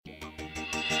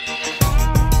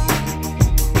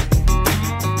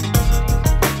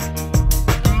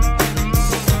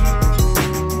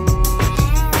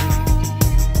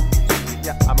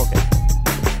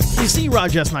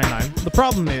Raj S99. The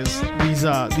problem is these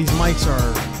mics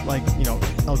are like,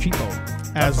 El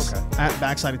Cheapo, as at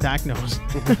Backside Attack knows.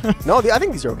 No, I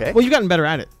think these are okay. Well, you've gotten better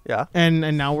at it. Yeah.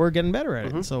 And now we're getting better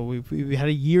at it. So we've had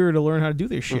a year to learn how to do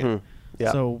this shit.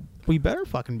 Yeah. So we better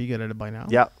fucking be good at it by now.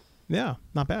 Yeah. Yeah,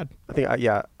 not bad. I think,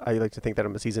 I like to think that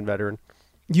I'm a seasoned veteran.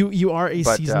 You are a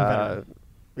seasoned veteran.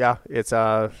 Yeah, it's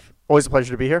always a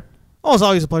pleasure to be here. Oh, it's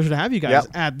always a pleasure to have you guys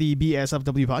at the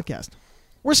BSFW podcast.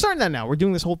 We're starting that now. We're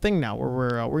doing this whole thing now where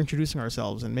we're introducing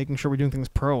ourselves and making sure we're doing things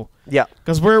pro. Yeah.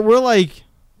 Because we're like,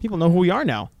 people know who we are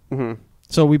now.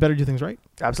 So we better do things right.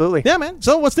 Absolutely. Yeah, man.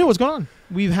 So what's new? What's going on?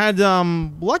 We've had,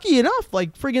 lucky enough,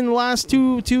 like friggin' the last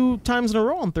two times in a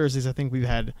row on Thursdays, I think we've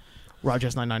had Raj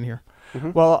S99 here.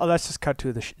 Well, let's just cut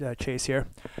to the chase here.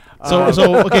 So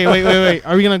okay, wait.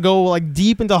 Are we gonna go like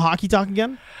deep into hockey talk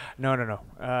again? No.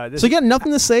 So you got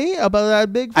nothing to say about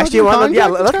that big? Actually,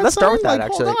 let's start with that. Like,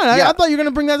 actually, hold on. I thought you were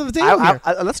gonna bring that to the table here.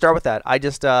 Let's start with that. I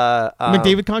just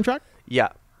McDavid contract. Yeah.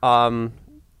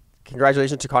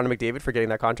 Congratulations to Connor McDavid for getting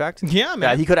that contract. Yeah,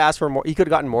 man. Yeah, he could have asked for more. He could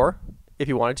have gotten more if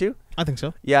he wanted to. I think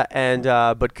so. Yeah, and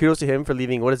but kudos to him for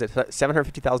leaving. What is it?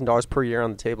 $750,000 per year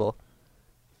on the table.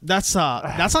 That's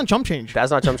not chump change. That's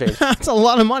not chump change. That's a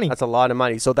lot of money. That's a lot of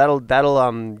money. So that'll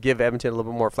give Edmonton a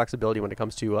little bit more flexibility when it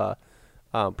comes to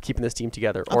keeping this team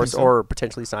together, or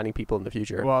potentially signing people in the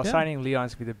future. Well, signing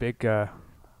Leon's gonna be the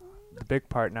big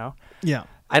part now. Yeah.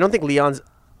 I don't think Leon's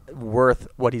worth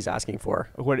what he's asking for.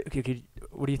 What do you think?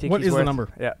 What he's is worth? the number?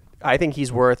 Yeah, I think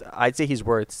I'd say he's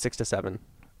worth 6 to 7.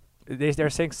 They're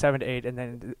saying 7 to 8,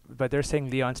 but they're saying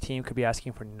Leon's team could be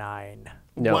asking for 9.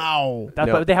 No. Wow.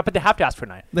 But they have to ask for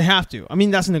 9. They have to. I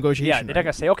mean, that's a negotiation. Yeah, they're not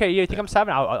gonna say, okay, you think I'm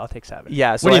 7? I'll take 7.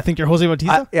 Yeah. So what do you think? You're Jose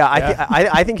Bautista?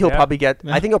 I think he'll probably get.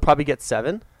 Yeah. I think he'll probably get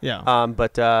 7. Yeah.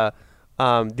 But the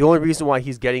only reason why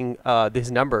he's getting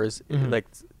his numbers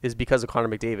is because of Connor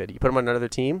McDavid. You put him on another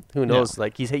team, who knows?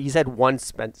 Like he's had one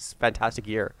fantastic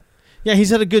year. Yeah,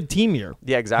 he's had a good team year.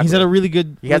 Yeah, exactly. He's had a really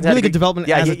good, good development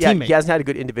as a teammate. He hasn't had a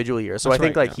good individual year. So That's I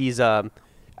think right, he's. I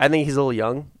think he's a little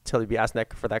young till he'd be asking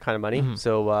for that kind of money.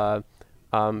 So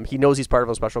he knows he's part of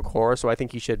a special core. So I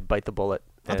think he should bite the bullet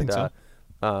and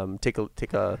take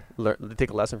a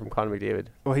lesson from Connor McDavid.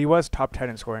 Well, he was top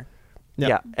 10 in scoring.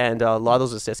 Yeah, and a lot of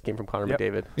those assists came from Connor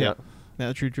McDavid. Yeah,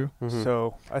 true.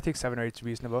 So I think 7 or 8 is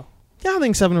reasonable. Yeah, I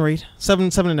think 7 or 8.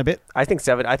 7 and a bit. I think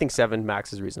 7. I think 7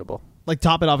 max is reasonable. Like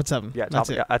top it off at 7. Yeah, that's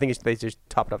it. Yeah, I think they just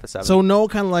top it off at 7. So no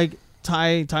kind of like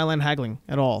Thailand haggling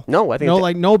at all. No, I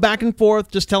think no back and forth.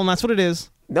 Just tell him that's what it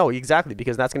is. No, exactly,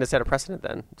 because that's going to set a precedent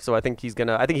then. So I think he's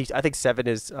gonna. I think 7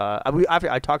 is.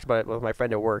 I talked about it with my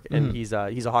friend at work, and he's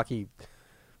a hockey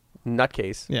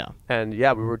nutcase. Yeah. And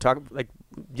we were talking like.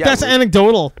 Yeah, that's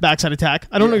anecdotal. Backside Attack.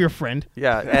 I don't know your friend.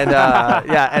 Yeah, and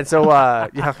and so I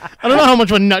don't know how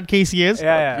much of a nutcase he is.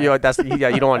 Yeah. You don't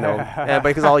want to know him, and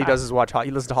because all he does is watch.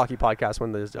 He listens to hockey podcasts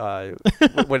when there's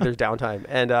downtime,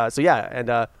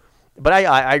 and but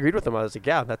I agreed with him. I was like,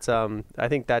 yeah, that's I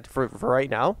think that for right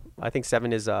now, I think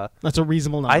 7 is that's a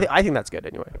reasonable number. I think that's good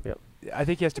anyway. Yeah. I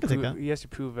think he has to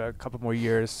prove a couple more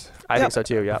years. I think so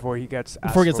too. Yeah. Before he gets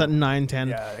that 9, 10.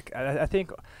 Yeah, I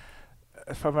think.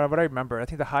 From what I remember, I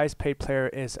think the highest paid player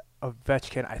is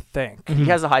Ovechkin, I think. He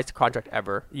has the highest contract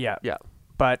ever. Yeah. Yeah.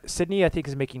 But Sydney, I think,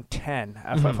 is making 10,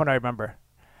 from what I remember.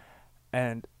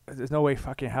 And there's no way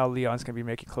fucking hell Leon's going to be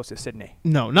making close to Sydney.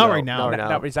 No, not right now.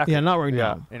 Not exactly. Yeah, not right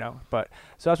now. You know, but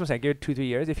so that's what I'm saying. Give it 2-3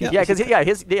 years.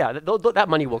 That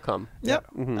money will come. Yep,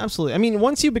 absolutely. I mean,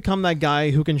 once you become that guy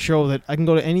who can show that I can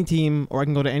go to any team or I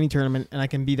can go to any tournament and I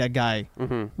can be that guy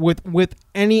with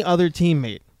any other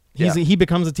teammate. He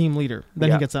becomes a team leader.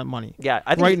 Then he gets that money. Yeah,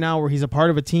 I think right now where he's a part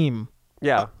of a team.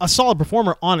 Yeah, a solid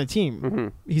performer on a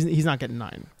team. He's not getting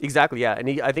 9. Exactly. Yeah,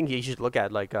 and I think he should look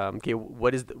at like okay,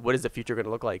 what is the future going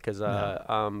to look like? Because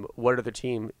what other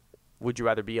team would you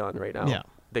rather be on right now? Yeah,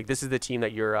 like this is the team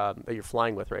that you're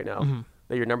flying with right now.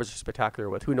 That your numbers are spectacular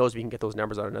with. Who knows if you can get those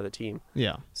numbers on another team?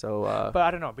 Yeah. So. But I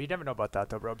don't know. But you never know about that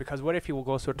though, bro. Because what if he will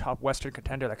go to a top Western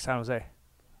contender like San Jose?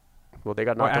 Well, they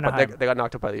got knocked up. They got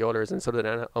knocked up by the Oilers, and so did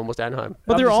almost Anaheim.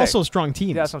 But they're also strong teams.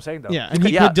 Yeah, that's what I'm saying, though. Yeah, and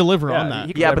he could deliver on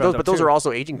that. Yeah, but those are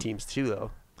also aging teams too,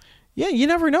 though. Yeah, you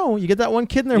never know. You get that one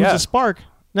kid in there who's a spark.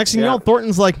 Next thing you know,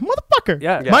 Thornton's like,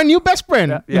 motherfucker, my new best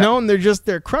friend. You know, and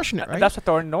they're crushing it, right? That's what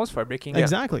Thornton knows for, making making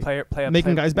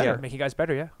guys better. Making guys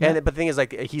better, yeah. And but the thing is,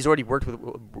 like, he's already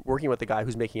working with the guy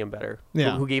who's making him better.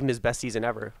 Yeah. Who gave him his best season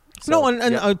ever. So, no,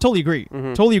 and I totally agree.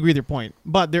 Totally agree with your point.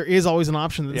 But there is always an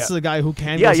option that this is a guy who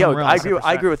can go somewhere else.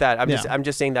 I agree with that. I'm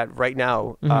just saying that right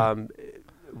now,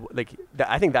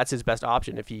 I think that's his best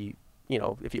option if he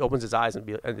if he opens his eyes and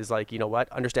is like, you know what,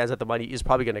 understands that the money is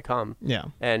probably going to come. Yeah.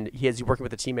 And he's working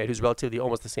with a teammate who's relatively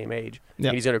almost the same age. Yeah.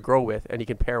 And he's going to grow with and he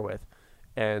can pair with.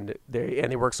 And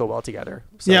they work so well together.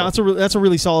 So, yeah, that's a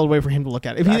really solid way for him to look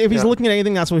at it. If he's looking at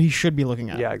anything, that's what he should be looking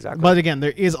at. Yeah, exactly. But again,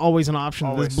 there is always an option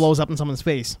that Always. this blows up in someone's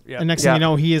face. Yeah. And next thing you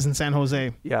know, he is in San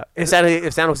Jose. Yeah. If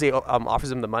San Jose offers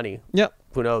him the money, Yep.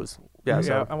 who knows? Yeah. Yeah,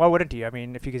 So and why wouldn't he? I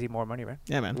mean, if he gives you more money, right?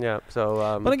 Yeah, man. yeah.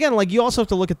 So But again, like you also have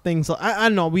to look at things. I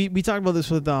don't know. We talked about this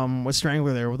with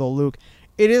Strangler there with old Luke.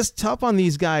 It is tough on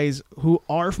these guys who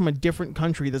are from a different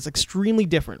country that's extremely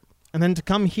different, and then to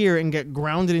come here and get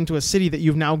grounded into a city that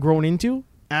you've now grown into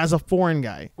as a foreign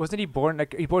guy. Wasn't he born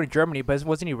in Germany? But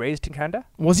wasn't he raised in Canada?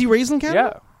 Was he raised in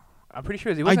Canada? Yeah, I'm pretty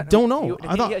sure he I wasn't. don't know.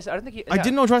 I don't think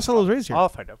Draisaitl was raised here. I'll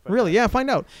find out. but- Really? Yeah, find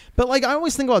out. But like I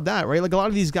always think about that, right? Like a lot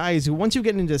of these guys who once you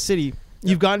get into a city,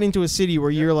 you've gotten into a city where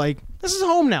you're like, this is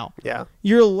home now. yeah,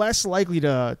 You're less likely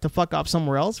to fuck up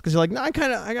somewhere else because you're like, no,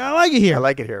 I like it here. I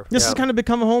like it here. This yeah. has kind of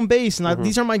become a home base, and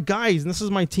these are my guys, and this is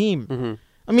my team. Mm-hmm.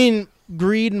 I mean,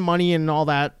 greed and money and all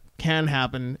that can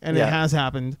happen, and Yeah. it has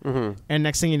happened. Mm-hmm. And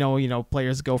next thing you know,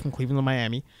 players go from Cleveland to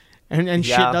Miami, and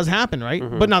Yeah. shit does happen, right?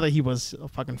 Mhm. But not that he was a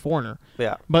fucking foreigner.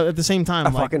 Yeah. But at the same time, A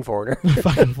like fucking foreigner.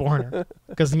 fucking foreigner,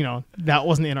 because that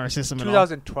wasn't in our system at all.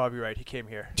 2012. You're right. He came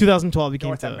here. 2012, he came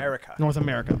North to America. North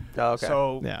America. Oh, okay.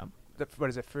 So Yeah, what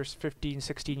is it? First 15,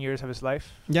 16 years of his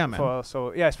life. yeah, man.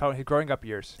 So yeah, his growing up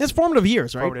years. It's formative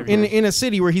years, right? Formative in years. in a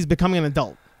city where he's becoming an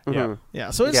adult. Mhm. Yeah. Yeah,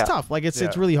 so it's Yeah. tough. Like it's Yeah.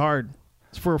 really hard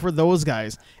for those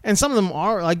guys, and some of them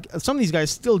are like some of these guys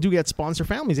still do get sponsor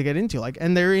families they get into, like,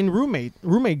 and they're in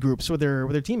roommate groups with their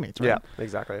teammates, right? Yeah,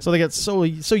 exactly. So they get so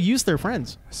used to their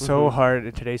friends. So Mhm. hard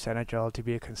in today's NHL to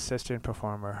be a consistent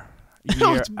performer.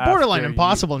 No, it's borderline after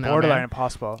impossible now, Borderline man.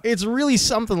 impossible. It's really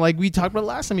something like we talked about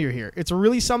last time you were here. It's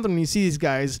really something when you see these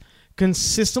guys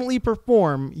consistently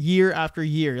perform year after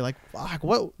year. You're like, fuck,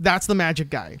 what? That's the magic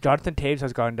guy. Jonathan Taves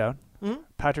has gone down. Mhm.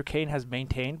 Patrick Kane has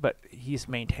maintained, but he's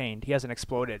maintained. He hasn't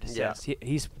exploded Yeah. since.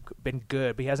 He's been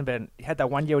good, but he hasn't been. He had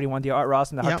that one year when he won the Art Ross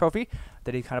and the Hart Yep. Trophy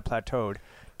that he kind of plateaued.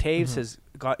 Taves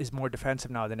Mhm. is more defensive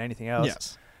now than anything else.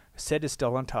 Yes. Sid is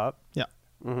still on top.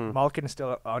 Mm-hmm. Malkin is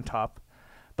still on top,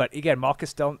 but again, Malkin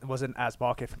still wasn't as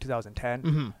Malkin from 2010,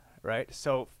 hmm right?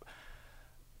 So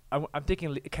I'm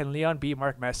thinking, can Leon be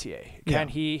Mark Messier? Yeah. Can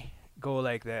he go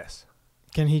like this?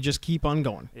 Can he just keep on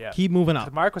going? Yeah. Keep moving 'Cause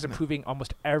up. Mark was improving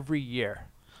almost every year.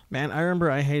 Man, I remember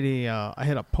I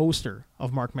had a poster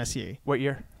of Mark Messier. What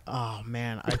year? Oh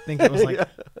man, I think it was like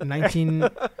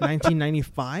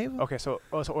 1995. Okay, so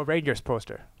a Rangers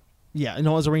poster. Yeah,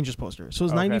 no, it was a Rangers poster. So it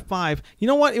was Okay. 95. You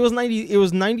know what? It was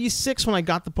 96 when I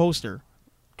got the poster.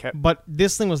 'Kay. But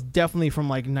this thing was definitely from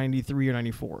like 93 or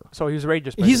 94. So he was a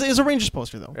Rangers. It's a Rangers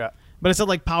poster though. Yeah. But it said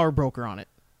like Power Broker on it.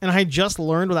 And I had just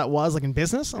learned what that was like in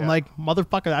business. I'm Yeah. like,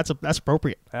 motherfucker, that's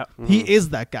appropriate. Yeah. He is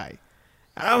that guy.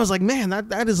 And I was like, man,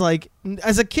 that is like,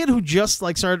 as a kid who just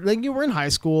like started, like you were in high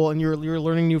school and you're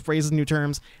learning new phrases, new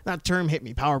terms. That term hit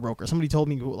me, Power Broker. Somebody told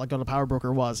me like what a Power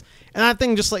Broker was, and that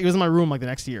thing just like it was in my room like the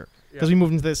next year because we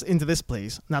moved into this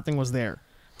place. And that thing was there.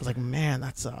 I was like, man,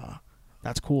 that's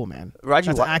cool, man. Raji,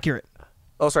 That's accurate.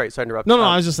 Oh, sorry to interrupt. No,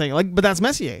 I was just saying like, but that's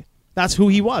Messier. That's who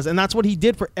he was, and that's what he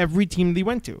did for every team that he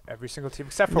went to. Every single team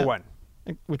except for Yeah. one,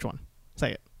 Like, which one?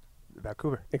 Say it.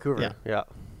 Vancouver. Vancouver. Yeah.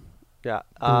 Yeah.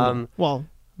 Well,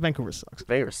 Vancouver sucks.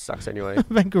 Vancouver sucks anyway.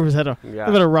 Vancouver's had a Yeah.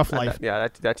 they've had a rough life.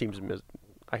 That team's.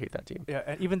 I hate that team. Yeah,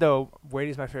 and even though Wade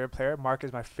is my favorite player, Mark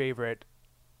is my favorite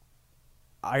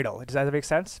idol. Does that make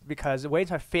sense? Because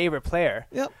Wade's my favorite player.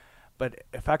 Yep. But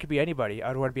if I could be anybody, I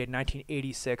would want to be a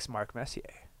 1986 Mark Messier.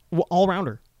 Well, all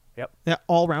rounder. Yep. Yeah,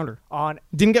 all rounder. On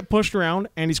Didn't get pushed around,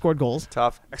 and he scored goals.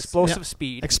 Tough. explosive Yeah.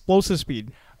 speed, Explosive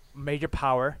speed. major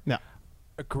power, Yeah.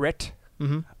 a grit,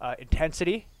 Mm-hmm.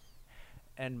 intensity,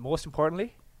 and most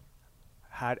importantly,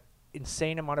 had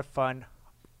insane amount of fun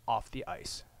off the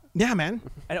ice. Yeah, man.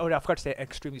 And I forgot to say,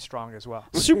 extremely strong as well.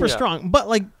 Super Yeah. strong. But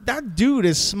like that dude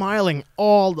is smiling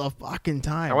all the fucking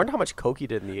time. I wonder how much coke he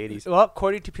did in the 80s. Well,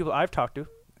 according to people I've talked to,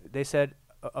 they said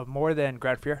more than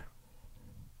Grant Fuhr.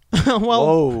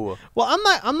 Whoa. Well,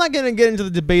 I'm not gonna get into the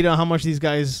debate on how much these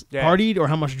guys Yeah. partied or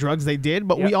how much drugs they did,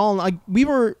 but we Yep. all like we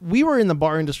were in the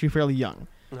bar industry fairly young,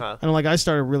 Uh-huh. and like I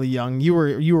started really young. You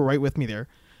were right with me there,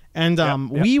 and Yep.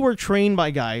 we were trained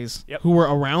by guys Yep. who were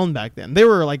around back then. They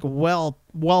were like well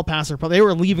past their they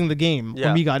were leaving the game Yeah.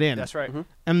 when we got in, That's right. Mhm.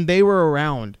 and they were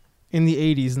around in the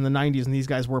 80s and the 90s, and these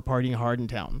guys were partying hard in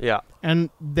town. Yeah. And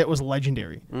that was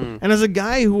legendary. Mm. And as a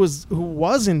guy who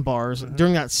was in bars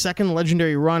during that second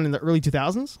legendary run in the early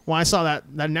 2000s, when I saw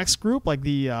that next group, like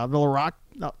the Larock,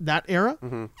 that era,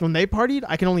 when they partied,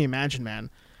 I can only imagine, man.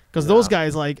 Because those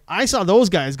guys, like, I saw those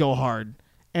guys go hard.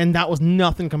 and that was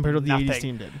nothing compared to what the Nothing. 80s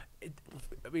team did.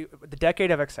 The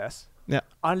decade of excess, Yeah.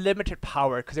 unlimited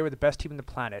power because they were the best team on the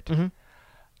planet. Mm-hmm.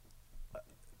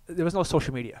 There was no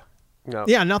social media. No.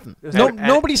 Yeah, nothing. There's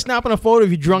Nobody's snapping a photo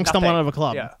if you drunk Nothing. someone out of a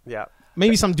club. Yeah. Yeah.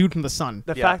 Maybe some dude from the Sun.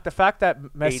 The Yeah. fact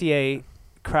that Messier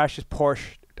crashed his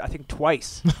Porsche, I think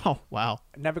twice, Oh, wow.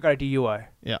 never got a DUI.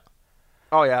 Yeah.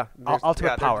 Oh yeah.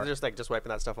 Ultimate power. They're just wiping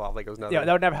that stuff off like it was nothing. Yeah,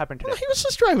 that would never happen today. Well, he was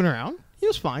just driving around. He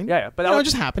was fine. Yeah, but You know, that it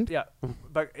just happened. Yeah,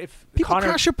 but if People Connor,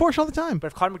 crash your Porsche all the time. but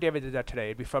if Conor McDavid did that today,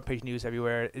 it'd be front page news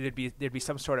everywhere. There'd be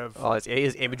some sort of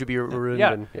his image would be ruined.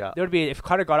 yeah. And, yeah. There would be if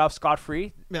Connor got off scot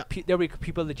free. Yeah. There would be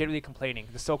people legitimately complaining.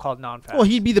 The so-called non-fans. Well,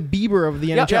 he'd be the Bieber of the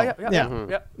yeah, NHL. yeah.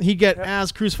 Mhm. He'd get Yeah.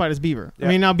 as crucified as Bieber. Yeah. I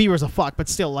mean, now Bieber's a fuck, but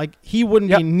still, like, he wouldn't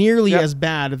Yep. be nearly Yep. as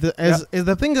bad as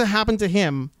the things that happened to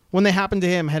him when they happened to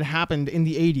him had happened in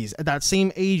the 80s at that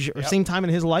same age or Yep. same time in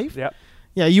his life. Yeah.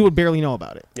 Yeah, you would barely know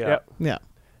about it. Yeah. Yeah.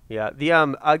 Yeah. Yeah.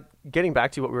 The getting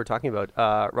back to what we were talking about,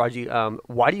 Raji,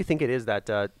 why do you think it is that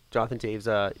Jonathan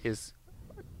Toews is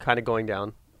kind of going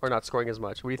down or not scoring as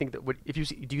much? What do you think that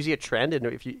do you see a trend, and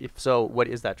if so, what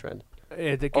is that trend?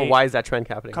 The Or game, why is that trend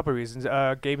happening? A couple of reasons.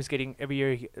 Game is getting every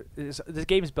year. This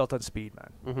game is built on speed,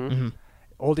 man. Mm-hmm. Mm-hmm.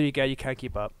 Older you get, you can't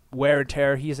keep up. Wear and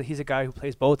tear. He's a guy who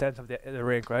plays both ends of the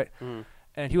rink, right? Mm-hmm.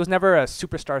 And he was never a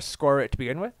superstar scorer to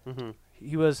begin with. Mm-hmm.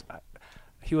 He was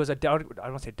a down. I don't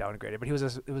want to say downgraded, but it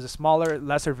was a smaller,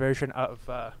 lesser version of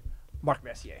Mark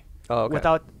Messier Oh, okay.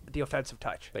 without the offensive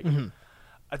touch. Thank you. Mm-hmm.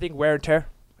 I think wear and tear.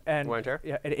 And Wear and tear?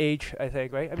 Yeah, and age, I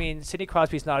think, right? I mean, Sidney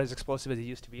Crosby's not as explosive as he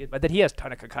used to be, but then he has a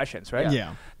ton of concussions, right?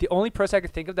 Yeah. The only person I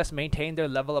could think of that's maintained their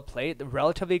level of play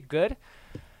relatively good.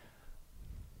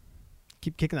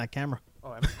 Keep kicking that camera.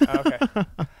 Oh, okay.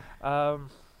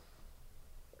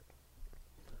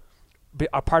 But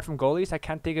apart from goalies, I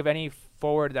can't think of any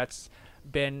forward that's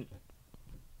been.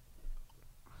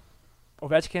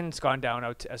 Ovechkin's gone down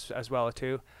out as well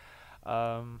too.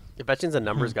 Ovechkin's a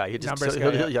numbers guy. Numbers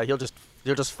guy,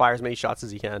 He'll just fire as many shots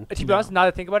as he can. To be honest, now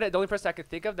that I think about it, the only person I could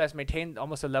think of that's maintained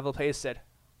almost a level play is Sid.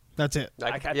 That's it.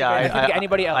 I can't think of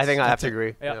anybody else. I think I have That's to it.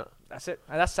 agree. Yeah, that's it.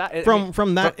 And that's sad.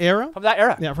 From that era? From that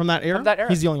era. Yeah, from that era? From that era.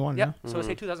 He's the only one. Yeah. Yeah. So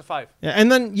say 2005. Yeah,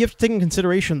 and then you have to take in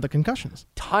consideration the concussions.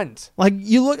 Tons. Like,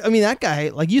 you look, I mean, that guy,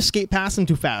 like, you skate past him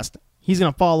too fast, he's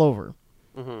going to fall over.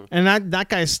 Mm-hmm. And that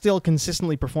guy is still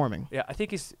consistently performing. Yeah, I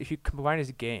think if you combine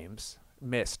his games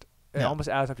missed, it Yeah. almost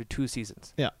adds up to 2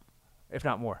 seasons. Yeah. If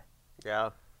not more.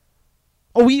 Yeah.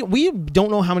 Oh, we don't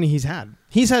know how many he's had.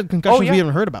 He's had concussions yeah. we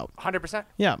haven't heard about. 100%.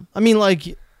 Yeah. I mean,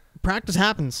 like, practice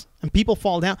happens and people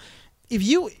fall down. If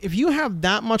you have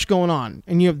that much going on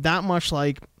and you have that much,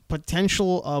 like,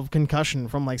 potential of concussion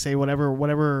from, like, say, whatever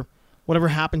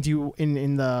happened to you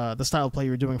in the style of play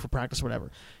you were doing for practice or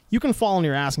whatever, you can fall on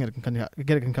your ass and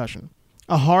get a concussion.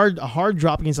 A hard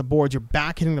drop against the boards, your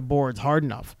back hitting the boards hard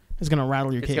enough is going to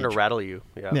rattle your cage. It's going to rattle you.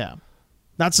 Yeah. Yeah.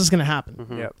 That's just going to happen.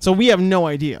 Mhm. Yeah. So we have no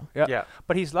idea. Yeah. Yeah.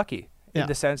 But he's lucky Yeah. in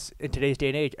the sense, in today's day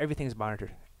and age, everything is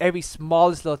monitored. Every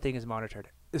smallest little thing is monitored.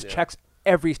 There's Yeah. checks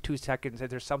every 2 seconds that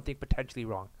there's something potentially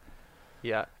wrong.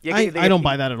 Yeah. I don't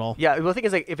buy that at all. Yeah. Well, the thing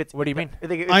is, like, if it's What do you mean?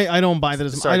 I don't buy that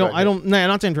as Sorry, I go don't ahead. no,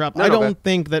 not to interrupt. No, I no, don't man.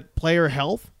 think that player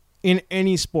health in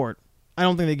any sport, I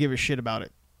don't think they give a shit about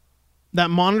it. That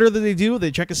monitor that they do,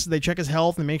 they check his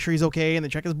health and make sure he's okay, and they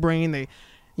check his brain. They,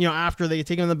 after they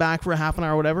take him in the back for a half an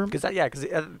hour or whatever, because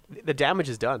the damage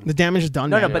is done. the damage is done.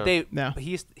 No, man. but they. Yeah. But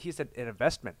he's an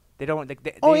investment. They don't. They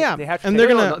Yeah, They have to and take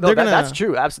they're it. gonna- No, that's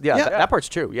true. Absolutely. Yeah, Yeah. that part's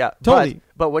true. Yeah. Totally.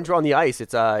 But when you're on the ice,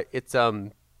 it's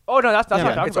Oh no, that's Yeah, what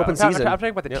I'm talking it's about. open I'm talking season.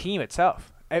 about the Yep. team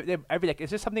itself. I'd be like, is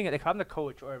this something like if I'm the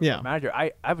coach or Yeah. manager?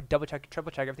 I would double check,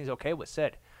 triple check everything's okay with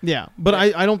Sid. Yeah, but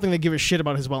I don't think they give a shit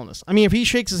about his wellness. I mean, if he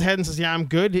shakes his head and says, "Yeah, I'm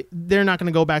good," they're not going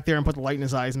to go back there and put the light in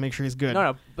his eyes and make sure he's good.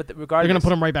 No, but They're regardless, going to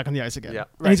put him right back on the ice again. Yeah.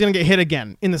 And he's going to get hit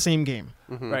again in the same game.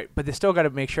 right. But they still got to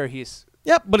make sure he's.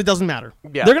 Yep, but it doesn't matter.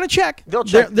 Yeah. They're going to check. They'll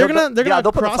check. They're going to they'll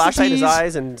put the cross flashlight in his T's.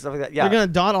 eyes and stuff like that. Yeah. They're going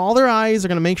to dot all their I's. They're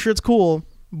going to make sure it's cool,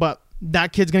 but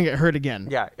that kid's going to get hurt again.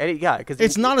 Yeah. Because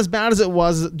It's not as bad as it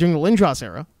was during the Lindros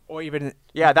era. Or even.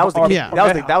 Yeah, that was the or- Yeah.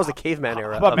 that was the caveman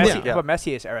era. How about Messi? Yeah. How about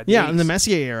Messier's era? Yeah, in the He's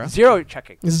Messier era. zero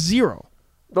checking. Zero.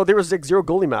 No, there was like 0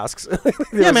 goalie masks.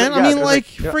 Yeah, man. I mean, there was,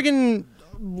 like, yeah. friggin',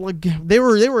 like, they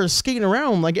were skating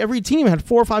around. Like, every team had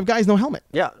 4 or 5 guys, no helmet.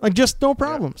 Yeah. Like, just no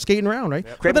problem skating around, right?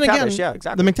 Craig But then again, McTavish, yeah,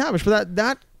 exactly. the McTavish. But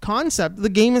that concept, the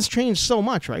game has changed so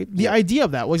much, right? The idea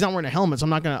of that, well, he's not wearing a helmet, so I'm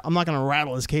not gonna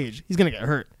rattle his cage. He's gonna get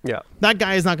hurt. Yeah. That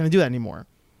guy is not gonna do that anymore.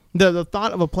 The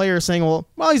thought of a player saying, well,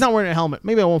 he's not wearing a helmet.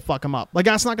 Maybe I won't fuck him up. Like,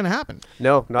 that's not gonna happen.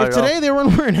 No, not If at all. today they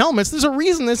weren't wearing helmets, there's a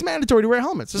reason it's mandatory to wear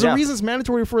helmets. There's Yeah. a reason it's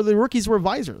mandatory for the rookies to wear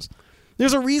visors.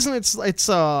 There's a reason it's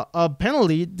a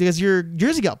penalty because your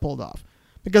jersey got pulled off.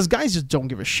 because guys just don't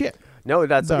give a shit. No,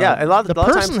 that's The a lot of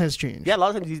person times, has changed. Yeah, a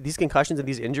lot of times these concussions and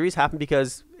these injuries happen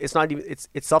because it's not even it's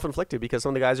self-inflicted because some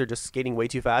of the guys are just skating way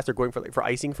too fast. They're going for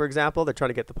icing, for example. They're trying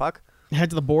to get the puck.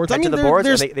 Head to the boards. Head to the boards,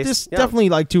 there's and this definitely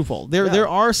like twofold. There Yeah. there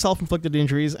are self-inflicted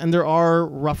injuries and there are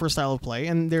rougher style of play,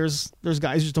 and there's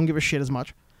guys who just don't give a shit as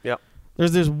much. Yeah.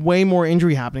 There's way more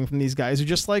injury happening from these guys who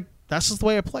just like that's just the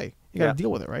way I play. You got to Yeah.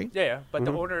 deal with it, right? Yeah. But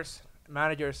the owners,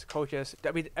 managers, coaches.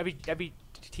 I mean, every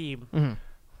team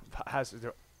has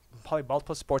their probably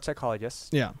multiple sports psychologists.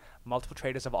 Yeah. Multiple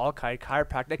trainers of all kind,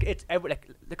 chiropractic. Like it's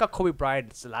look at Kobe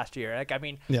Bryant last year. Like I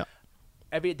mean, Yeah.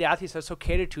 the athletes are so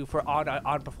catered to for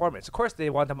on performance. Of course, they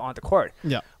want them on the court.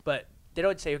 Yeah. But they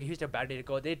don't say, okay, here's their bad day to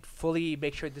go. They fully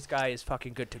make sure this guy is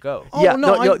fucking good to go. Oh, yeah,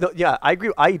 no, I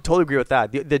agree. I totally agree with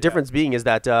that. The difference being is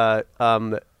that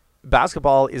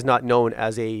basketball is not known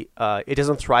as it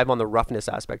doesn't thrive on the roughness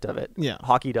aspect of it. Yeah.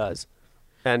 Hockey does.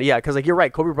 And yeah, because like you're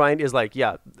right, Kobe Bryant is like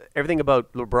everything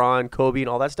about LeBron, Kobe, and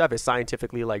all that stuff is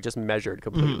scientifically like just measured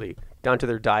completely down to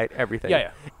their diet, everything.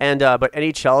 Yeah. And but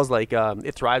NHL is like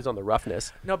it thrives on the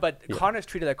roughness. No, but Connor's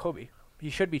treated like Kobe. He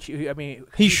should be. I mean,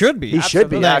 He should be. He should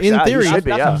be. Yeah, in theory. He should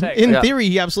be. That's what Yeah. I'm saying. In Yeah. theory,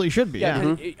 he absolutely should be. Yeah,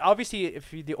 Yeah. 'cause obviously,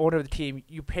 if you're the owner of the team,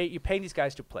 you're paying these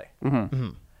guys to play.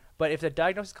 But if the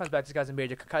diagnosis comes back, this guy's a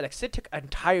major concussion. Like Sid took an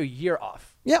entire year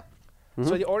off. Yep.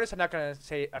 So the owners are not going to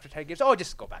say after 10 games, oh,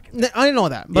 just go back in. I know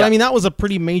that, but Yeah. I mean that was a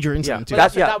pretty major incident too.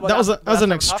 That's- That was an what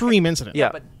I'm extreme talking- incident.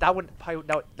 Yeah. But that would probably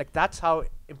like that's how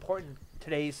important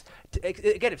today's.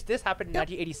 Again, if this happened in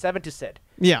 1987 to Sid,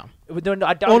 Yeah. I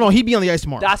doubt Oh no, he'd be on the ice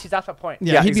tomorrow. that's my point.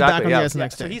 Yeah, Yeah, he'd be back exactly, on yeah. the ice the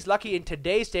next So day. he's lucky in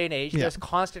today's day and age. Yeah. There's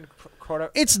constant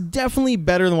It's definitely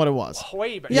better than what it was.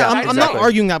 way better. Yeah, Yeah, I'm not exactly.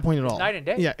 arguing that point at all. Night and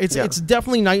day. Yeah, it's Yeah. it's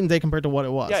definitely night and day compared to what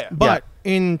it was. Yeah, yeah. But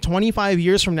in 25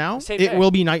 years from now, Same it thing.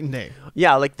 will be night and day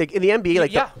Yeah, like in the NBA,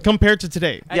 like yeah. compared to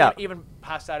today. And Yeah. even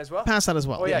past that as well. Past that as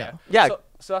well. Oh yeah. Yeah.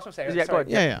 So that's what I'm saying. Yeah, go Sorry. ahead.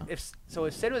 Yeah, yeah. If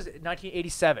Sid was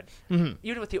 1987,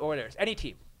 even with the Oilers, any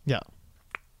team, Yeah.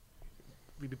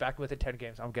 we'd be back within 10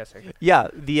 games. I'm guessing. yeah,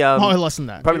 the Probably less than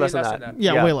that. probably Maybe less than that.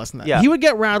 Yeah, way less than that. Yeah. He would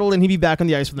get rattled and he'd be back on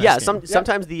the ice for the Yeah, next game.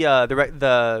 sometimes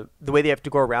the way they have to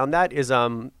go around that is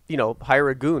hire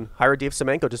a goon, hire Dave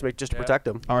Semenko just to protect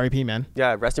him. R.I.P. man.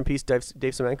 Yeah, rest in peace, Dave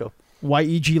Semenko.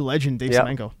 YEG legend Dave Yeah.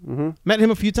 Semenko. Mm-hmm. Met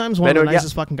him a few times. One of the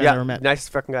nicest fucking guys I ever met.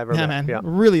 Nicest fucking guy I've ever Yeah, met. man. Yeah.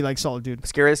 Really like solid dude.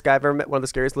 Scariest guy I've ever met. One of the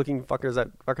scariest looking fuckers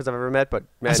I've ever met. But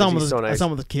man, I saw him he's with so I nice. saw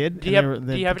him with a kid. Do you and have,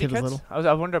 the do you have kid any was kids? little.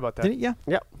 I wonder about that. Did he? Yeah.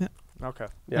 Yeah. Okay.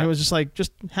 And it was just like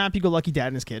happy-go-lucky dad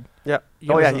and his kid. Yeah.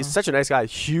 Yeah, Oh yeah, so- he's such a nice guy.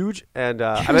 Huge, and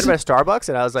I He met was him at Starbucks,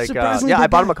 and I was like, surprisingly I big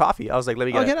bought guy. him a coffee. I was like, let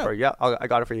me Oh, get get it. out. For you. Yeah, I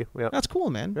got it for you. Yeah. That's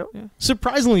cool, man. Yep. Yeah.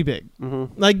 Surprisingly big.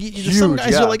 Mm-hmm. Like some Huge,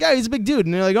 guys yeah. are like, he's a big dude,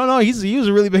 and they're like, oh no, he was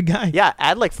a really big guy. Yeah,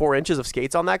 add like 4 inches of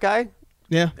skates on that guy.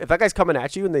 Yeah. If that guy's coming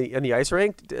at you in the ice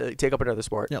rink, take up another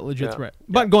sport. Yeah, legit Yeah. threat.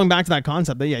 But going back to that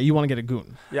concept, that you want to get a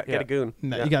goon. Yeah, get Yeah. a goon.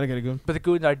 No, Yeah. You got to get a goon. But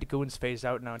the goons phased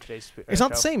out now in today's. It's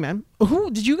not the same, man.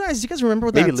 Who did you guys remember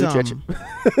what Maybe that?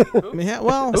 Lucic. Yeah,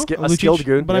 well, A skilled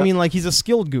goon, But I yeah. mean, like he's a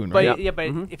skilled goon, But right? yeah, but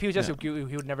Mhm. if he was just Yeah. a goon,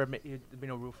 he would never. There'd be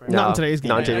no roof for him. Not No, in today's game.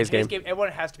 not in And today's game.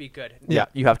 everyone has to be good. Yeah,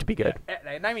 you have to be good.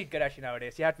 Not even good actually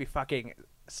nowadays. You have to be fucking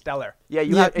stellar. Yeah,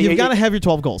 You've got to have your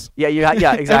 12 goals. Yeah, yeah,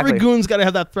 exactly. Every goon's got to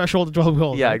have that threshold of 12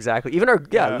 goals. Yeah, right? exactly. Even our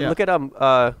Yeah. look at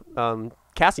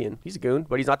Cassian. He's a goon,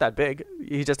 but he's not that big.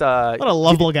 He's just What a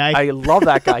lovable guy. I love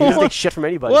that guy. He doesn't take shit from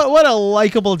anybody. What a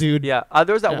likable dude. Yeah,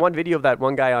 there was that Yeah. one video of that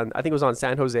one guy on, I think it was on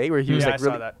San Jose, where he was Yeah, like I saw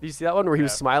really. that. Did you see that one where he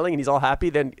was Yeah. smiling and he's all happy?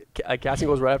 Then Cassian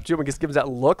goes right up to him and just gives that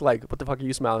look like, "What the fuck are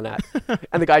you smiling at?"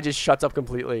 And the guy just shuts up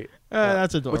completely.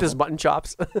 That's adorable. With his mutton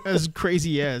chops. As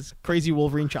crazy as crazy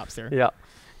Wolverine chops there. Yeah.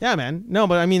 Yeah, man. No,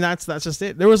 but I mean that's just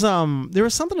it. There was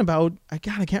something about I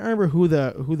can't remember who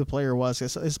the player was.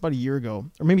 It's about a year ago,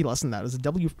 or maybe less than that. It was a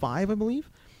W5, I believe,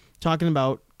 talking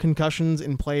about concussions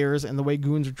in players and the way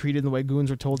goons are treated and the way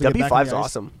goons are told to get back on W5's the ice.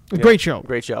 awesome. Great show.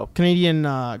 Great show. Canadian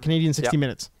 60 Yep.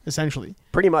 Minutes essentially.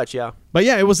 Pretty much, yeah. But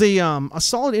yeah, it was a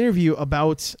solid interview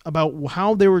about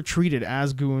how they were treated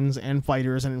as goons and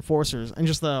fighters and enforcers, and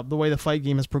just the way the fight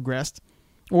game has progressed.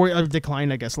 Or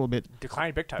declined, I guess, a little bit.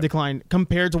 Declined big time. Declined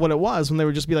compared to what it was when they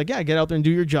would just be like, yeah, get out there and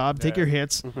do your job, take Yeah. your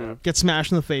hits, Mhm. get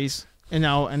smashed in the face,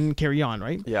 and carry on,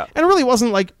 right? Yeah. And it really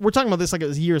wasn't like we're talking about this like it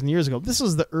was years and years ago. This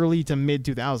was the early to mid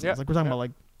 2000s. Yeah. Like we're talking Yeah. about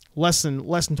like less than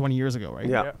 20 years ago, right?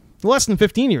 Yeah. Yeah. Less than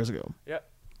 15 years ago. Yeah.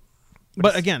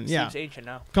 But it again, yeah. seems ancient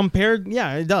now. Compared,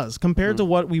 yeah, it does. Compared to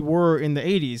what we were in the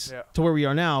 80s Yeah. to where we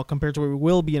are now, compared to where we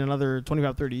will be in another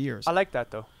 25, 30 years. I like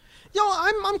that though. Yo,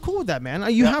 I'm cool with that, man.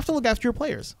 You Yeah. have to look after your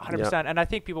players. 100%. And I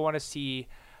think people want to see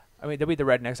I mean, there'll be the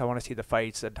rednecks. I want to see the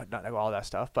fights and not like all that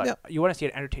stuff. But you want to see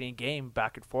an entertaining game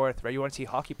back and forth, right? You want to see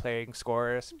hockey playing,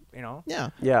 scores, you know? Yeah.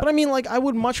 Yeah. But I mean, like, I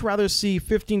would much rather see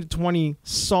 15 to 20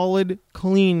 solid,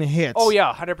 clean hits. Oh,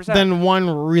 yeah, 100%. Than one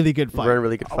really good fight.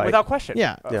 Really good fight. Without question.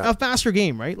 Yeah. A faster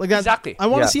game, right? Like that. Exactly. I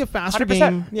want to Yeah. see a faster 100%.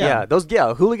 game. Yeah. Those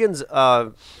hooligans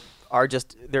are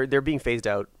just they're being phased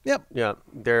out. Yep. Yeah.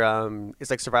 They're it's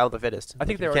like survival of the fittest. I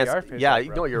think they You already can't are phased Yeah, out,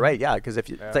 bro. no, you're right. Yeah, because if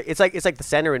you, it's like the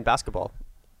center in basketball.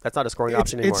 That's not a scoring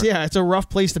option anymore. It's a rough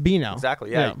place to be now.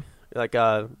 Exactly. Yeah. Like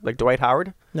Dwight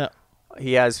Howard. Yeah.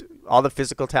 He has all the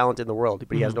physical talent in the world,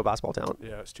 but he has no basketball talent.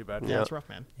 Yeah, it's too bad. Yeah, it's rough,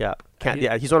 man. Yeah.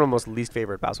 He's one of my most least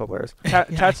favorite basketball players.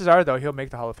 Chances are, though, he'll make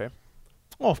the Hall of Fame.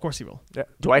 Oh, of course he will. Yeah.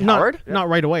 Dwight Howard? Not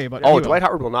right away, but Oh, he will. Dwight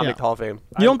Howard will not make the Hall of Fame.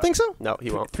 You don't think so? No, he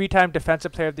won't. 3-time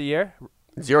Defensive Player of the Year.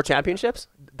 0 championships?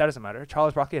 That doesn't matter.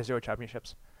 Charles Barkley has 0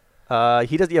 championships.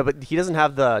 He does. Yeah, but he doesn't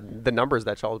have the numbers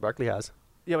that Charles Barkley has.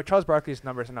 Yeah, but Charles Barkley's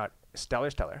numbers are not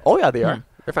stellar. Oh yeah, they are.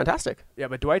 They're fantastic. Yeah,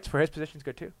 but Dwight's for his position is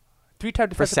good too. 3-time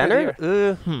For Defensive Player of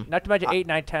the center, Year. Not to mention 8,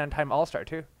 9, 10-time All-Star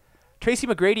too. Tracy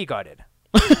McGrady got it.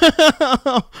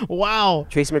 Wow.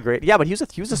 Tracy McGrady. Yeah, but he was a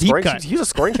Deep scoring. cut. He was a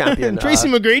scoring champion. Tracy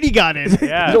McGrady got it.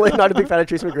 Yeah. You're not a big fan of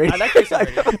Tracy McGrady. I like Tracy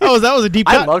McGrady. That was a deep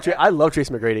cut. I love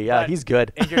Tracy McGrady. Yeah, But he's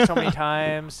good. Injured so many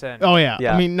times and Oh yeah.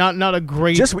 Yeah. I mean, not a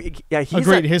great He's a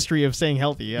great history of staying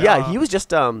healthy. Yeah. Yeah, he was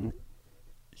just.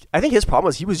 I think his problem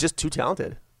was he was just too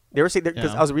talented. They were saying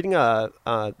because Yeah. I was reading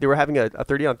they were having a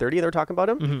 30 on 30 and they were talking about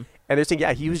him, and they're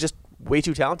saying he was just way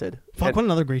too talented. Fuck, And- what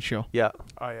another great show. yeah,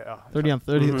 oh yeah. 30 on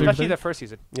 30. 30 Especially 30. the first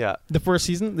season. yeah. The first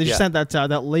season, they just Yeah. sent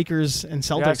that Lakers and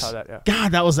Celtics. Yeah, I saw that. Yeah.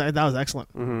 God, that was excellent.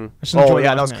 Mm-hmm. I just Oh enjoyed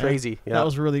yeah, that was watching it. crazy. Yeah, That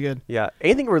was really good. yeah.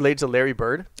 Anything related to Larry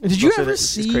Bird? Did you most of ever it is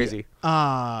see? crazy.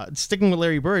 Sticking with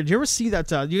Larry Bird, did you ever see that?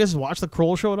 You guys watch the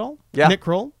Kroll show at all? Yeah. Nick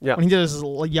Kroll. Yeah. When he did his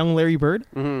young Larry Bird,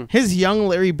 his young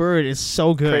Larry Bird is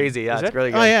so good. Crazy. Yeah, Is it's it?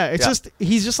 really good. Oh yeah, it's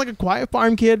he's just like a quiet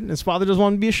farm kid. And his father doesn't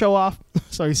want him to be a show off,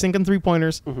 so he's sinking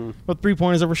 3-pointers. But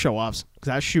 3-pointers over show offs because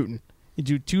that's shooting. You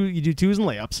do twos and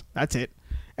layups. That's it.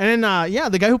 And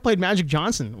then the guy who played Magic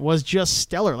Johnson was just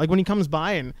stellar. Like when he comes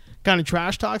by and kind of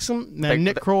trash talks him, that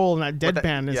Nick Kroll and that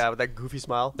deadpan is with that goofy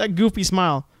smile. that goofy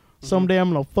smile. Someday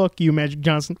I'm gonna fuck you, Magic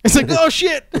Johnson. It's like, oh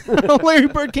shit, Larry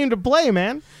Bird came to play,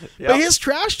 man. Yeah. But his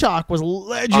trash talk was Unbelievable.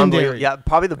 legendary. Yeah,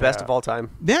 probably the best Yeah. of all time.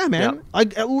 Yeah, man. Yeah.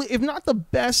 Like, if not the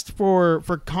best for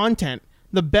content,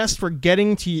 the best for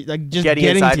getting to like just Getting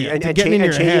getting inside to you you and getting in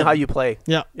your changing head. how you play.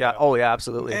 Yeah, Yeah. Oh yeah,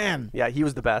 absolutely. Man. Yeah, he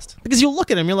was the best. because you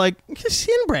look at him, you're like, he's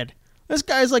inbred. This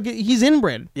guy's like, he's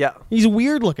inbred. Yeah. He's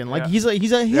weird looking. Like Yeah.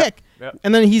 he's a hick, Yeah.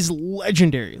 and then he's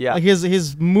legendary. Yeah. Like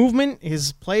his movement,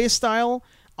 his play style,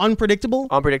 unpredictable.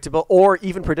 Unpredictable or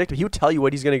even predictable. He would tell you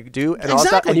what he's going to do and all that,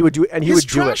 Exactly. and he would do and he his would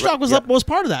do it. trash talk was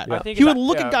part of that. I think He it's would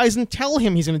look yeah. at guys and tell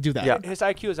him he's going to do that. Yeah. His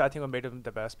IQ is, I think, what made him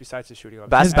the best, besides his shooting. His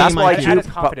Basketball game IQ. IQ, And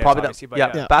his confidence, probably obviously, but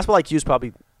yeah. yeah. Basketball IQ is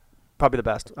probably the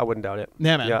best. I wouldn't doubt it.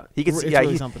 Yeah, man. Yeah, he could. It's Yeah,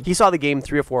 really something. he saw the game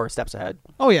 3 or 4 steps ahead.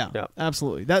 Oh yeah, Yeah.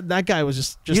 absolutely. That guy was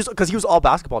just Because he was all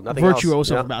basketball, nothing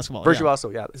virtuoso else. for basketball. Virtuoso,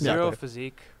 yeah. Zero exactly.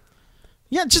 physique.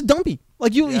 Yeah, just dumpy.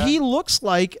 Like Yeah. he looks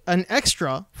like an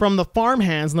extra from the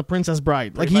Farmhands and the Princess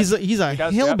Bride. Like Pretty he's much. a He does,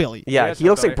 yeah. hillbilly. Yeah, Yeah, he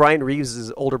looks so like Brian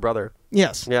Reeves' older brother.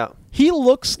 Yes. Yeah, He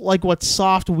looks like what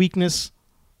soft weakness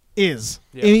is.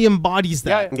 Yeah. And he embodies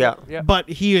that. Yeah. But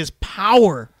he is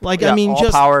power. Like Yeah, I mean, all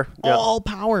just power. Yeah. all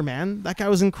power, man. That guy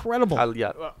was incredible.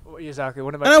 Yeah. Well, exactly.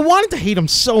 One of And I my wanted to hate him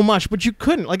so much, but you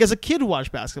couldn't. Like as a kid who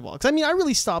watched basketball, because I mean, I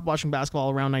really stopped watching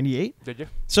basketball around '98. did you?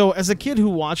 So as a kid who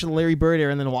watched the Larry Bird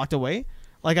era and then walked away,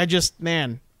 like I just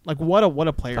like what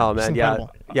a player. Oh Just man, yeah,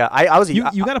 incredible. yeah. I was a, You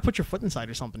got to put your foot inside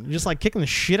or something. You're just like kicking the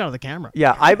shit out of the camera.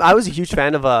 yeah. I was a huge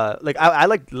fan of like I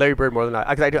liked Larry Bird more than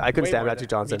I couldn't Way stand more Magic than-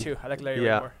 Johnson. Me too. I like Larry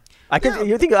Yeah. more. I could. Yeah.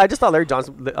 You think I just thought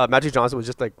Magic Johnson was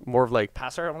just like more of like.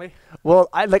 Passer only. Well,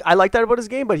 I like that about his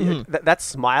game, but that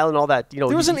smile and all that. You know,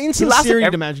 There was an he laughs at insincerity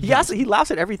to Magic Johnson. He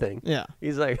laughs at everything. Yeah.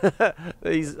 He's like,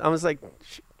 I was like,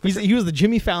 He was the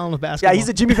Jimmy Fallon of yeah, basketball. he's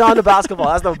a Jimmy Fallon of basketball.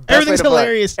 That's the best way Everything's to put it.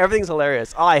 hilarious. Everything's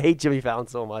hilarious. Oh, I hate Jimmy Fallon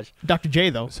so much. Dr. J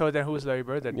though. So then, who was Larry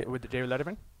Bird? Then with David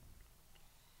Letterman.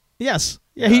 Yes.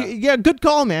 Yeah. Good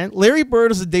call, man. Larry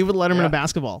Bird is the David Letterman Yeah. of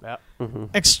basketball. Yeah.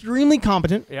 Extremely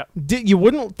competent. Yeah. You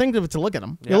wouldn't think of it to look at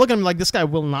him. Yeah. You look at him like this guy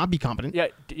will not be competent. Yeah.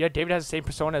 Yeah. David has the same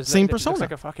persona as Same looks persona.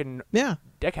 like a fucking Yeah.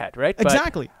 dickhead, right? But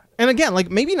Exactly. And again, like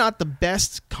maybe not the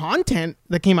best content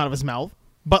that came out of his mouth,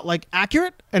 but like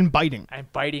accurate and biting. I'm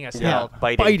biting as Yeah, hell.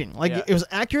 biting. Like Yeah. it was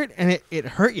accurate and it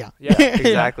hurt you. Yeah.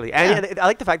 Exactly. And I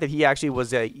like the fact that he actually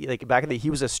was like back in the he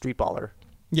was a street baller.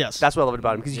 Yes. That's what I loved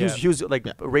about him because Yeah. he was like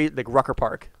Yeah. raised like Rucker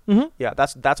Park. Mhm. Yeah,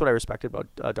 that's what I respected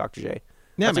about Dr. J.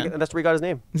 Yeah, that's man. that's where he got his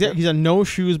name. He's a no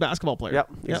shoes basketball player. Yep,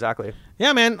 exactly.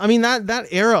 Yeah, man. I mean that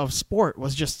era of sport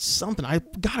was just something. I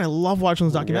love watching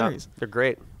those documentaries. Yeah, they're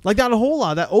great. Like that whole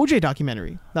that OJ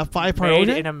documentary, that 5-part Made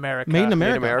OJ? in America. Made in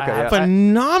America. Made in America, yeah.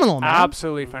 Phenomenal, man.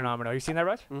 Absolutely phenomenal. You seen that,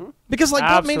 Raj? Because like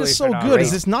what made it Absolutely so phenomenal. good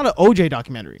is it's not an OJ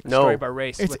documentary. No. Story about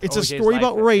race. It's with it's a OJ's story life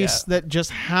about and- race yeah. that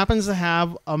just happens to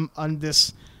have on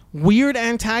this weird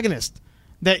antagonist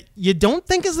that you don't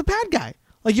think is the bad guy.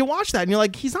 Like you watch that and you're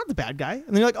like, he's not the bad guy, and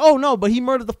then you're like, oh no, but he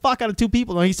murdered the fuck out of 2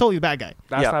 people. No, he's totally the bad guy.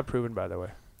 That's Yeah. not proven, by the way.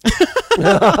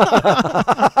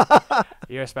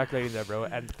 You're speculating there, bro,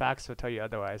 and the facts will tell you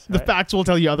otherwise. The right? facts will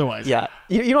tell you otherwise. Yeah,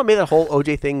 you know what made that whole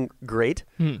OJ thing great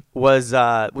was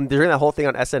when during that whole thing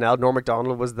on SNL, Norm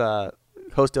Macdonald was the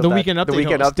host of The that- Weekend the Update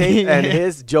Weekend host. Update, and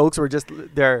his jokes were just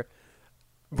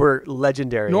were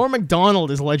legendary. Norm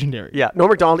Macdonald is legendary. Yeah, Norm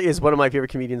Macdonald is one of my favorite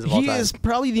comedians of all He time. is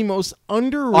probably the most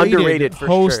underrated for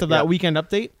host sure, of that yeah. Weekend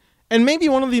Update, and maybe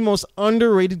one of the most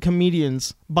underrated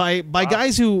comedians by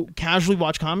guys who casually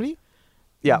watch comedy.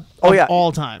 Yeah. Of yeah.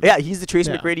 all time. Yeah, he's the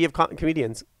Tracy Yeah. McGrady of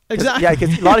comedians. 'Cause- Exactly. Yeah,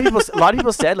 because a lot of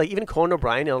people said, like, even Conan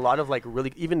O'Brien and a lot of like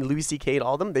really, even Louis C.K. and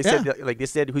all of them, they said Yeah. like they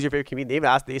said, who's your favorite comedian?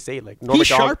 They say like Norm He's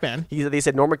Macdonald. sharp, man. They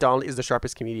said Norm Macdonald is the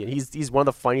sharpest comedian. He's one of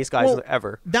the funniest guys Well,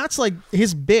 ever. That's like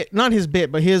his bit, not his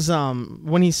bit, but his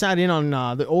when he sat in on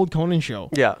the old Conan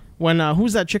show. Yeah. When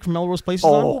who's that chick from Melrose Place?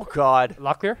 Was Oh on? God.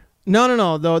 Locklear?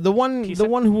 No. The one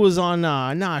Thiessen? who was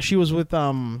on. She was with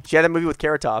She had that movie with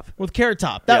Carrot Top. Carrot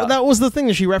Top. That Yeah. that was the thing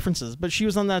that she references, but she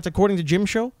was on that According to Jim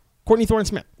show. Courtney Thorne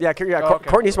Smith. Yeah, Oh, okay.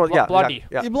 Courtney Smith. Yeah, Blondie.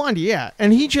 Yeah. Blondie, yeah.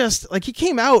 And he just, like, he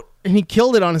came out and he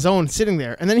killed it on his own sitting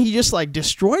there. And then he just, like,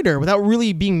 destroyed her without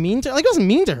really being mean to her. Like, he wasn't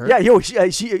mean to her. Yeah,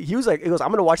 he was like, he goes,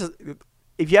 I'm gonna watch this.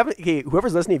 If you haven't,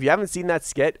 whoever's listening, if you haven't seen that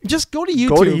skit, Just go to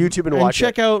YouTube. YouTube and watch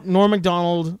check out Norm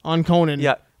Macdonald on Conan.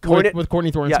 Yeah, with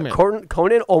Courtney Thorne yeah, Smith.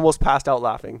 Conan almost passed out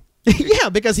laughing. Yeah,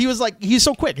 because he was like, he's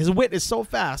so quick. His wit is so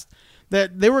fast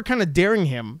that they were kind of daring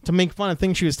him to make fun of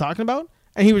things she was talking about.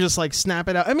 And he would just like snap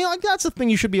it out. I mean, like that's the thing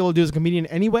you should be able to do as a comedian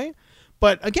anyway.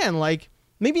 But again, like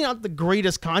maybe not the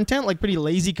greatest content, like pretty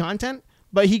lazy content,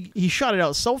 but he shot it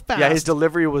out so fast. Yeah, his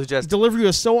delivery was His just. delivery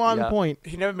was so on Yeah. point.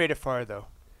 He never made it far, though.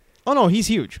 Oh no, he's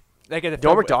huge. Like in the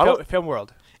Norm Macdonald? film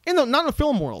world. Not in the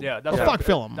film world. Yeah, Oh, that's fuck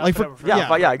film. That's Like what for,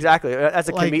 I'm- Yeah, exactly. As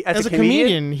a Like, as as a a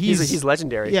comedian, he's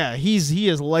legendary. Yeah, he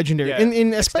is legendary. Yeah.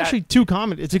 In Like especially stand- two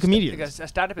comedians. Because a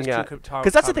stand-up is Yeah, too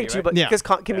because that's the thing comedy, too. right? But Yeah. because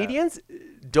comedians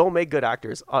don't make good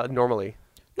actors normally.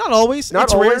 Not always. Not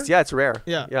it's always. Rare. Yeah, it's rare.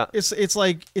 Yeah. yeah. It's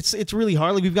like it's really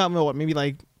hard. Like we've got maybe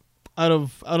like out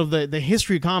of the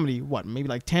history of comedy, maybe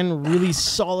like 10 really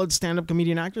solid stand-up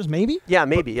comedian actors, maybe? Yeah,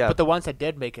 maybe. Yeah, But the ones that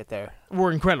did make it there,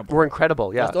 Were incredible. we're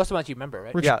incredible. Yeah, those are the ones you remember,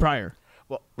 right? Richard Yeah. Pryor.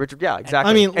 Richard. Yeah, exactly.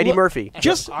 I mean, Eddie look- Murphy.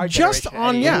 Just our just generation,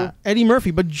 on Eddie. Eddie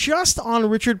Murphy, but just on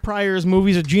Richard Pryor's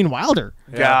movies of Gene Wilder.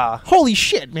 Yeah. Holy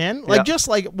shit, man. Like Yeah. just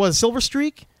like was Silver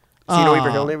Streak? See no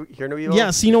evil, hear no evil.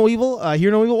 Yeah, See No Evil, Hear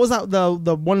No Evil. What was that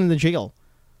the one in the jail?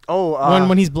 Oh,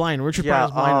 when he's blind. Richard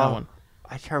Pryor's blind in that one.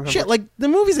 I can't remember. Shit, like the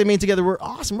movies they made together were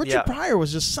awesome. Richard Yeah. Pryor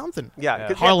was just something. yeah,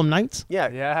 'cause- Harlem Nights. Yeah,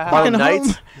 Yeah. Harlem Fucking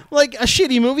Nights. like a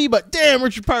shitty movie, but damn,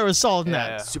 Richard Pryor was solid in Yeah.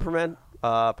 that. Superman.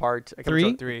 Part I can't Three?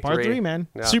 remember- Part three, man.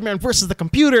 Yeah. Superman versus the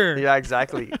computer. Yeah,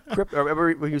 exactly.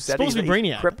 Remember when you said Supposed to be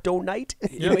Brainiac.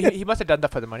 Kryptonite? He must have done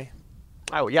that for the money.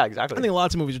 Oh yeah, exactly. I think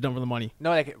lots of movies are done for the money. No,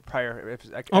 like Prior.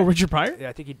 Like, Oh, Richard Pryor? Yeah,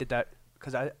 I think he did that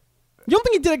because I. You don't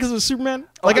think he did it because it was Superman?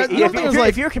 Like, Okay, I don't think it was like.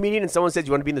 if you're a comedian and someone says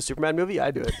you want to be in the Superman movie,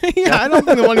 I do it. Yeah, I don't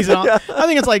think the one he's on. I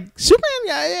think it's like Superman.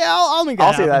 Yeah, I'll make that.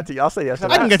 I'll say that happen. to you. I'll say yes. To I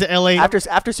that. can get to LA.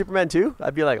 after Superman 2,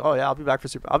 I'd be like, oh yeah, I'll be back for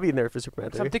I'll be in there for Superman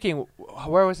 3. So I'm thinking,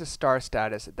 where was his star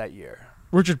status that year?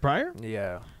 Richard Pryor?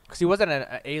 Yeah, because he wasn't an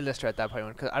A-lister at that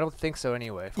point. Cause I don't think so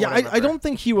anyway. from Yeah, what I remember. don't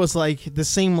think he was like the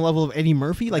same level of Eddie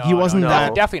Murphy. Like he No, wasn't no,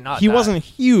 that. definitely not. He that. wasn't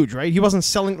huge, right? He wasn't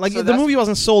selling. Like So the that's- movie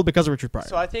wasn't sold because of Richard Pryor.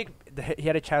 So I think he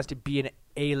had a chance to be an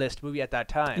A-list movie at that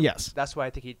time. Yes. That's why I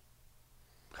think he.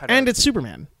 And it's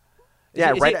Superman.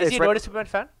 Yeah, is right. He, is it's he a right- noted Superman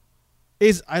fan?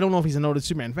 I don't know if he's a noted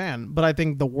Superman fan, but I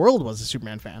think the world was a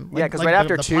Superman fan. Yeah, because like right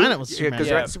after the 2, planet was Superman.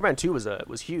 because Yeah. Superman 2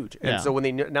 was huge, and Yeah. so when they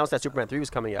announced that Superman 3 was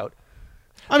coming out,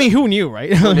 I mean, who knew, right?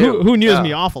 knew? who knew is Yeah.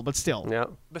 me awful, but still. yeah,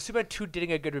 But Superman 2 didn't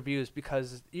get good reviews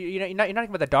because you're not talking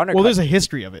about the Donner Well, cut. there's a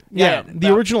history of it. Yeah, the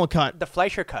the- original cut. The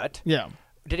Fleischer cut Yeah.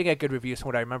 didn't get good reviews from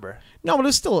what I remember. No, but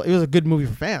it was a good movie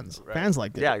for fans. Right. Fans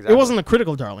liked it. Yeah, exactly. It wasn't a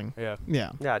critical darling. Yeah.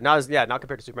 Yeah. not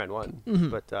compared to Superman 1, Mm-hmm.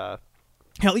 but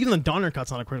Hell, even the Donner cut's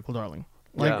not a critical darling.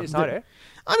 Like, Yeah. It's not, eh?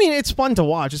 I mean, it's fun to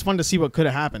watch. It's fun to see what could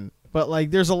have happened. But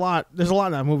like, there's a lot in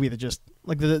that movie that just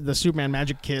like the Superman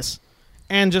magic kiss,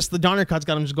 and just the Donner cut's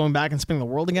got him just going back and spinning the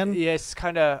world again. Yeah, it's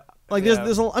kind of Like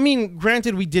I mean,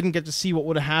 granted, we didn't get to see what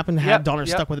would have happened had Yep, Donner yep.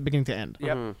 stuck with it beginning to end.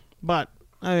 Yep. Mhm. But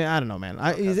I mean, I don't know, man.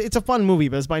 It's a fun movie,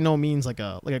 but it's by no means like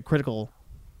a critical.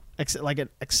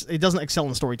 It doesn't excel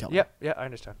in storytelling. Yeah, I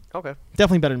understand. Okay.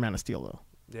 Definitely better than Man of Steel, though.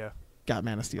 Yeah. Got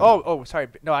Man of Steel. Oh, sorry.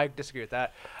 No, I disagree with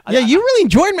that. Yeah, you really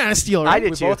enjoyed Man of Steel, right? I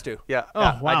did We too. both do. Yeah. Oh,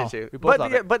 yeah, wow. I did too. We both But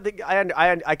love yeah, it. but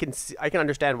I can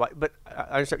understand why. But I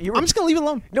understand. You were, I'm just gonna leave it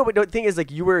alone. no, but the thing is, like,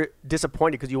 you were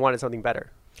disappointed because you wanted something better.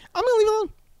 I'm gonna leave it alone.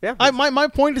 Yeah. My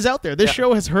point is out there. This Yeah.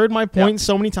 show has heard my point Yeah.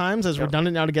 so many times, as Yeah.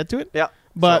 redundant now to get to it. Yeah.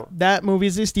 But So, that movie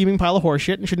is a steaming pile of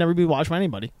horseshit and should never be watched by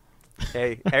anybody.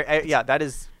 hey, yeah, that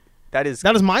is That is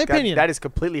my opinion. That is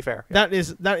completely fair. That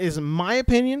is my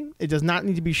opinion. It does not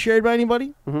need to be shared by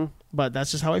anybody. Mm-hmm. But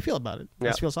that's just how I feel about it. It Yeah.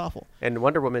 just feels awful. And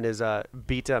Wonder Woman is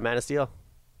beat Man of Steel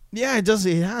Yeah, it does.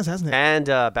 It has, hasn't it? and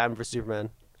Batman vs Superman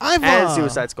I've and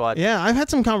Suicide Squad. Yeah, I've had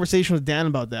some conversation with Dan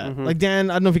about that. Mhm. Like Dan,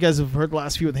 I don't know if you guys have heard the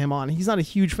last few with him on. He's not a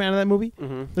huge fan of that movie.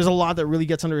 Mm-hmm. There's a lot that really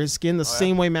gets under his skin, the yeah?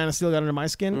 same way Man of Steel got under my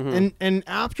skin. Mhm. And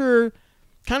after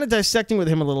kind of dissecting with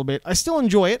him a little bit, I still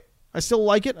enjoy it. I still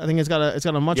like it. I think it's got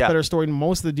a much Yeah. better story than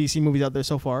most of the DC movies out there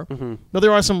so far. Mm-hmm. But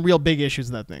there are some real big issues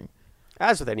in that thing.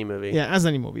 As with any movie. Yeah, as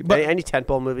any movie. But any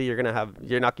tentpole movie, you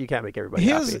can't make everybody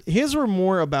happy. his were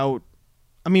more about.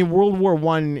 I mean, World War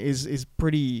I is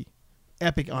pretty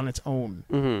epic on its own,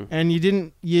 Mm-hmm. and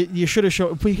you should have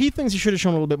shown. He thinks you should have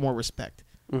shown a little bit more respect.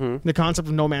 Mm-hmm. The concept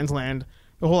of no man's land,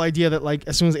 the whole idea that like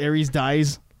as soon as Ares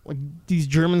dies, like these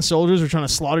German soldiers were trying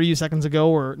to slaughter you seconds ago,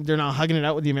 or they're now hugging it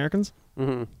out with the Americans.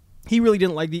 Mm-hmm. He really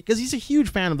didn't like because he's a huge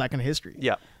fan of that kind of history.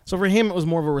 Yeah. So for him, it was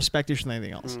more of a respect issue than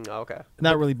anything else. Okay.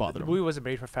 That really The bothered him. movie wasn't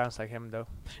made for fans like him, though.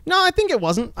 No, I think it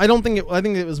wasn't. I don't think it. I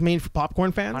think it was made for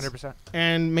popcorn fans 100%.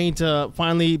 and made to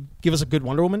finally give us a good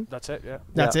Wonder Woman. That's it. Yeah.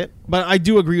 That's Yeah. it. But I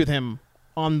do agree with him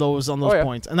on those yeah.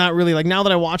 points, and that really like now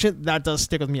that I watch it, that does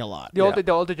stick with me a lot. The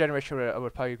older generation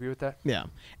would probably agree with that. Yeah,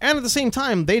 and at the same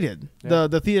time, they did Yeah.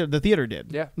 the theater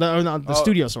did. Yeah. The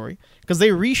studio, sorry, because they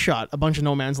reshot a bunch of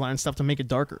No Man's Land stuff to make it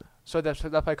darker. So that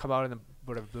probably come out in the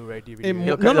Blu-ray DVD.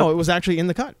 No, it was actually in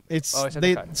the cut. It's Oh, it's in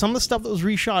they the cut. some of the stuff that was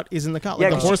reshot is in the cut. Yeah,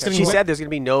 Like the horse 'cause getting she whipped. said there's gonna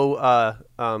be no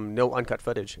uncut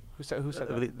footage. Who said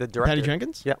that? The director. Patty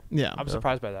Jenkins. Yeah. Yeah. I'm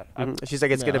surprised by that. Mhm. She's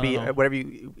like, it's Yeah, gonna I be don't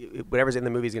know. whatever's in the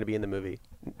movie is gonna be in the movie.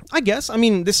 I guess. I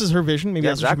mean, this is her vision. Maybe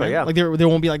Yeah, that's what she exactly, meant. yeah. Like there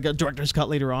won't be like a director's cut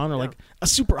later on, or Yeah. like a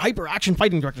super hyper action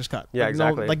fighting director's cut. Yeah, Like,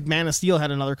 exactly. like Man of Steel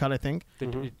had another cut, I think.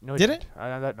 No, Did it?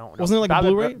 No. Wasn't it like a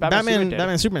Blu-ray? Superman did.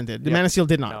 Batman Superman did. The Yeah. Man of Steel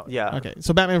did not. No. Yeah. Okay,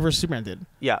 so Batman versus Superman did.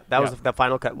 Yeah, that was Yeah. the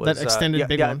final cut was That extended yeah,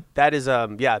 big yeah, one. That is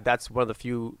that's one of the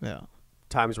few Yeah.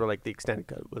 times where like the extended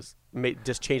cut was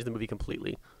just changed the movie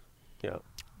completely. Yeah.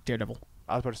 Daredevil.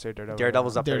 I was about to say Daredevil.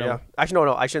 Daredevil's up there. Daredevil. Yeah. Actually,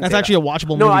 no, I shouldn't. That's say actually that. a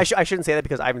watchable No, movie. I shouldn't say that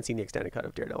because I haven't seen the extended cut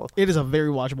of Daredevil. It is a very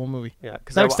watchable movie. Yeah,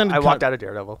 because That extended I walked cut- out of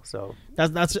Daredevil. So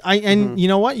And you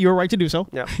know what? You're right to do so.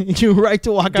 Yeah. You're right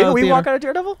to walk out. didn't of we theater. walk out of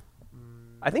Daredevil?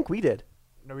 I think we did.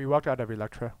 No, we walked out of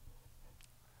Elektra.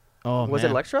 Oh, Was man.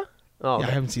 it Elektra? Oh, Yeah, I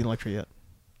okay. haven't seen Electra yet.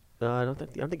 I don't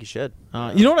think you should.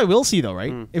 You know what I will see though,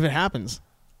 right? Mm. If it happens,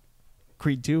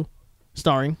 Creed 2,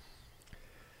 starring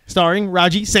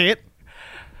Raji. Say it.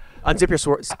 Unzip your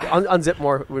sword. Unzip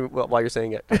more while you're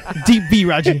saying it. Deep B,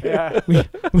 Raji. Yeah.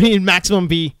 we need maximum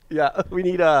B. Yeah, we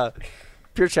need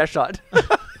pure chest shot.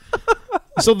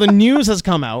 So the news has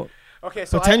come out. Okay,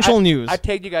 so Potential news. I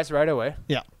tagged you guys right away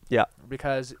Yeah. Yeah.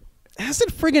 because Ask it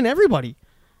friggin' everybody.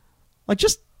 Like,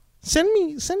 just send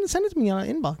it to me on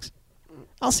an inbox.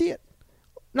 I'll see it.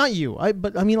 Not you.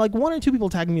 But I mean, like 1 or 2 people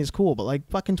tagging me is cool. But like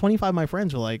fucking 25 of my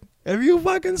friends were like, "Have you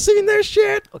fucking seen this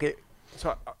shit?" Okay.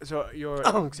 so you're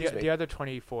Excuse me. the other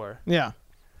 24. Yeah.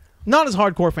 Not as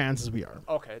hardcore fans as we are.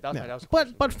 Okay, that Yeah. was a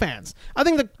question. But fans. I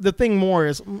think the thing more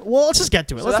is, well, let's just get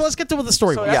to it. So Let's get to what the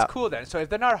story so was. that's Yeah. cool then. So if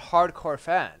they're not hardcore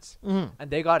fans and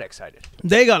they got excited,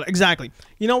 They got it exactly.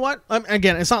 You know what?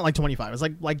 Again, it's not like 25. It's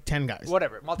like 10 guys.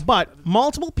 whatever. Multiple, But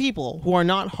multiple people who are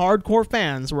not hardcore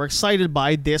fans were excited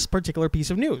by this particular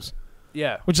piece of news,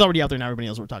 yeah, which is already out there now. Everybody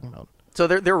knows what we're talking about. So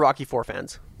they're Rocky 4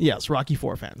 fans. Yes, Rocky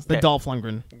 4 fans. The Okay. Dolph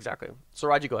Lundgren. Exactly. So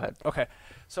Raji, go ahead. okay.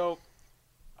 So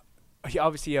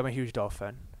obviously I'm a huge Dolph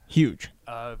fan. Huge.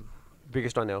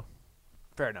 Biggest I know.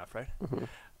 Fair enough, right?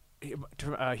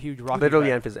 Huge Rocky.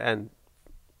 Literally fan. and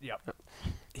Yeah.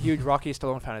 Huge Rocky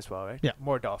Stallone fan as well, right? Yeah.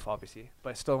 More Dolph, obviously,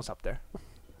 but Stallone's up there.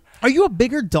 Are you a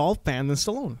bigger Dolph fan than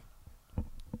Stallone?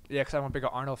 Yeah, because I'm a bigger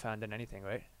Arnold fan than anything,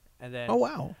 right? And then Oh,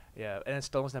 wow. yeah, and then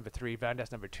Stallone's number 3, Van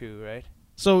Damme's number 2, right?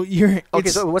 So you're... Okay,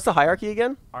 it's- so what's the hierarchy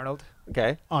again? Arnold.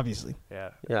 Okay. obviously.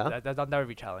 Yeah. Yeah. That'll never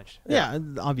be challenged. Yeah,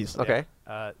 obviously. Okay.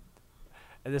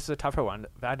 And this is a tougher one.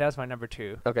 Van Damme's my number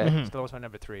 2. Okay. Mhm. Stallone's my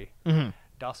number 3. Mm-hmm.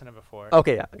 Dawson number 4.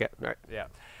 Okay, yeah. Okay. All right. Yeah.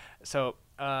 So,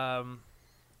 and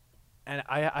And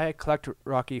I collect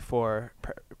Rocky for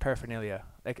paraphernalia,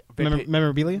 like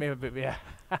memorabilia.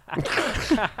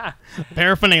 Yeah.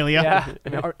 Paraphernalia.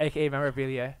 Yeah, or AKA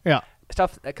memorabilia. Yeah.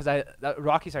 Stuff because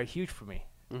Rockies are huge for me,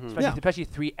 especially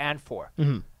 3 and 4.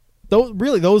 Mm-hmm.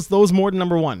 Those more than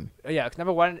number 1. Yeah, 'cause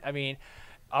number 1, I mean,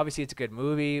 obviously it's a good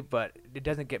movie, but it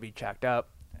doesn't get me jacked up.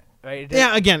 Right?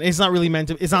 Yeah, again, it's not really meant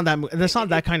to. It's not that. It's not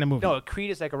that kind of movie. No,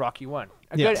 Creed is like a Rocky 1,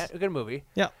 a good movie.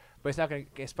 Yeah, but it's not going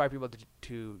to inspire people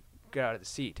to get out of the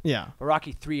seat. Yeah, but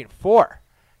Rocky 3 and 4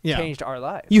 changed our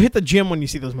lives. You hit the gym when you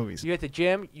see those movies. You hit the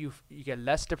gym, you get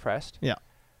less depressed. Yeah,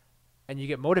 and you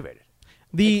get motivated.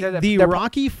 The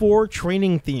Rocky 4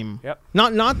 training theme. Yep.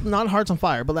 Not Hearts on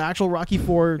Fire, but the actual Rocky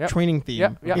 4 training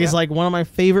theme is like one of my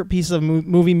favorite pieces of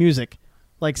movie music,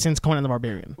 like since Conan the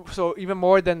Barbarian. So even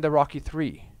more than the Rocky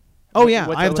 3. Oh yeah,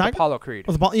 with with Apollo Creed.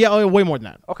 Way more than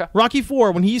that. Okay. Rocky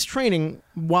 4 when he's training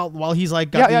while he's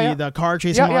like got the car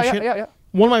chasing all shit. Yeah.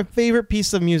 One of my favorite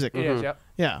pieces of music. It is, yeah.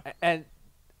 Yeah. And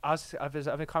I've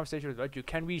having a conversation with you.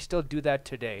 Can we still do that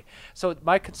today? So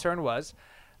my concern was,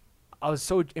 I was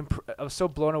so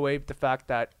blown away with the fact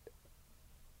that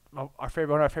one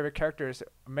of our favorite characters,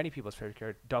 many people's favorite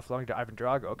character, Dolph Lundgren, Ivan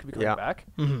Drago, could be coming back.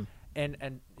 Mm-hmm. And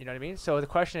you know what I mean? So the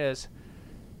question is,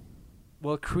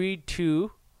 will Creed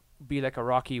 2 be like a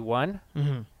Rocky 1?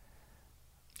 Mm-hmm.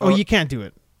 Oh, you can't do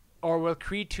it. Or will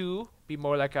Creed 2 be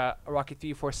more like a Rocky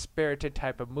 3 4 spirited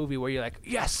type of movie where you're like,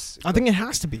 yes? I think it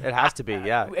has to be. It has to be,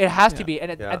 yeah. It has to be.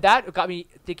 And that got me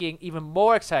thinking even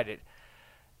more excited.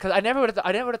 Because I never would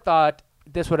have thought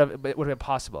this would have been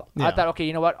possible. Yeah. I thought, okay,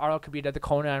 you know what? Arnold could be another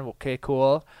Conan. Okay,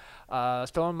 cool.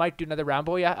 Stallone might do another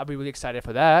Rambo. Yeah, I'll be really excited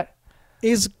for that.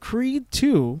 Is Creed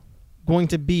 2 going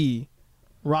to be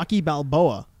Rocky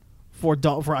Balboa for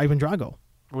Ivan Drago?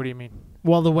 What do you mean?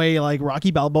 Well, the way like Rocky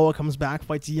Balboa comes back,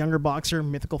 fights a younger boxer,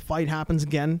 mythical fight happens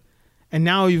again, and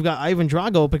now you've got Ivan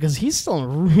Drago because he's still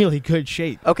in really good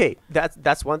shape. Okay,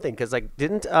 that's one thing because like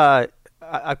didn't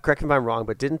correct me if I'm wrong,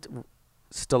 but didn't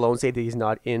Stallone say that he's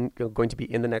not going to be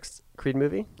in the next Creed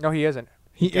movie? No, he isn't.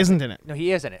 He isn't in it. No,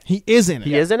 he is in it. He is in it.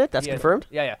 He is in it. That's confirmed.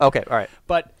 Yeah. Okay, all right.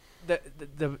 But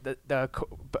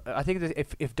I think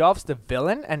that if Dolph's the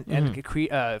villain and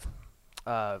Creed,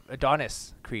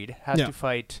 Adonis Creed has to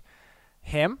fight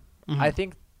him, I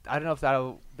don't know if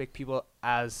that'll make people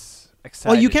as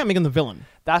excited. Well, you can't make him the villain.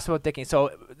 That's what I'm thinking. So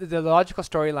the logical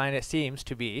storyline, it seems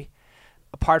to be,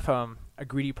 apart from a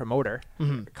greedy promoter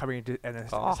coming into, you know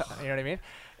what I mean,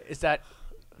 is that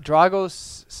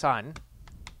Drago's son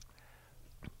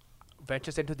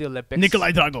ventures into the Olympics.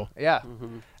 Nikolai Drago. Yeah.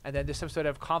 And then there's some sort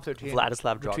of conflict between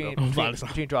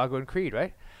Drago and Creed,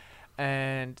 right?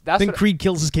 And that's think Creed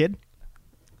kills his kid?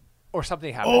 Or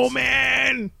something happens. Oh,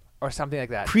 man! Or something like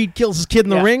that. Creed kills his kid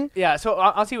in the ring? Yeah, so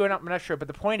honestly, we're not sure. But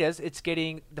the point is, it's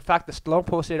getting the fact that Stallone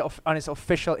posted it on his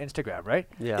official Instagram, right?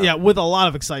 Yeah, with a lot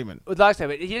of excitement. With a lot of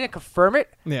excitement. He didn't confirm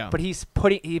it, but he's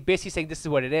basically saying this is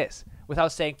what it is,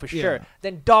 without saying for sure.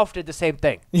 Then Dolph did the same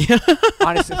thing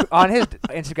on his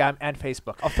Instagram and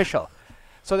Facebook, official.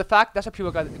 So the fact, that's what people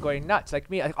got going nuts. Like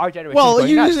me, like our generation. Well,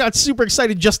 you just got super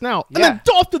excited just now. And then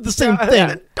Dolph did the same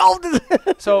thing. Dolph did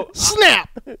So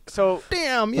snap. So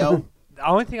damn, yo. The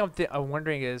only thing I'm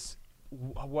wondering is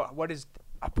what is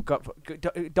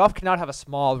Dolph cannot have a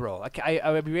small role. Like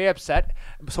I would be very upset.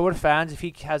 So would fans if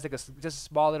he has like just a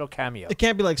small little cameo. It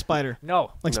can't be like Spider.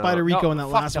 No, like Spider Rico in that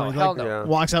last one. He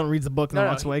walks out and reads the book and then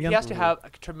walks away again. He has to have a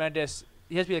tremendous.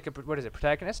 He has to be like a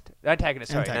protagonist,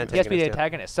 antagonist. Sorry, he has to be the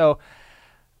antagonist. So,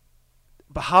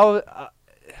 but how?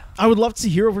 I would love to see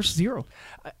Hero versus Hero.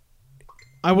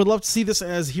 I would love to see this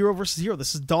as Hero versus Hero.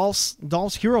 This is Dolph's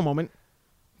hero moment,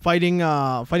 fighting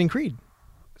Creed.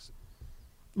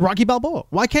 Rocky Balboa.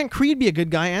 Why can't Creed be a good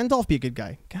guy and Dolph be a good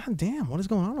guy? God damn, what is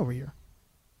going on over here?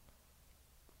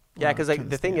 Yeah, because like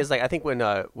the thing is, like I think when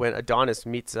Adonis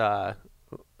meets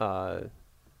Drago,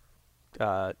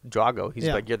 he's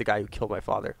like, "You're the guy who killed my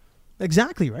father."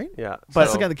 Exactly right. Yeah, but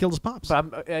that's the guy that killed his pops. But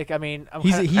I'm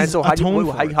and so how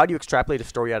do you extrapolate a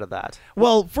story out of that?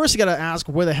 Well, first you got to ask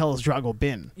where the hell has Drago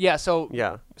been? Yeah. So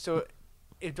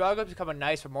if Drago's become a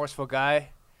nice, remorseful guy,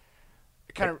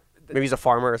 kind of. Maybe he's a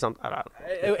farmer or something. I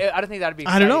don't think that'd be.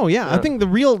 I don't know. Yeah, I think the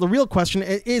real question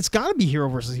it's got to be Hero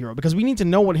versus Hero because we need to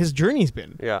know what his journey's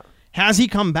been. Yeah. Has he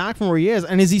come back from where he is,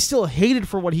 and is he still hated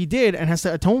for what he did, and has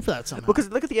to atone for that somehow? Because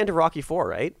look at the end of Rocky 4,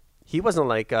 right? He wasn't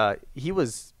like he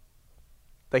was.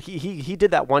 Like he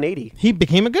did that 180. He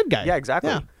became a good guy. Yeah, exactly.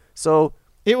 Yeah. So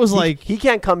it was like he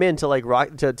can't come into like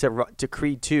to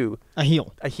Creed 2 a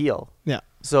heel. Yeah.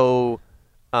 So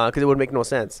because it would make no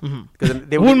sense. Because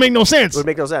it wouldn't make no sense. It would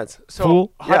make no sense. So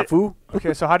fool. Fool.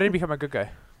 Okay, so how did he become a good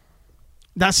guy?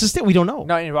 That's just it. We don't know.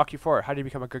 Not in Rocky 4. How did he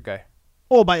become a good guy?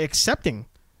 Oh, by accepting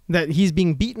that he's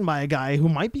being beaten by a guy who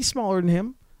might be smaller than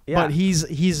him, but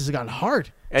he's got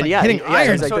heart. And hitting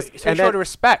iron. So he showed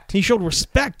respect. He showed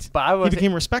respect. He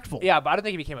became respectful. Yeah, but I don't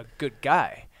think he became a good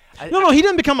guy. No, he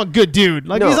didn't become a good dude.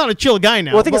 Like he's not a chill guy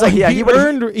now. Well, the thing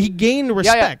is, he gained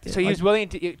respect. So he was willing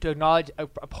to acknowledge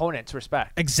opponents'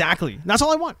 respect. Exactly. That's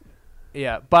all I want.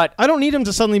 Yeah, but I don't need him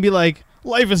to suddenly be like,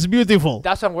 life is beautiful.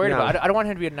 That's what I'm worried about. I don't want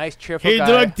him to be a nice, cheerful guy.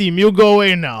 Hey, drug team, you go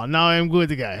away now. Now I'm good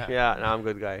guy. Yeah, now I'm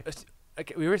good guy.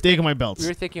 Taking my belts. We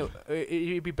were thinking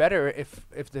it'd be better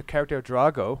if the character of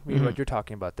Drago, what you're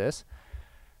talking about this,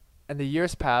 and the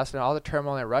years passed and all the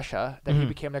turmoil in Russia, that he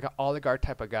became like an oligarch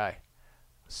type of guy.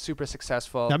 Super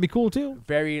successful. That'd be cool too.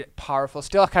 Very powerful.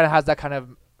 Still kind of has that kind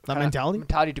of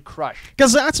mentality to crush.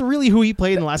 Because that's really who he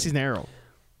played in the last season of Arrow.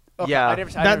 Okay,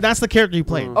 yeah, that's the character he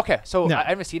played. Okay, so I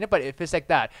haven't seen it, but if it's like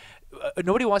that,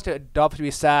 nobody wants to Dolph to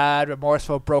be sad,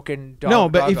 remorseful, broken. No,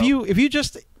 but Drago. if you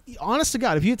just honest to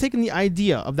God, if you had taken the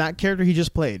idea of that character he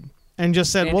just played and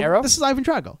just said, Arrow? This is Ivan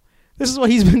Drago. This is what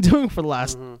he's been doing for the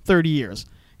last 30 years.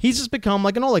 He's just become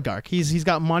like an oligarch. He's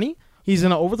got money. He's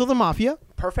gonna overthrow the mafia.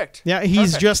 Perfect. Yeah,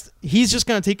 he's just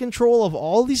gonna take control of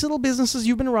all these little businesses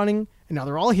you've been running, and now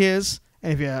they're all his.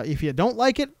 And if you don't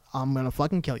like it, I'm gonna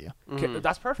fucking kill you. Okay,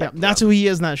 that's perfect. Yeah, that's who he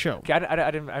is in that show. Okay, I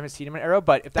haven't seen him in Arrow,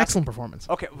 but if that's excellent performance.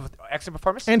 Okay, excellent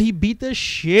performance. And he beat the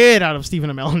shit out of Stephen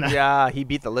Amell in that. Yeah, he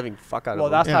beat the living fuck out of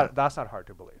him. Well, that's not hard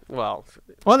to believe. Well,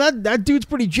 that dude's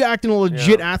pretty jacked and a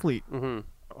legit athlete.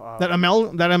 That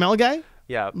Amell guy.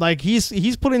 Yeah, like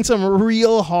he's put in some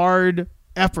real hard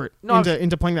effort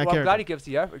into playing that character. I'm glad he gives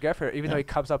the effort, even though he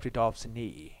comes up to Dolph's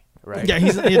knee. Right.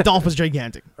 Yeah, Dolph was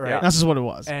gigantic. Right. That's just what it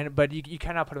was. But you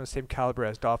cannot put him in the same caliber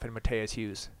as Dolph and Mateus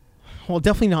Hughes. Well,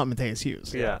 definitely not Mateus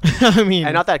Hughes. Yeah. I mean,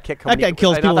 and not that kick. That guy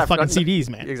kills people with fucking CDs,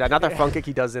 man. Exactly. Not that front kick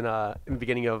he does in the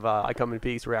beginning of I Come in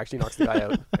Peace, where he actually knocks the guy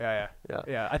out.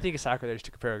 Yeah. I think it's sacrilege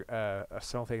to compare a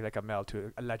something like Amell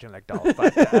to a legend like Dolph.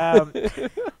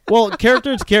 But, well,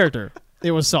 character to character. It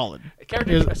was solid.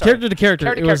 Character to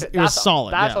character. It was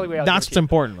solid. That's the way that's what's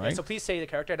important, right? So please say the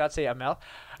character, not say Amell.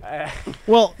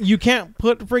 Well, you can't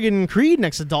put friggin' Creed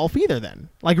next to Dolph either. Then,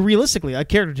 like realistically, a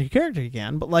character to character you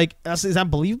can, but like, is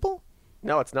that believable?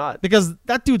 No, it's not. Because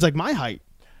that dude's like my height.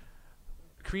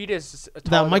 Creed is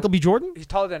that Michael B. Jordan. He's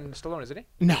taller than Stallone, isn't he?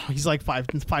 No, he's like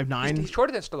 5'9". He's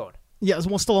shorter than Stallone. Yeah,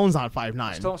 well, Stallone's not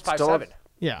 5'9". Stallone's 5'7".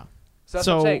 Yeah. So that's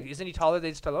what I'm saying. Isn't he taller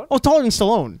than Stallone? Oh, taller than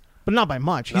Stallone. But not by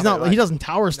much. He's not. He doesn't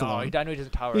tower Stallone. No, I know he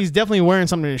doesn't tower. He's definitely wearing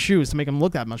something in his shoes to make him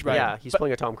look that much better. Yeah, he's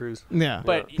playing a Tom Cruise. Yeah,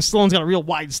 but Stallone's got a real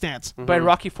wide stance. But in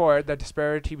Rocky IV, the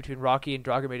disparity between Rocky and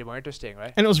Drago made it more interesting,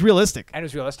 right? And it was realistic.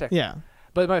 Yeah.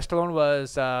 But Stallone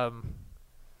was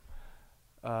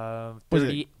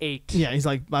 38. Yeah, he's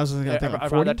like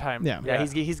around that time. Yeah,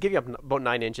 he's giving up about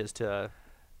 9 inches to.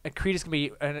 And Creed is gonna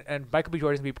be and Michael B.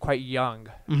 Jordan is gonna be quite young.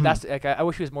 That's like I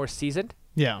wish he was more seasoned.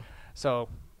 Yeah. So.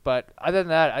 But other than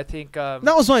that, I think that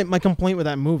was my complaint with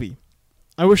that movie.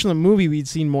 I wish in the movie we'd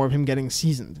seen more of him getting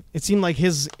seasoned. It seemed like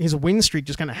his win streak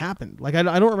just kind of happened. Like I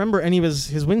don't remember any of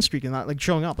his win streak and not like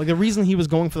showing up. Like the reason he was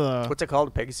going for the what's it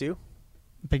called, Mary Sue.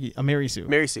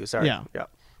 Mary Sue, sorry. Yeah.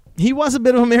 He was a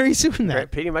bit of a Mary Sue in that.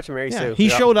 Right, pretty much a Mary Sue. He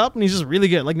showed up and he's just really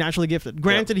good, like naturally gifted.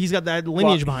 Granted, he's got that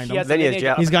lineage behind him.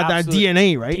 He's got that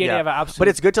DNA, right? But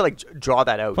it's good to like draw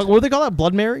that out. Like, what do they call that?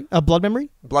 Blood memory? Blood memory?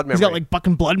 Blood memory. He's got like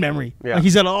fucking blood memory. Yeah. Like,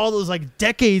 he's got all those like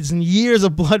decades and years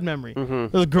of blood memory.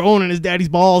 Just growing in his daddy's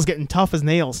balls, getting tough as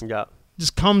nails. Yeah.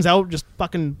 Just comes out, just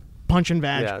fucking punching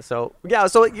vag. Yeah. So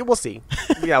we'll see.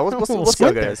 Yeah, we'll see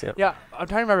how good it is. Yeah. I'm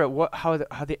trying to remember how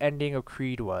the ending of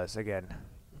Creed was again.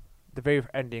 The very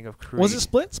ending of Creed. Was it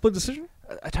split decision?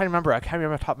 I'm trying to remember. I can't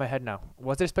remember off the top of my head now.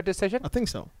 Was it a split decision? I think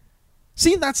so.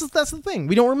 See, that's the thing.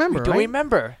 We don't remember. We don't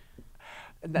remember.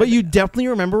 But you definitely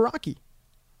remember Rocky.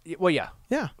 Well, yeah.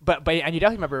 Yeah. But and you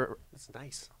definitely remember. It's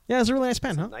nice. Yeah, it's a really nice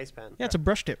pen, huh? Nice pen. Yeah, it's a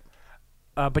brush tip.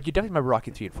 But you definitely remember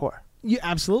Rocky 3 and 4. Yeah,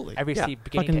 absolutely. Every scene,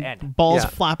 beginning to end. Balls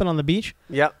flapping on the beach.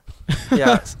 Yep.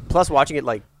 Yeah. Plus watching it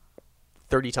like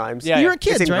 30 times. Yeah, you're a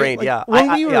kid, it's ingrained, right?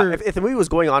 Like, if the movie was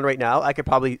going on right now, I could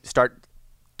probably start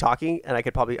talking, and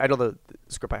I know the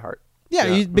script by heart.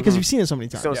 Yeah, because you've seen it so many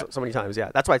times. So many times,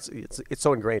 yeah. That's why it's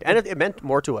so ingrained, and it meant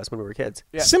more to us when we were kids.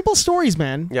 Yeah. Simple stories,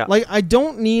 man. Yeah. Like I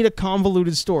don't need a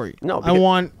convoluted story. No, I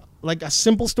want like a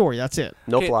simple story. That's it.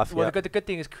 No fluff. Well, the good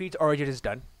thing is Creed's origin is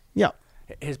done. Yeah.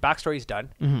 His backstory is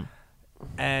done,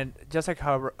 and just like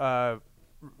how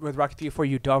with Rocky 3 and 4,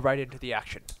 you delve right into the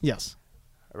action. Yes.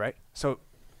 Right. So.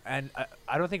 And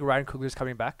I don't think Ryan Coogler's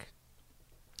coming back.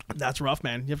 That's rough,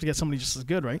 man. You have to get somebody just as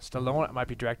good, right? Stallone might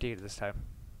be directing it this time.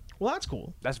 Well, that's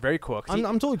cool. That's very cool. I'm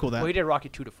totally cool with that. Well, he did Rocky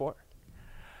 2 to 4.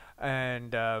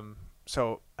 And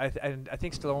So I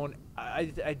think Stallone.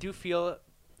 I do feel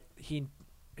he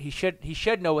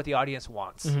should know what the audience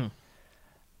wants.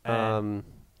 Mm-hmm.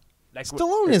 Like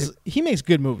Stallone he makes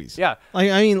good movies. Yeah.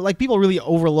 Like, I mean, like, people really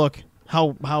overlook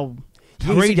how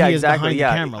great he is behind the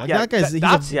camera. Like, that guy's he's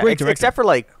a great director. Except for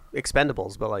like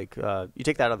Expendables, but like you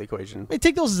take that out of the equation. Hey,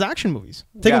 take those as action movies.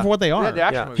 Take them for what they are. Yeah, the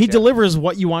action movies, he delivers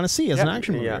what you want to see as an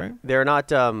action movie, Yeah. right? They're not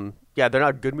they're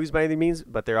not good movies by any means,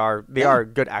 but they are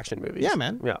good action movies. Yeah,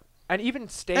 man. Yeah. And even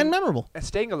And memorable.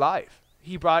 staying alive,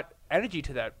 he brought energy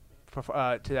to that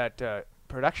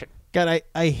production. God,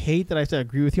 I hate that I have to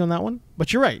agree with you on that one,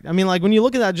 but you're right. I mean, like, when you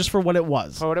look at that just for what it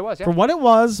was. For what it was, yeah. For what it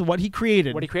was, what he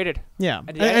created. What he created. Yeah.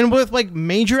 And And with, like,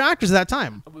 major actors at that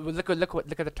time. Look at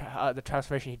the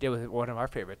transformation he did with one of our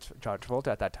favorites, John Travolta,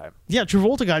 at that time. Yeah,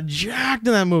 Travolta got jacked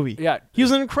in that movie. Yeah. He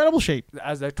was in incredible shape.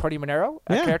 As the Tony Manero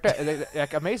Yeah. character,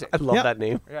 like amazing. I love Yeah. that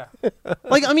name. Yeah.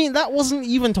 Like, I mean, that wasn't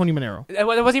even Tony Manero. It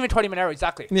wasn't even Tony Manero,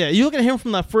 exactly. Yeah, you look at him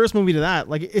from that first movie to that,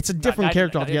 like, it's a different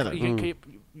character altogether.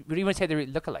 You would even say they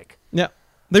look alike. Yeah.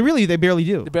 They barely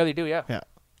do. They barely do, yeah. Yeah.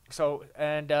 So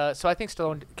I think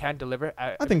Stallone can deliver.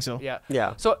 I think so. Yeah.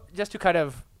 Yeah. So just to kind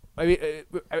of,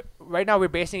 right now we're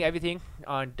basing everything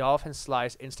on Dolph and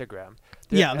Sly's Instagram.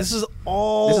 Yeah, this is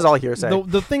all hearsay.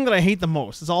 The thing that I hate the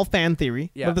most is all fan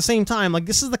theory. Yeah. But at the same time, like,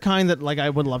 this is the kind that, like, I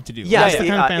would love to do. Yeah, That's the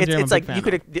kind of fan theory I'm it's a like big you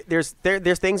fan of. could.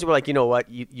 There's things where, like, you know what,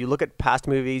 you look at past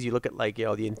movies, you look at, like,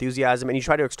 the enthusiasm, and you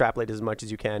try to extrapolate as much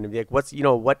as you can. And be like, what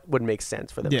would make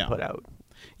sense for them to put out.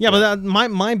 Yeah, but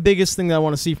my biggest thing that I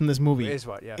want to see from this movie Is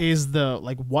what, yeah. is the,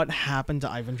 like, what happened to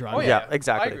Ivan Drago. Oh, Yeah,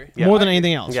 exactly. I agree. Yeah. More than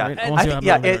anything else, Yeah, right? And want to I see think,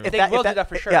 what happened to They Ivan Drago. will do that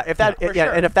for sure. Yeah, if that Yeah, for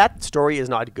sure. and if that story is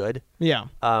not good, Yeah.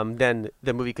 then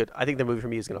the movie I think the movie for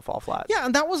me is going to fall flat. Yeah,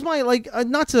 and that was my, like,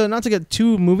 not to get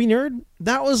too movie nerd,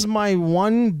 that was my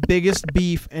one biggest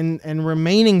beef and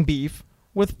remaining beef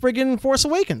with friggin' Force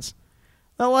Awakens.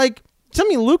 That, like, tell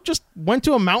me, Luke just went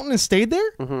to a mountain and stayed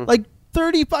there? Mm-hmm. Like,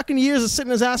 30 fucking years of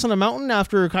sitting his ass on a mountain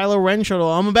after Kylo Ren showed,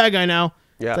 I'm a bad guy now.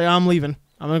 Yeah. It's like, I'm leaving.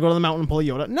 I'm going to go to the mountain and pull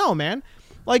Yoda. No, man.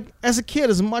 Like, as a kid,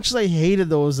 as much as I hated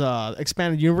those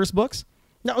expanded universe books,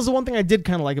 that was the one thing I did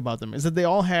kind of like about them, is that they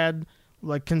all had,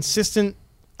 like, consistent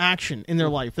action in their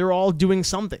life. They were all doing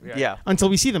something. Yeah. Until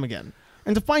we see them again.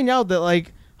 And to find out that,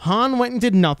 like, Han went and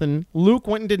did nothing, Luke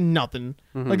went and did nothing.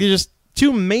 Like, it's just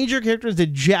two major characters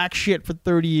did jack shit for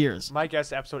 30 years. My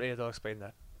guess, episode 8, they'll explain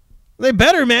that. They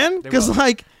better, man. They Because, will.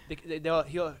 like,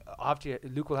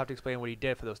 Luke will have to explain what he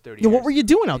did for those 30 yeah, years. what were you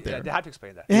doing out Yeah, there? they have to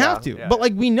explain that. They have to. Yeah. But,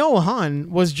 like, we know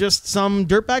Han was just some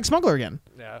dirtbag smuggler again.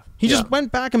 Yeah. He just Yeah.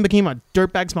 went back and became a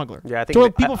dirtbag smuggler. Yeah, I think So I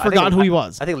people think- forgot who he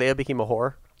was. I think Leia became a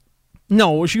whore.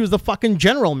 No, she was the fucking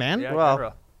general, man. Yeah, Well,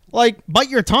 general. Like, bite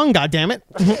your tongue, goddammit.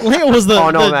 Leia was the. Oh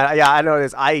no, the- man! Yeah, I know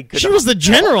this. She was the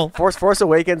general. Force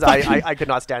Awakens. I could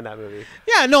not stand that movie.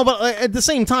 Yeah, no, but at the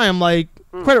same time, like,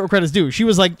 credit where credit's due. She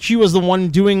was the one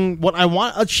doing what I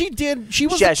want. She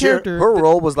was the character. Her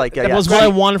role was like that was what I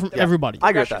wanted from everybody.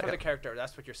 I agree with Progression that. for the character.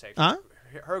 That's what you're saying. Huh?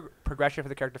 Her progression for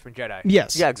the character from Jedi.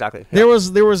 Yes. Yeah, exactly. There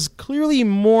was clearly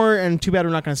more, and too bad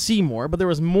we're not going to see more, but there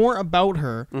was more about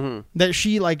her that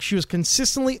she was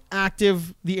consistently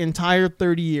active the entire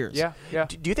 30 years. Yeah, yeah.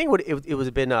 Do you think it would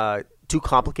have been too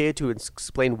complicated to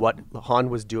explain what Han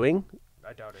was doing?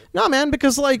 I doubt it. No, man,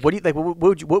 because, like, What do you like?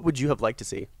 What would you have liked to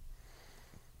see?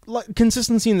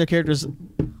 consistency in their characters'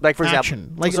 Like, for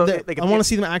action. example, so, I want to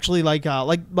see them actually like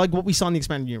what we saw in the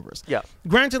expanded universe. Yeah.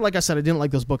 Granted, like I said, I didn't like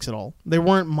those books at all. They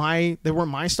weren't my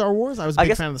Star Wars. I was a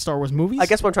big fan of the Star Wars movies. I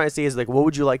guess what I'm trying to say is, like, what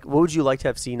would you like to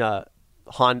have seen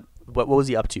Han? What was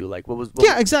he up to? Like, what was?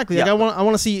 Yeah, exactly. Yeah. Like, I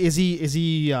want to see, is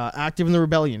he active in the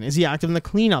rebellion? Is he active in the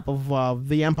cleanup of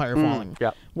the Empire falling?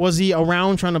 yeah. Was he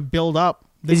around trying to build up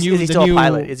the Is new? he the still a new,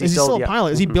 pilot? Is he still a yeah.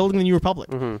 pilot? Is he building the New Republic?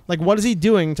 Like, what is he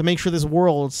doing to make sure this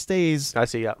world stays I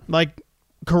see. Yeah. like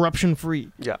corruption free?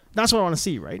 Yeah. That's what I want to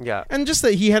see, right? Yeah. And just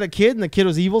that he had a kid and the kid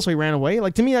was evil, so he ran away.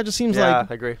 Like, to me, that just seems Yeah,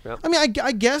 like. I agree. Yeah. I mean,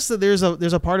 I guess that there's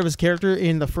a part of his character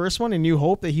in the first one, in New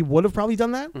Hope, that he would have probably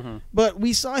done that. But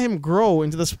we saw him grow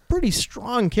into this pretty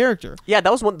strong character. Yeah,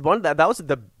 that was one that was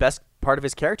the best part of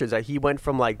his character, is that he went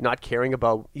from, like, not caring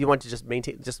about, he wanted to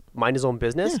just mind his own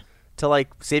business to, like,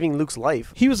 saving Luke's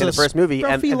life. He was in a the first movie,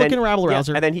 and scruffy-looking then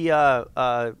rabble-rouser. and then he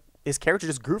his character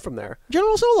just grew from there.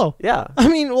 General Solo. Yeah. I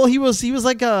mean, well, he was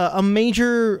like a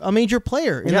major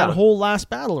player in that whole last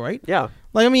battle, right? Yeah.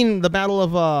 Like, I mean, the battle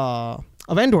of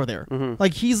Endor there.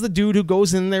 Like, he's the dude who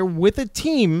goes in there with a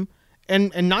team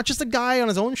and not just a guy on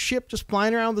his own ship just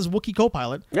flying around with his Wookiee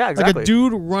co-pilot. Yeah, Like exactly. a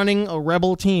dude running a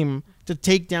rebel team to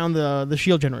take down the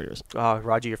shield generators. Oh,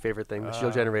 Roger, your favorite thing, the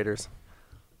shield generators.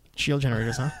 Shield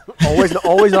generators, huh?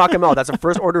 Always knock them out. That's the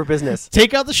first order of business.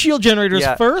 Take out the shield generators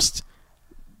Yeah. first.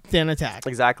 then attack.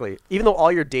 Exactly. Even though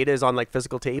all your data is on like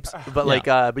physical tapes, but Yeah. like,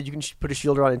 but you can put a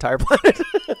shield around an entire planet.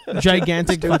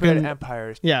 Gigantic Stupid fucking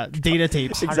empires. data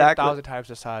tapes. Exactly. 100,000 times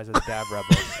the size of the damn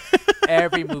rebels.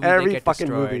 Every movie Every they get fucking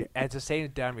destroyed. movie. And it's the same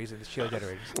damn reason the shield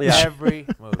generators. Yeah. Every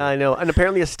movie. I know. And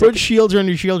apparently a stick. Put shields around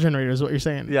your shield generator is what you're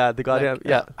saying. Yeah, the goddamn. Like,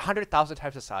 yeah. 100,000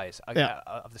 times the size of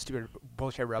the stupid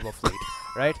bullshit rebel fleet,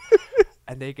 right?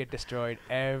 And they get destroyed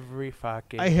every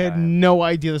fucking I had time. no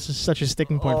idea this is such a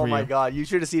sticking point Oh for my you. god, you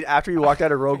should have seen after you walked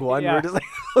out of Rogue One. Yeah. We were just like,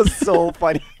 it was so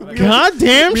funny.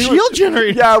 Goddamn we were- shield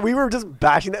generator. Yeah, we were just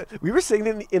bashing that. We were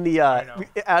sitting in the know.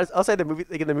 outside the movie,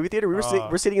 like in the movie theater. We were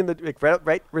we're sitting in the like,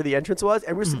 right where the entrance was,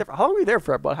 and we were sitting there. For, how long were we there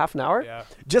for? About half an hour. Yeah.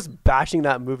 Just bashing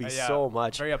that movie Yeah. so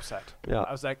much. Very upset. Yeah.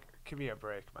 I was like, give me a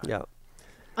break, man. Yeah.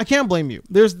 I can't blame you.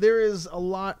 There is a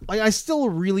lot. Like, I still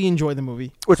really enjoy the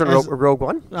movie. Which one? As- Rogue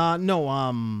One?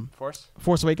 No, Force?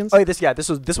 Force Awakens. Oh, this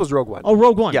was Rogue One. Oh,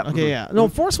 Rogue One. Yeah, Okay, mhm. yeah. No,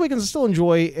 Force Awakens I still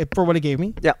enjoy it for what it gave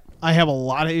me. Yeah. I have a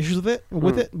lot of issues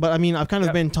with it, but I mean, I've kind of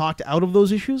Yeah. been talked out of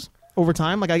those issues over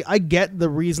time. Like, I get the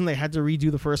reason they had to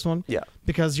redo the first one. Yeah.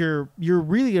 Because you're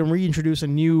really gonna reintroduce a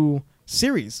new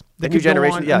series. The that new could go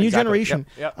generation, on- yeah, a new exactly. generation.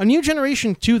 Yep. A new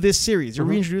generation to this series. You're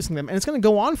Mhm. reintroducing them, and it's gonna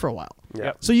go on for a while. Yeah.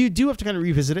 Yep. So you do have to kind of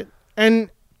revisit it. And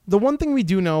the one thing we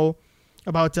do know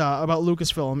about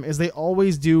Lucasfilm is they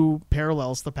always do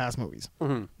parallels to the past movies.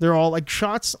 Mhm. They're all like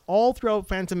shots all throughout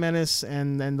Phantom Menace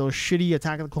and then those shitty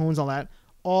Attack of the Clones, all that,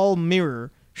 all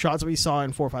mirror shots that we saw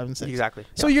in 4, 5, and 6. Exactly.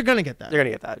 So Yeah. you're gonna get that. You're gonna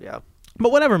get that. Yeah.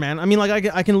 But whatever, man. I mean, like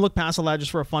I can look past all that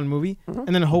just for a fun movie, Mhm.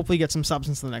 and then hopefully get some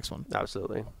substance to the next one.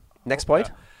 Absolutely. Next point.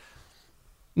 Yeah.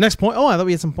 Next point. Oh, I thought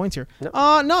we had some points here. Yep.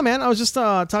 No, man. I was just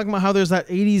talking about how there's that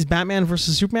 80s Batman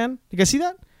versus Superman. You guys see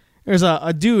that? There's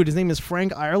a dude. His name is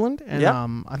Frank Ireland, and Yeah.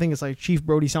 I think it's like Chief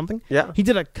Brody something. Yeah. He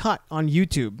did a cut on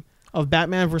YouTube of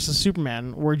Batman versus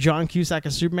Superman, where John Cusack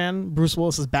is Superman, Bruce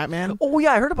Willis is Batman. Oh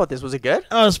yeah, I heard about this. Was it good?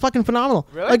 It's fucking phenomenal.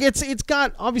 Really? Like it's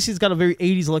got obviously it's got a very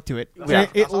 80s look to it. Yeah. And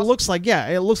it That's awesome. looks like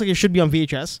it looks like it should be on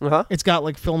VHS. Uh-huh. It's got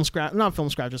like not film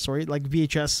scratches, sorry, like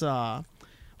VHS.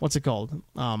 What's it called?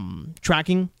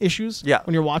 Tracking issues. Yeah.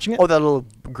 When you're watching it. Oh, that little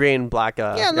gray and black.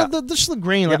 Just the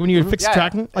grain, like Yeah. when you Mhm. fix Yeah,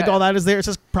 tracking, like yeah. all that is there. It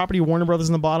says Property Warner Brothers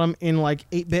in the bottom in like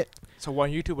 8-bit. So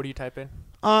on YouTube, what do you type in?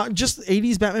 Just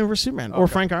 80s Batman vs Superman or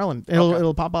Okay. Frank Ireland. Okay.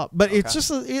 It'll pop up, but it's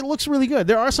Okay. just it looks really good.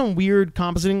 There are some weird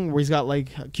compositing where he's got like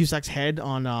Cusack's head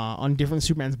on different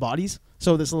Superman's bodies,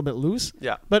 so this a little bit loose.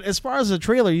 Yeah. But as far as the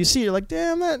trailer, you see, you're like,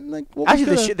 damn, that like what we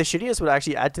Actually, coulda- the shittiness would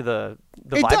actually add to the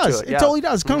it vibe does. to it. It Yeah. totally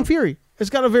does. Kung Mhm. Fury. It's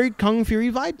got a very Kung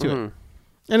Fury vibe to it. Mhm.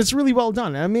 And it's really well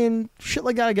done. I mean, shit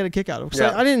like that I get a kick out of. 'Cause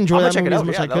Yeah. I didn't enjoy I'm gonna that check it movie as out.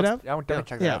 much Yeah, as I that could looks- have. Yeah, I want to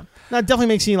check that Yeah, out. that definitely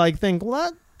makes me like think,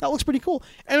 well, that looks pretty cool.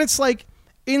 And it's like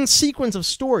in sequence of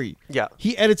story, Yeah.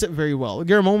 he edits it very well.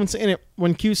 There are moments in it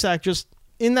when Cusack just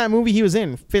in that movie he was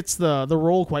in fits the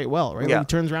role quite well, right? Yeah. When he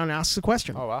turns around and asks a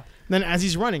question. Oh, wow. Then as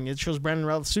he's running, it shows Brandon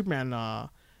Routh's Superman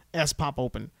S pop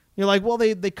open. You're like, well,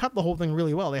 they cut the whole thing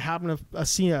really well. They happen to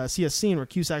see a scene where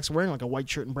Cusack's wearing like a white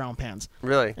shirt and brown pants,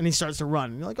 Really. and he starts to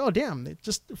run. And you're like, oh damn, it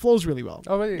just flows really well.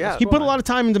 Oh, really? Yeah. That's He cool, put a man. lot of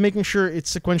time into making sure it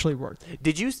sequentially worked.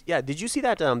 Did you see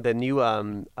that the new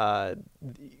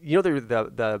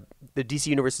the DC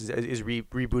universe is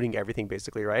rebooting everything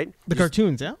basically, right? The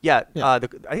cartoons, yeah. Yeah. Yeah. I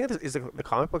think that is the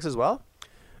comic books as well.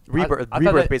 I Rebirth thought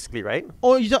that- basically, right?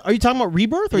 Oh, are you talking about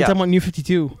Rebirth or are you Yeah. talking about New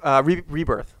 52?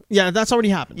 Rebirth. Yeah, that's already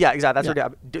happened. Yeah, exactly. That's Yeah.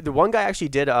 already happened. The one guy actually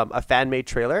did a fan made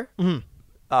trailer Mhm.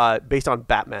 based on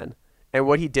Batman, and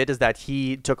what he did is that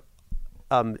he took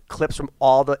clips from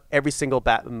every single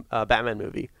Batman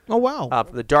movie. Oh wow.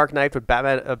 From the Dark Knight, from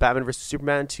Batman versus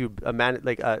Superman to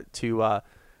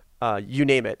you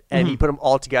name it, and he Mhm. put them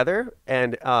all together,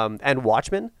 and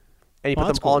Watchmen, and he Oh, put them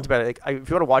that's all cool. into bed. Like, if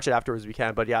you want to watch it afterwards, we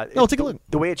can. But yeah, No, take a look.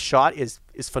 The way it's shot is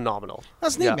phenomenal.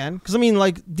 That's neat, Yeah. man. Because I mean,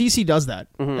 like DC does that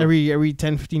Mhm. every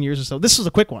 10, 15 years or so. This was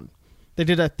a quick one. They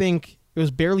did, I think, it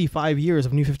was barely 5 years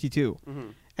of New 52,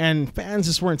 and fans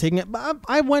just weren't taking it. But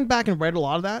I went back and read a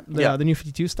lot of that, Yeah. the New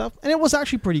 52 stuff, and it was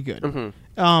actually pretty good.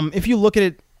 Mhm. If you look at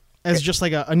it as just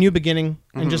like a new beginning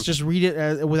and Mhm. just read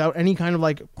it without any kind of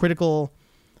like critical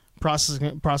processing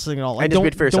at all. Like, And just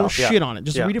read for yourself, Don't yeah. shit on it.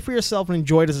 Just Yeah. read it for yourself and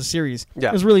enjoy it as a series. Yeah.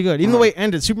 It was really good. Even the Mhm. way it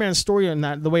ended, Superman's story and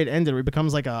that the way it ended, where he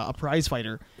becomes like a prize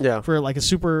fighter Yeah. for like a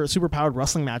super powered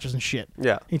wrestling matches and shit.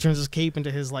 Yeah. He turns his cape into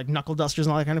his like knuckle dusters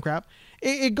and all that kind of crap.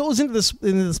 It goes into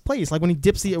this place like when he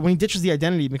ditches the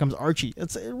identity and becomes Archie.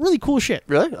 It's really cool shit.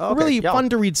 Really? Oh, okay. Really Yeah. fun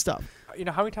to read stuff. You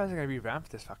know, how many times are they going to revamp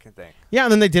this fucking thing? Yeah,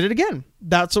 and then they did it again.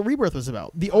 That's what Rebirth was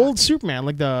about. The old Superman,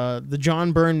 like the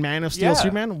John Byrne Man of Steel Yeah.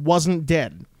 Superman, wasn't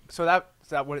dead. So that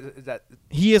what is that?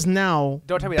 He is now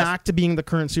Don't tell me back to being the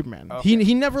current Superman. Okay.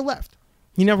 He never left.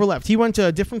 He never left. He went to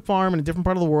a different farm in a different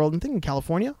part of the world, I think in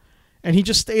California, and he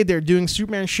just stayed there doing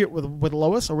Superman shit with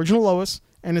Lois, original Lois,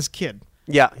 and his kid.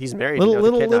 Yeah, he's married.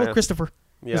 Little Christopher,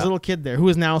 yeah. his little kid there, who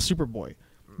is now Superboy.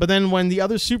 But then when the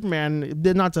other Superman,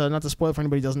 not to spoil it for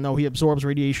anybody who doesn't know, he absorbs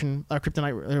radiation, solar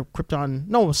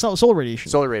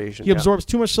radiation. Solar radiation. He absorbs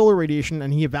too much solar radiation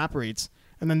and he evaporates.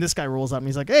 And then this guy rolls up and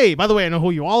he's like, hey, by the way, I know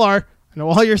who you all are. I know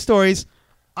all your stories.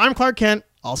 I'm Clark Kent,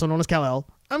 also known as Kal-El.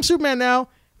 I'm Superman now.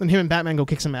 Then him and Batman go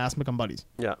kick some ass and become buddies.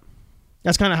 Yeah.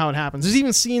 That's kind of how it happens. There's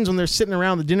even scenes when they're sitting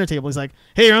around the dinner table. He's like,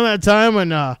 hey, remember that time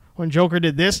when Joker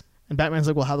did this? And Batman's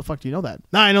like, well, how the fuck do you know that?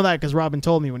 Nah, I know that because Robin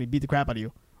told me when he beat the crap out of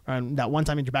you. And that one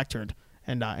time you had your back turned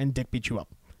and Dick beat you up.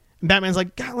 And Batman's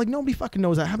like, God, like nobody fucking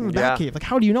knows that. Happened in the Batcave. Like,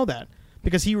 how do you know that?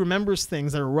 Because he remembers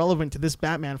things that are relevant to this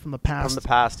Batman from the past. From the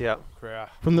past, yeah.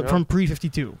 From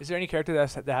pre-52. Is there any character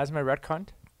that hasn't been retconned?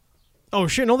 Oh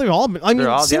shit! No, they've all been. I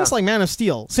mean, since like Man of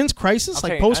Steel, since Crisis,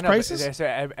 like post-Crisis. Is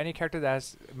there any character that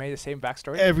has made the same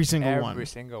backstory? Every single one. Every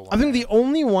single one. I think the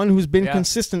only one who's been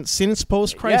consistent since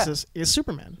post-Crisis is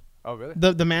Superman. Oh, really?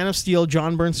 The Man of Steel,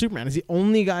 John Byrne Superman is the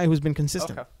only guy who's been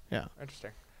consistent. Okay. Yeah.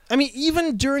 Interesting. I mean,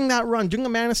 even during that run, during the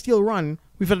Man of Steel run,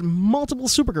 we've had multiple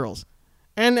Supergirls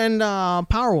and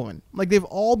Power Woman. Like they've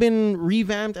all been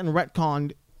revamped and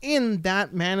retconned in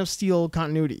that Man of Steel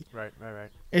continuity. Right.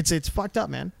 It's fucked up,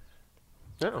 man.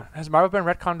 No. Has Marvel been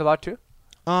retconned a lot too?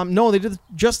 No, they did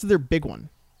just their big one.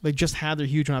 They just had their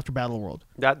huge one after Battleworld.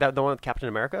 That the one with Captain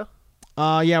America?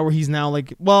 Yeah, where he's now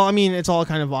like, well, I mean, it's all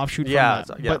kind of offshoot from that.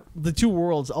 Yeah. But the two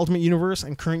worlds, Ultimate Universe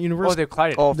and Current Universe, they've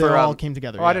collided. they all came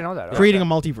together. I didn't know that. Creating a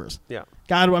multiverse. Yeah.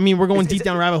 God, I mean, we're going deep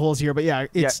down rabbit holes here, but yeah,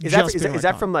 it's Is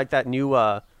that from like that new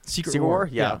Secret War?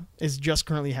 Yeah. It's just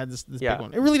currently had this big Yeah.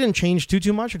 one. It really didn't change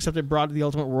too much, except it brought the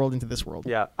Ultimate World into this world.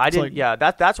 Yeah.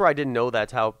 That's where I didn't know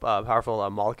that's how powerful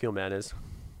Molecule Man is.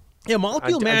 Yeah,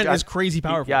 Molecule Man is crazy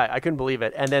powerful. Yeah, I couldn't believe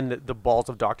it. And then the balls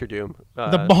of Doctor Doom.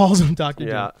 The balls of Doctor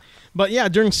yeah. Doom. But yeah,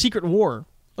 during Secret War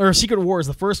is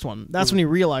the first one. That's when he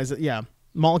realized that,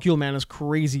 Molecule Man is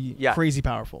crazy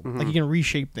powerful. Like he can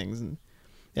reshape things. And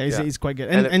he's quite good.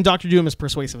 And Doctor Doom is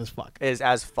persuasive as fuck. Is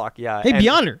as fuck, yeah. Hey,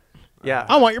 Beyonder. Yeah.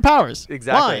 I want your powers.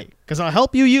 Exactly. Why? Because I'll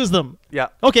help you use them. Yeah.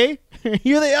 Okay.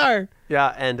 Here they are. Yeah,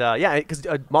 and because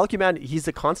Molecule Man, he's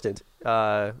a constant.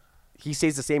 He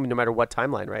stays the same no matter what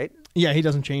timeline, right? Yeah, he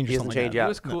doesn't change. He doesn't change. He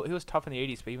was cool. He was tough in the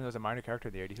 '80s, but even though he was a minor character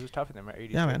in the '80s, he was tough in the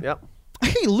 '80s. Yeah, man. Yep.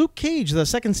 Hey, Luke Cage, the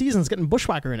second season's getting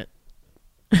Bushwhacker in it.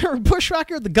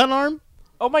 Bushwhacker, the gun arm.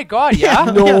 Oh my God! Yeah.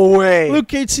 No way. Luke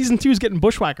Cage season 2 is getting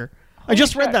Bushwhacker. I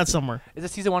just read that somewhere. Is it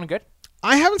season 1 good?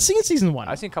 I haven't seen season 1.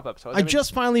 I've seen a couple episodes. I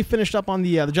just finally finished up on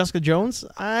the Jessica Jones.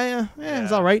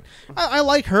 It's all right. I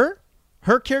like her.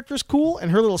 Her character's cool,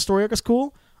 and her little story arc is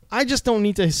cool. I just don't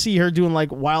need to see her doing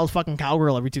like wild fucking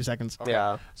cowgirl every 2 seconds. Okay.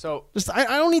 Yeah. So I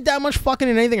don't need that much fucking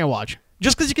in anything I watch.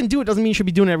 Just because you can do it doesn't mean you should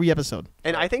be doing it every episode.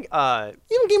 And I think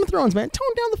even Game of Thrones, man, tone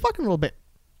down the fucking a little bit.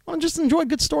 I want to just enjoy a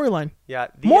good storyline. Yeah.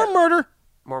 More murder,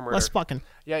 less fucking.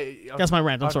 Yeah. That's my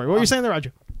rant. I'm sorry. What were you saying there,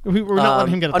 Roger? We're not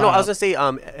letting him get a no, I was thought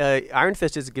going to say Iron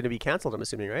Fist is going to be canceled, I'm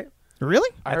assuming, right?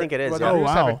 Really? I think it is. Well, Yeah. the reviews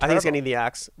have wow. been I think it's terrible. getting the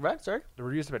axe. Right? Sorry? The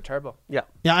reviews have been terrible. Yeah.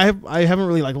 Yeah, I haven't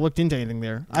really like looked into anything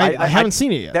there. I haven't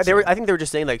seen it yet. I think they were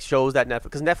just saying like shows that Netflix,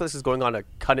 because Netflix is going on a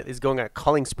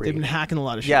culling spree. They've been hacking a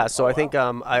lot of shit. Yeah, so I think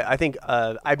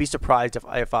I'd be surprised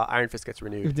if Iron Fist gets If it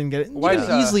renewed. didn't get it, you Why can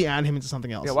is, easily add him into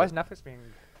something else. Yeah. Why is Netflix being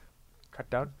cut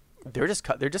down? They're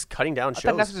just cutting down I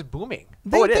shows. thought Netflix was booming.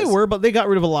 They were, but they got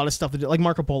rid of a lot of stuff. Like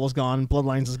Marco Polo's gone,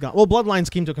 Bloodlines is gone. Well, Bloodlines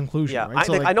came to a conclusion. Yeah, right?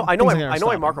 I know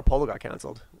why Marco Polo got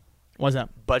canceled. Why's that?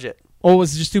 Budget. Oh, it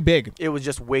was just too big. It was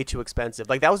just way too expensive.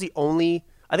 Like that was the only.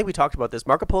 I think we talked about this.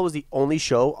 Marco Polo was the only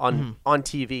show on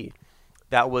TV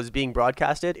that was being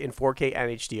broadcasted in 4K and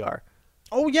HDR.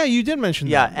 Oh yeah, you did mention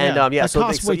Yeah, that. and That so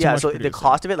costs way too much to the produce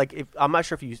cost of it, like I'm not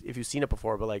sure if you've seen it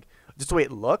before, but like just the way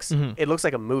it looks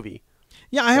like a movie.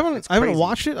 Yeah, I haven't crazy.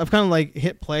 watched it. I've kind of like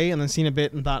hit play and then seen a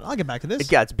bit and thought I'll get back to this.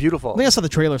 Yeah, it's beautiful. I think I saw the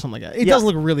trailer or something like that. It does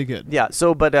look really good. Yeah.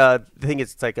 So, but the thing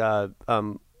is, it's like like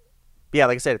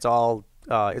I said, it's all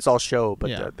show,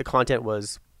 but the content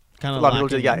was Kind a of lot of people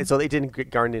did. Yeah, so they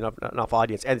didn't garner enough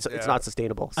audience, and it's not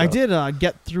sustainable. So. I did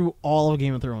get through all of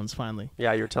Game of Thrones finally.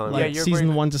 Yeah, you're telling Like me. you're season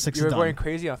going- 1 to 6 You is were done. going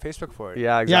crazy on Facebook for it.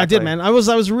 Yeah, exactly. Yeah, I did, man. I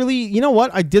was really, you know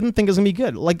what? I didn't think it was gonna be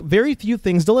good. Like very few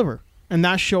things deliver, and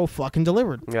that show fucking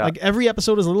delivered. Yeah. Like every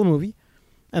episode is a little movie,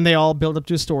 and they all build up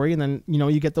to a story, and then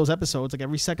you get those episodes. Like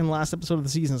every second last episode of the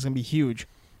season is gonna be huge,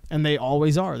 and they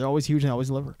always are. They're always huge and they always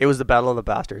deliver. It was the Battle of the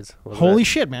Bastards. Holy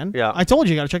shit, man! Yeah. I told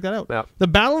you got to check that out. Yeah. The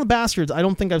Battle of the Bastards. I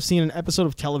don't think I've seen an episode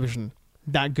of television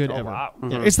that good ever. Wow.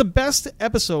 Yeah, it's the best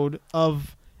episode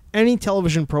of any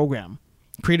television program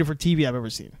created for TV I've ever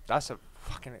seen. That's a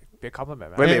fucking big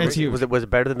compliment, man. Wait a minute, It's huge. was it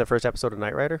better than the first episode of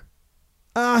Knight Rider?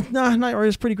 Nah, Knight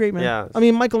Rider's pretty great, man. Yeah. I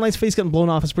mean, Michael Knight's face getting blown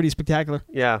off is pretty spectacular.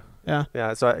 Yeah.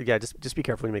 Yeah. So just be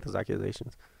careful when you make those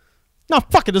accusations. No,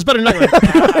 fuck it. There's better Knight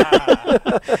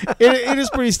Rider. it is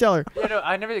pretty stellar. Yeah, no,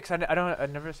 I've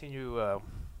never seen you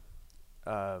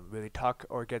really talk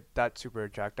or get that super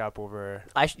jacked up over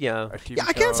a TV Yeah, I show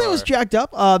can't say I was jacked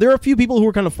up. There are a few people who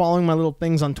were kind of following my little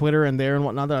things on Twitter and there and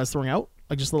whatnot that I was throwing out,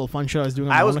 like just a little fun shit I was doing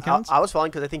on my own accounts. I was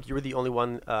following because I think you were the only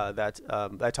one that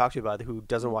I talked to you about who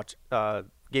doesn't watch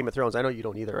Game of Thrones. I know you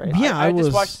don't either, right? Yeah, I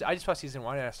just watched season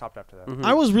 1 and I stopped after that. Mm-hmm.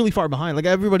 I was really far behind. Like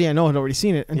everybody I know had already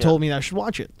seen it and told me that I should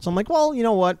watch it. So I'm like, well, you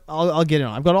know what? I'll get in.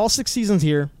 I've got all 6 seasons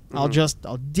here. I'll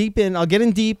get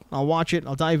in deep. I'll watch it.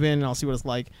 I'll dive in and I'll see what it's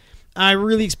like. I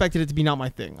really expected it to be not my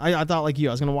thing. I thought like you.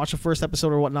 I was gonna watch the first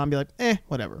episode or whatnot and be like,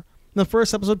 whatever. And the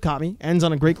first episode caught me. Ends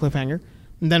on a great cliffhanger.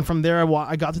 And then from there,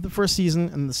 I got to the first season,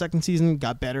 and the second season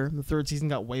got better. And the third season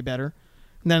got way better.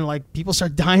 And then like people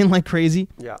start dying like crazy.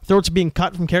 Yeah. Throats are being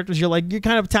cut from characters. You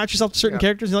kind of attach yourself to certain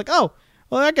characters. You're like, oh,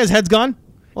 well, that guy's head's gone.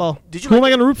 Well, who am I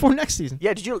going to root for next season?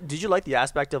 Yeah, did you like the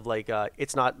aspect of like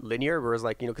it's not linear, whereas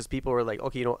like because people were like,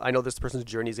 okay, I know this person's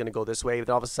journey is going to go this way, but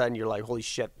then all of a sudden you're like, holy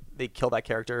shit, they killed that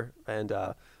character, and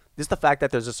just the fact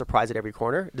that there's a surprise at every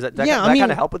corner. Does that kind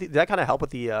of help with did that kind of help with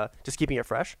the just keeping it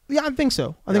fresh? Yeah, I think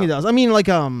so. I think it does. I mean, like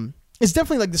it's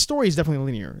definitely like the story is definitely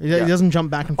linear. It doesn't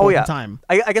jump back and forth in time.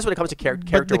 I guess when it comes to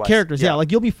character, but the characters,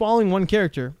 like you'll be following one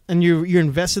character and you're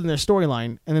invested in their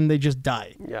storyline, and then they just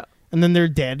die. Yeah. And then they're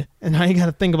dead, and now you got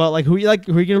to think about who are you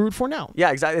gonna root for now? Yeah,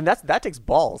 exactly, and that takes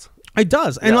balls. It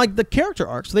does, and like the character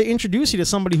arcs, they introduce you to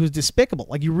somebody who's despicable.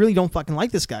 Like you really don't fucking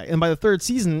like this guy, and by the third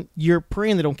season, you're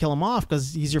praying they don't kill him off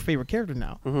because he's your favorite character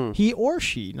now. Mm-hmm. He or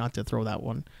she, not to throw that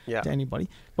one to anybody,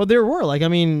 but there were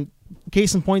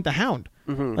case in point, the Hound.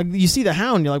 Mm-hmm. Like you see the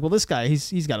Hound, you're like, well, this guy,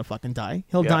 he's got to fucking die.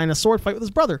 He'll die in a sword fight with his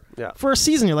brother. Yeah. First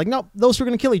season, you're like, no, those two are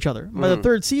gonna kill each other. By the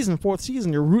third season, fourth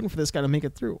season, you're rooting for this guy to make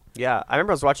it through. Yeah, I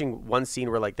remember I was watching one scene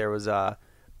where like there was that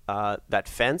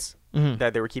fence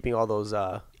that they were keeping all those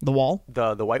the wall,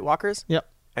 the White Walkers. Yep.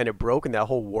 And it broke, and that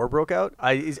whole war broke out.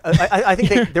 I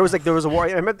think there was a war.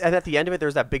 I remember, and at the end of it, there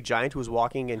was that big giant who was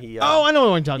walking, and he. I know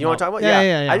what I'm talking about. You know what I'm talking about?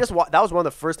 Yeah. I just that was one of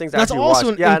the first things I That's actually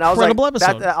also watched. an incredible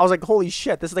episode. I was like, holy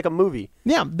shit, this is like a movie.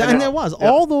 Yeah, and it was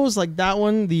all those like that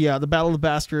one, the Battle of the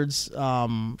Bastards,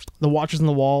 the Watchers on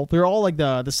the Wall. They're all like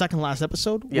the second last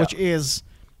episode, which is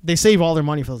they save all their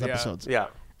money for those episodes. Yeah.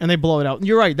 And they blow it out.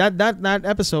 You're right. That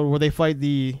episode where they fight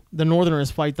the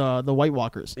Northerners fight the White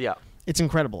Walkers. Yeah. It's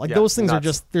incredible. Like those things are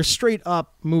they're straight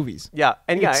up movies. Yeah,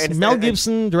 and Mel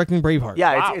Gibson directing Braveheart.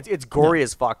 Yeah, it's gory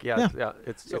as fuck. Yeah.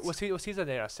 What season are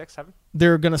they on? 6, 7?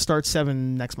 They're gonna start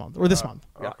 7 next month or this month.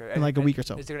 Okay. In like a week or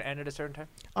so. Is it gonna end at a certain time?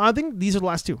 I think these are the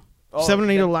last 2. 7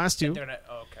 and 8 are the last 2. Okay.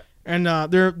 And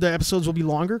the episodes will be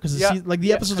longer because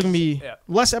the episodes are gonna be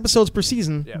less episodes per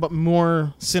season, but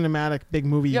more cinematic, big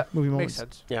movie moments. Makes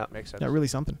sense. Yeah, makes sense. Yeah, really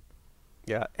something.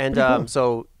 Yeah, and cool.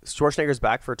 So Schwarzenegger's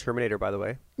back for Terminator, by the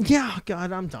way. Yeah,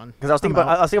 God, I'm done. Because I was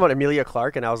thinking about Emilia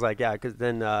Clarke, and I was like, yeah, because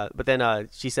then, but then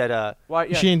she said,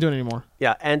 she ain't doing it anymore.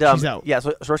 Yeah, and she's out. Yeah,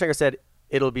 so Schwarzenegger said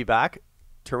it'll be back,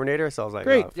 Terminator. So I was like,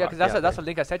 great. Yeah, because that's the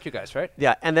link I sent you guys, right?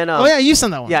 Yeah, and then you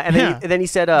sent that one. Yeah, and then he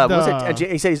said, what was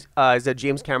it? He says, is that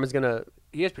James Cameron's gonna?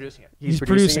 He is producing it. He's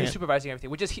producing it. He's supervising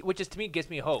everything, which is to me gives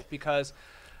me hope because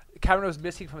Cameron was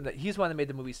missing from the. He's the one that made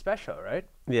the movie special, right?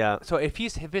 Yeah. So if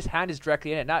his hand is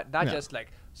directly in it, not just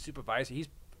like supervising, he's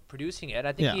producing it.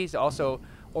 I think he's also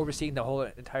overseeing the whole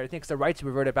entire thing because the rights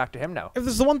reverted back to him now. If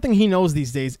there's the one thing he knows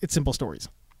these days, it's simple stories.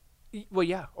 Well,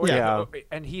 yeah,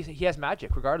 and he has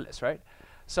magic regardless, right?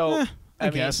 So I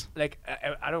guess like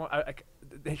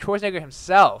Schwarzenegger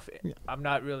himself, I'm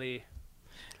not really.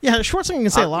 Yeah, Schwarzenegger can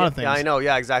say a lot of things. Yeah, I know.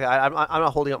 Yeah, exactly. I'm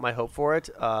not holding up my hope for it.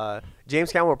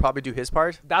 James Cameron will probably do his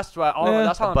part. That's what.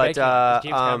 That's how I'm banking.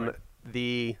 James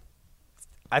Cameron.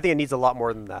 I think it needs a lot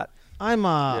more than that.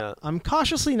 I'm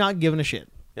cautiously not giving a shit.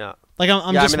 Yeah. Like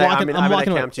I'm just walking. I'm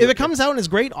walking away. If it comes out and is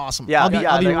great, awesome. Yeah, I'll be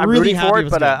I'm really rooting happy for if it,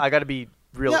 it's but good. I got to be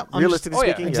realistically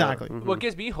speaking. Exactly. Yeah. Mm-hmm. What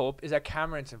gives me hope is that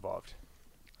Cameron's involved.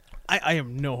 I have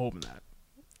no hope in that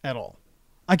at all.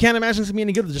 I can't imagine it's gonna be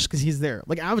any good just because he's there.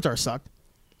 Like Avatar sucked.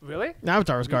 Really?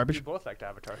 Avatar was garbage. We both liked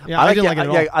Avatar. Yeah, I didn't like it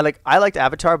at all. I liked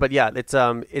Avatar, but yeah, it's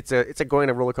a going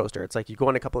on a roller coaster. It's like you go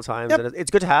on a couple of times, and it's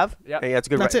good to have. Yeah, it's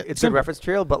good. It's good reference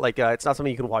material, but like it's not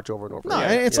something you can watch over and over. No,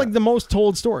 it's like the most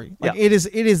told story. Like it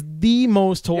is the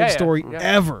most told story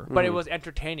ever. But it was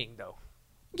entertaining though.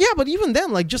 Yeah, but even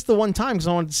then, like just the one time, because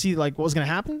I wanted to see like what was gonna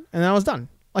happen, and then I was done.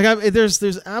 Like there's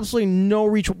absolutely no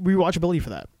rewatchability for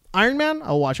that. Iron Man,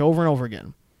 I'll watch over and over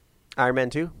again. Iron Man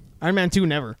 2? Iron Man 2,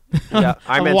 never. Yeah,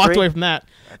 Iron Man 3? I walked away from that.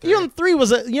 Even 3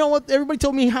 was you know what? Everybody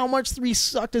told me how much 3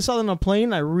 sucked. I saw it on a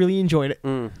plane. I really enjoyed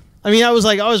it. I mean, I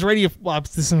was ready to, well,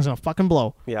 this thing's gonna fucking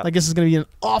blow. Yeah. Like, this is gonna be an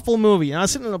awful movie. And I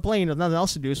was sitting on a plane with nothing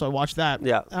else to do, so I watched that.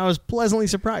 Yeah. And I was pleasantly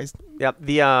surprised.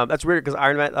 Yeah, that's weird because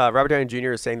Iron Man, Robert Downey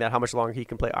Jr. is saying that how much longer he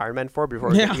can play Iron Man for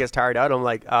before Yeah. he gets tired out. I'm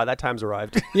like, that time's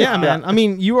arrived. Yeah, man. I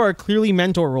mean, you are a clearly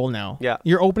mentor role now. Yeah.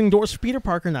 You're opening doors for Peter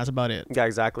Parker, and that's about it. Yeah,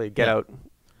 exactly. Get Yeah. out.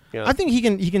 Yeah. I think he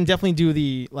can definitely do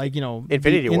the, like,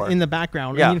 Infinity War. in the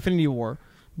background, Yeah. in Infinity War.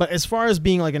 But as far as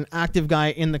being like an active guy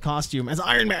in the costume as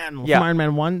Iron Man Yeah. from Iron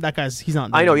Man 1, he's not.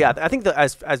 I know, there yeah. anymore. I think that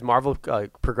as Marvel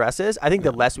progresses, I think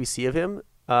the less we see of him,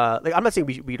 like I'm not saying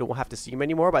we don't have to see him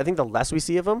anymore, but I think the less we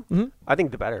see of him, Mhm. I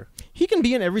think the better. He can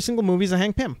be in every single movie as a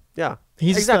Hank Pym. Yeah,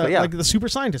 He's exactly. like the super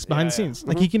scientist behind the scenes.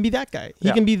 Like, Mhm. he can be that guy. He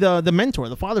Yeah. can be the mentor,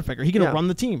 the father figure. He can Yeah. run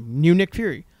the team. New Nick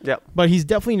Fury. Yeah, But he's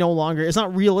definitely no longer. It's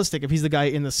not realistic if he's the guy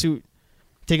in the suit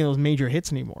taking those major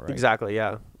hits anymore. Right? exactly.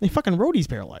 Yeah, They fucking Rhodey's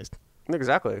paralyzed.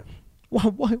 exactly.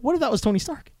 What if that was Tony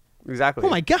Stark? Exactly. Oh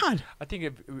my god! I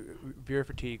think beer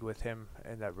fatigue with him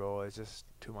in that role is just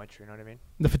too much. You know what I mean?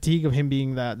 The fatigue of him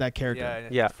being that character. Yeah.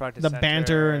 and Yeah. Front and The center,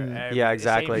 banter and- Yeah, same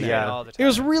exactly, shit yeah. all the It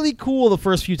was time. really cool the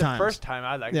first few the times. first time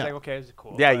I liked. Yeah. Like, okay, it was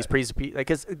cool. Yeah, but- he's pretty like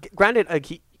because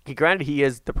granted, he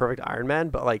is the perfect Iron Man,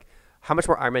 but like, how much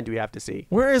more Iron Man do we have to see?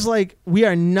 Whereas, like, we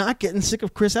are not getting sick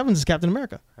of Chris Evans as Captain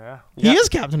America. Yeah. He Yeah. is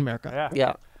Captain America. Yeah.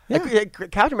 Yeah. Yeah.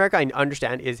 Like, Captain America, I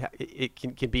understand it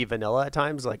can be vanilla at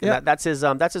times. Like Yeah. that's his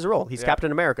role. He's Yeah.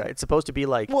 Captain America. It's supposed to be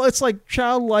like Well, it's like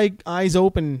childlike, eyes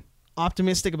open,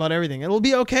 optimistic about everything. It'll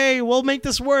be okay. We'll make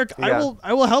this work. Yeah.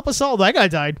 I will help us all. That guy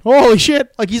died. Holy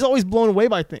shit! Like, he's always blown away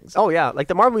by things. oh yeah, like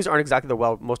the Marvel movies aren't exactly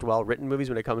the most well written movies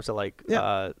when it comes to like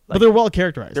But like they're well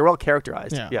characterized. they're well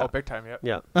characterized. Yeah. Yeah. Oh, big time. Yep.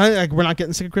 Yeah. Like, we're not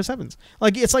getting sick of Chris Evans.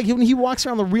 Like, it's like when he walks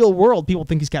around the real world, people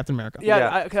think he's Captain America.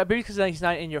 Yeah, Yeah. maybe because he's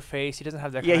not in your face. He doesn't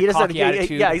have that Yeah, kind he of doesn't have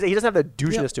cocky attitude. he doesn't have the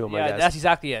doucheness to him. I Yeah, guess. that's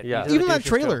exactly it. Yeah. He doesn't Even have that doucheness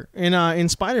to him. trailer in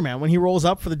Spider-Man when he rolls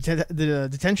up for the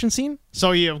detention scene.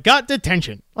 So you've got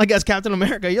detention, like, as Captain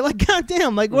America. You're like, God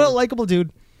damn, like, what a likable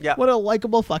dude. Yeah. What a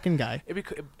likable fucking guy.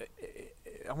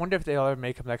 I wonder if they'll ever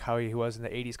make him like how he was in the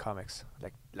 '80s comics,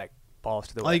 like balls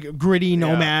to the wall. Like, gritty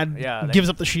nomad, yeah, like- gives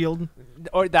up the shield.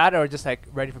 or that, or just like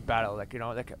ready for battle, like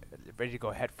like ready to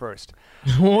go head first,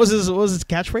 What was his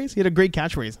catchphrase? He had a great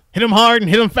catchphrase. Hit him hard and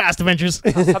hit him fast, Avengers.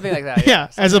 something like that. Yeah,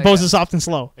 as something opposed to like soft and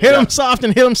slow. Hit him soft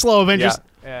and hit him slow, Avengers.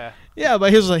 Yeah. that. Yeah,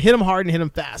 but his was like, hit him hard and hit him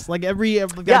fast. Like every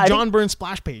I John Byrne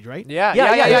splash page, right? Yeah,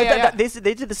 Yeah. They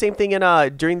did the same thing in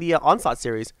during the Onslaught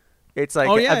series. It's like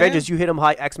Oh, yeah, Avengers, you hit him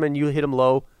high, X-Men, you hit him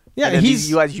low. Yeah, and then he's-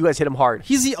 you guys hit him hard.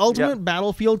 He's the ultimate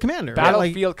battlefield commander. right? Like,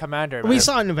 Battlefield commander. we man.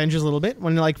 saw it in Avengers a little bit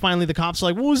when, like, finally the cops are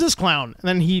like, "What was this clown?" And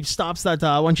then he stops that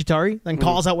one Chitauri, then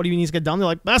calls out what he needs to get done. They're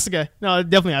like, "That's the guy." No,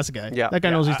 definitely that's the guy. Yeah. That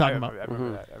guy knows what he's talking I about.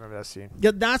 remember that. I remember that scene.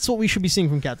 Yeah, that's what we should be seeing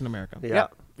from Captain America. Yeah.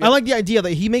 I like the idea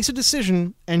that he makes a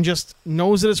decision and just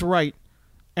knows that it's right,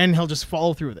 and he'll just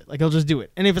follow through with it. Like, he'll just do it.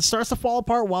 And if it starts to fall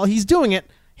apart while he's doing it,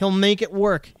 he'll make it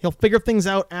work. He'll figure things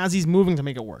out as he's moving to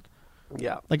make it work.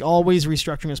 Yeah. Like, always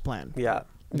restructuring his plan. Yeah.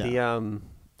 Yeah.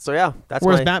 So yeah, that's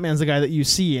Whereas my, Batman's the guy that you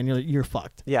see and you're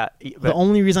fucked. yeah. The But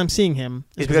only reason I'm seeing him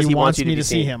is it's because he wants you me be to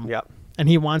see seen. him. Yeah. And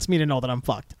he wants me to know that I'm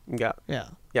fucked. Yeah. Yeah.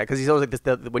 Yeah. Because he's always like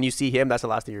this. When you see him, that's the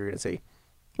last thing you're gonna see.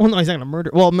 Well, no, he's not going to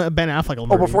murder. Well, Ben Affleck will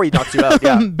murder Before you. he knocks you out.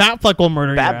 Yeah. Batfleck will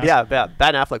murder you.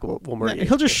 Ben Affleck will murder you.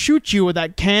 He'll just shoot you with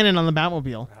that cannon on the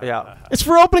Batmobile. Yeah. It's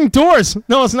for opening doors.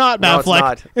 No, it's not, No, it's Batfleck.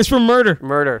 not. It's for murder.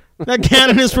 Murder. That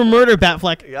cannon is for murder,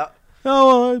 Batfleck. Yeah.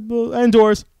 Oh, and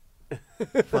doors.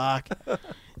 Fuck.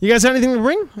 You guys have anything to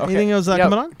bring? Okay. Anything else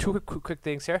coming on? Two quick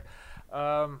things here.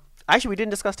 Actually, we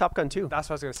didn't discuss Top Gun 2. That's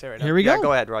what I was gonna say right now. Here we Yeah, go.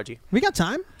 go ahead, Raji. We got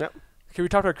time. Okay, we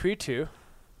talked about Creed 2.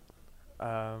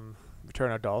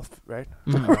 Return of Dolph, right?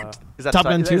 Mhm. Is that Top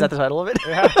the, Gun is 2? that the title of it?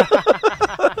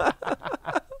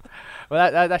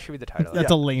 Well, that should be the title.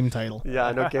 That's a lame title.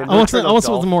 Yeah, no kidding. I want Return of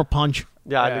something Dolph. with more punch.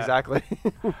 Yeah, Yeah. exactly.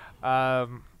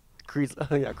 Um, Creed's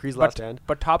Last Stand.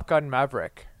 but Top Gun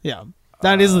Maverick. Yeah.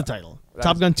 That is the title. that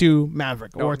Top is- Gun 2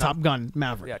 Maverick No, or no. Top Gun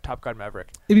Maverick. Yeah, Top Gun Maverick.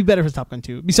 It'd be better if it's Top Gun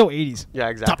 2. It'd be so 80s. Yeah,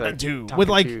 exactly. Top Gun 2 Top with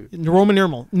Gun like 2. Roman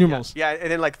numerals. Yeah,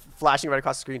 and then like flashing right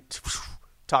across the screen.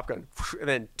 Top Gun. And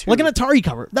then 2. Like an Atari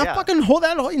cover. That Yeah. fucking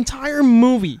that whole entire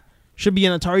movie should be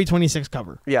an Atari 26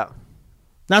 cover. Yeah.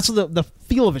 That's what the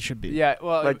feel of it should be. Yeah,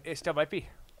 well, Like- it still might be.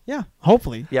 Yeah,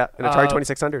 hopefully. Yeah, an Atari Uh,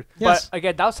 2600. Yes. But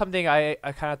again, that was something I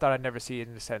kind of thought I'd never see in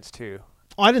a sense too.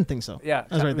 Oh, I didn't think so. Yeah,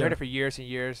 That's right we heard there. it for years and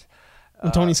years.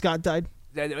 When Tony Scott died.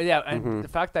 Yeah, and Mhm. the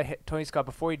fact that Tony Scott,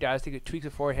 before he died, I think 2 weeks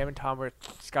before, him and Tom were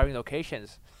scouting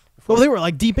locations. Well, they were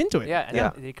like deep into it. Yeah, and Yeah.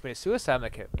 then they committed suicide. I'm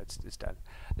like, okay, it's done.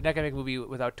 They're not gonna make a movie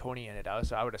without Tony in it.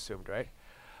 I would assumed, right?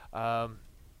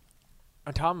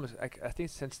 And Tom was like, I think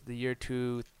since the year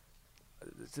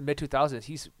the mid 2000s,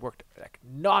 he's worked like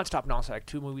nonstop, like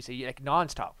 2 movies a year, like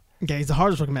nonstop. Okay, he's the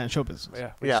hardest looking man in showbiz.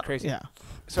 Yeah, which Yeah. is crazy. Yeah.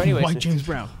 So anyways, White James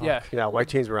Brown. yeah, Yeah, White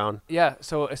James Brown. yeah.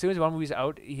 So as soon as one movie's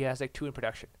out, he has like 2 in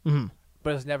production, Hmm.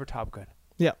 but it's never Top Gun.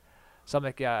 Yeah. So I'm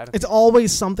like, yeah, I don't It's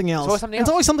always something else. always something It's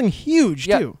else. always something huge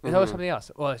yeah, too. it's always something else.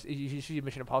 Well, it's usually a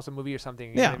Mission Impossible movie or something.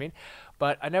 You know Yeah. what I mean?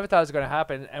 But I never thought it was going to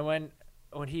happen. And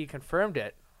when he confirmed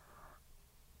it,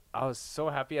 I was so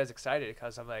happy. I was excited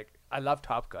because I'm like, I love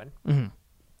Top Gun. Hmm.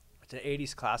 It's an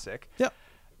 80s classic. Yep.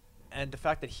 And the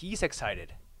fact that he's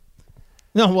excited.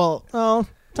 No, well,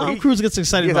 Tom he- Cruise gets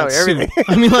excited he about gets out everything. everything.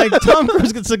 I mean, like Tom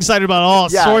Cruise gets excited about all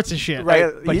Yeah. sorts of shit.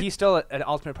 Right. But he- he's still an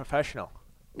ultimate professional.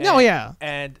 No, And- yeah,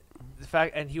 And the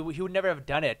fact, and he would never have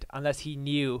done it unless he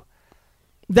knew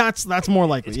that's more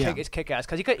likely. Yeah, it's kick ass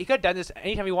because he could have done this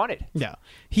anytime he wanted. yeah.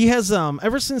 He has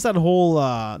ever since that whole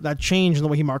that change in the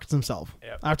way he markets himself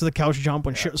Yep. after the couch jump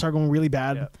when Yeah. shit started going really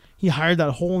bad. Yep. He hired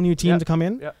that whole new team Yep. to come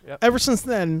in. Yep, yep, Ever since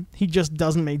then, he just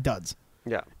doesn't make duds.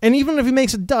 Yeah. And even if he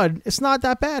makes a dud, it's not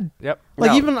that bad. yep.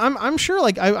 Like No. even I'm sure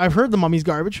like I've heard the Mummy's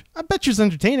garbage. I bet you it's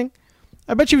entertaining.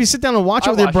 I bet you if you sit down and watch it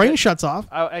I'll with your watch brain it. shuts off,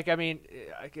 I mean,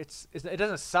 it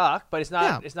doesn't suck, but it's not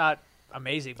Yeah. it's not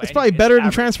amazing. by it's any- probably better than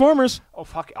average. Transformers. Oh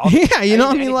fuck! Yeah, you know,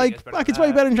 I mean, anything like is better fuck, than it's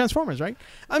probably that. better than Transformers, right?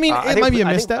 I mean, I it think- might be a I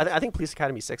think- misstep. I think Police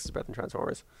Academy 6 is better than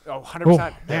Transformers. Oh, Oh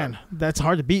 100%. man, that's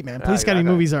hard to beat, man. Police yeah, Academy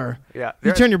yeah. movies are. Yeah.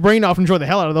 You turn your brain off, and enjoy the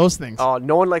hell out of those things. Oh,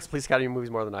 no one likes Police Academy movies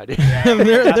more than I do.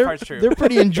 they're that they're, part's true. they're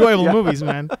pretty enjoyable movies,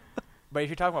 man. But if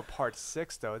you're talking about Part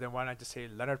 6, though, then why not just say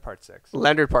Leonard Part 6?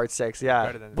 Leonard Part 6, yeah.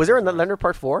 Better than Was there a Transformers. Leonard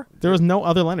Part 4? There was no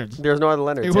other Leonards. There's no other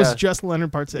Leonards. It was yeah. just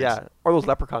Leonard Part 6. Yeah. Or those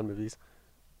Leprechaun movies.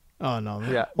 Oh no.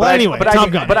 Yeah. Well, But I- anyway, but I Top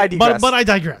dig- Gun. but I digress. But I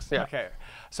digress. Yeah. Okay.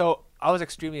 So I was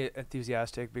extremely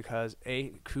enthusiastic because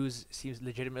Cruise seems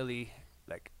legitimately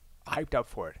like hyped up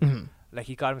for it. Mhm. Like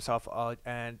he got himself out,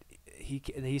 and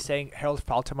he's saying Harold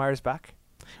Faltermeyer's back.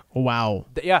 Wow.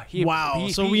 Yeah. Wow.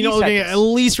 So he we know said at this.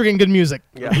 least we're getting good music.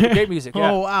 Yeah. Great music.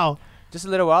 Yeah. Oh wow. Just a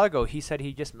little while ago, he said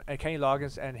he just Kenny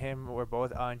Loggins and him were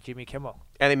both on Jimmy Kimmel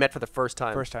And they met for the first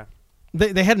time. first time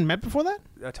They hadn't met before that?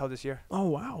 until this year. Oh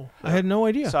wow. I had no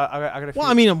idea. So I got a Well, few-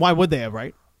 I mean, why would they have,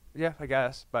 right? yeah, I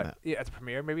guess, but yeah, at the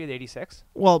premiere, maybe in '86.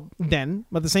 Well, then,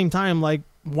 but at the same time, like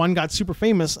one got super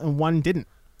famous and one didn't.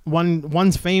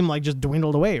 One's fame like just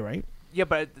dwindled away, right? Yeah,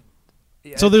 but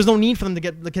yeah, So there's no need for them to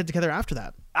get together after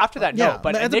that. after that, yeah, no.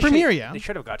 But at the initially, premiere, yeah. they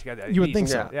should have got together. at You would least. think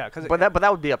so. Yeah. Yeah, because But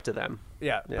that would be up to them.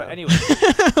 yeah, Yeah. But anyway,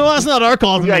 Well, that's not our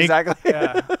call to Yeah, make. exactly.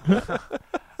 yeah,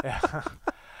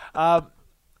 yeah.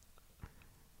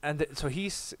 So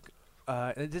he's.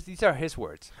 These are his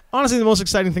words. Honestly, the most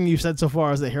exciting thing you've said so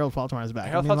far is that Harold Faltermeyer is back.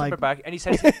 Harold I mean, Faltermeyer like, back, and he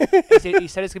said he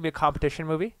said it's gonna be a competition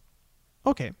movie.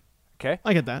 okay, Okay,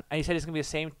 I get that. and he said it's gonna be the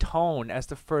same tone as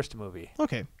the first movie.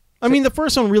 Okay. I mean, the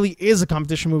first one really is a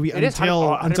competition movie It is until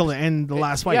 100%. the end, the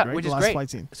last fight, yeah, right? which The is last great. fight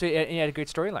scene. So he had a great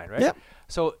storyline, right? Yep.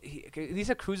 So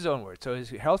these are Cruise's own words. So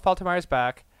Harold Faltermeyer's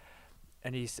back,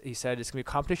 and he said it's gonna be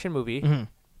a competition movie, Mhm.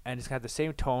 and it's gonna have the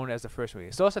same tone as the first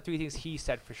movie. So those are 3 things he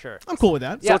said for sure. I'm cool with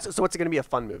that. Yeah. So it's going to be a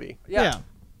fun movie. Yeah.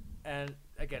 And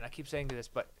again, I keep saying this,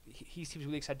 but he seems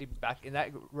really excited to be back in that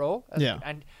role. Yeah.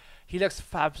 And he looks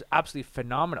absolutely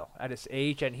phenomenal at his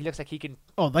age, and he looks like he can.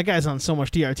 Oh, that guy's on so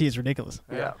much DRT, it's ridiculous.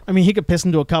 Yeah. I mean, he could piss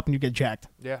into a cup and you get jacked.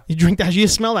 Yeah. You drink that, you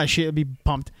smell that shit, it'd be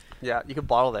pumped. Yeah, you could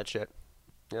bottle that shit.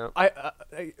 Yeah. I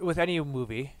with any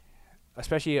movie,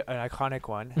 especially an iconic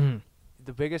one, Mhm.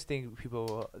 the biggest thing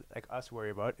people like us worry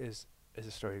about is the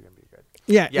story going to be good?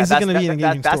 Yeah, Yeah, is it going to be an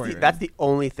engaging that's story? the that's the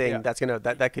only thing Yeah. that's gonna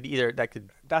that could either That's the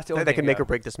that only can thing, make yeah. or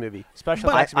break this movie. Special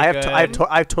But effects. I have be I have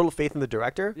good. total faith in the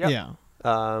director. Yep.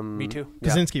 Yeah. Me too. Yeah.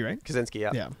 Kaczynski, right? Kaczynski,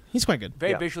 yeah. Yeah. He's quite good.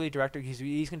 Very Yeah. visually directed. He's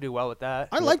going to do well with that.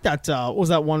 I like that. What was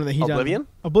that one that he Oblivion? done?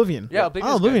 Oblivion. Yeah, Oh,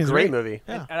 Oblivion's Oblivion's Great great. movie.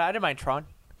 Yeah. And I didn't mind Tron.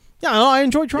 Yeah, no, I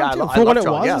enjoyed Tron Yeah, I too. lo- I For love what it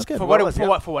Tron, was, yeah. it's good. For what what it was,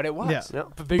 yeah. for what it was. Yeah. Yeah.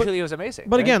 But visually, it was amazing.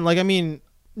 But right? again, like I mean,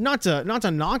 not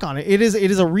to knock on it. It is a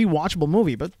rewatchable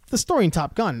movie, but the story in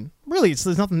Top Gun, really,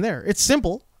 there's nothing there. It's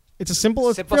simple. It's a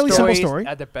fairly simple stories story.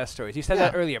 are the best stories. You said Yeah.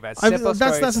 that earlier, man. I mean, Simple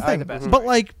that's stories the are thing. the best But stories.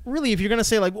 like, really, if you're gonna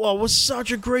say like, "Well, it was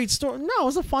such a great story," no, it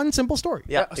was a fun, simple story.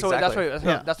 Yeah, so exactly. that's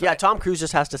Yeah. what, that's Yeah, what Tom Cruise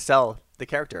just has to sell the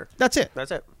character. That's it. That's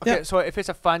it. Okay, Yeah. so if it's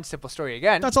a fun, simple story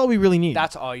again, That's all we really need.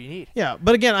 that's all you need. Yeah,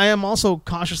 but again, I am also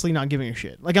cautiously not giving a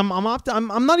shit. Like I'm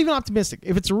not even optimistic.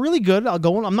 If it's really good, I'll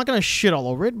go. I'm not gonna shit all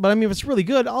over it. But I mean, if it's really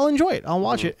good, I'll enjoy it. I'll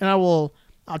watch it, and I'll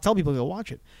tell people to go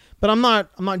watch it. But I'm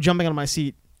not jumping out of my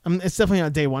seat. It's definitely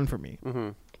not day one for me. Mm-hmm.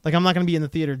 Like I'm not gonna be in the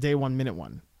theater day one, minute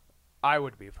one. I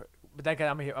would be, but then again,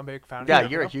 I'm a big fan. Yeah,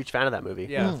 of you're a it. huge fan of that movie.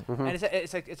 Yeah, Mhm. and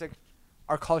it's like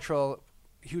our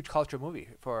huge cultural movie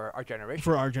for our generation.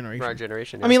 For our generation. For our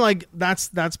generation. I mean, like that's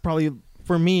probably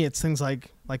for me. It's things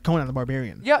like Conan the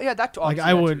Barbarian. yeah, that. Like obviously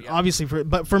I that would too, yeah. obviously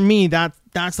but for me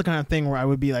that's the kind of thing where I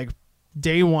would be like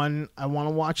day one, I want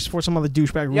to watch before some other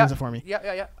douchebag ruins it for me.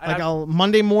 Yeah. Like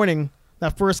Monday morning,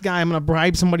 that first guy, I'm gonna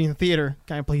bribe somebody in the theater.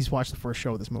 Can I please watch the first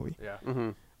show of this movie? Yeah. Mm-hmm.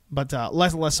 But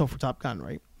less so for Top Gun,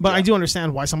 right? But I do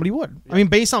understand why somebody would. I mean,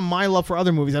 basase on my love for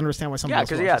other movies, I understand why somebody.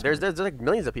 Yeah, because there's like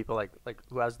millions of people like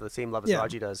who has the same love as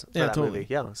Raji does for that movie.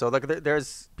 Yeah, so like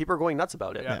there's people are going nuts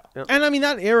about it. Yeah. And I mean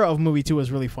that era of movie too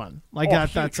was really fun. Like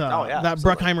that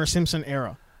Bruckheimer Simpson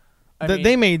era.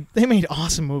 They made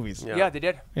awesome movies. Yeah, they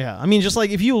did. Yeah, I mean, just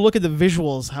like if you look at the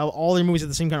visuals, how all their movies have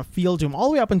the same kind of feel to them, all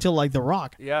the way up until like The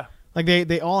Rock. Yeah. Like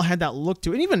they all had that look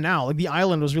to it. And even now, like The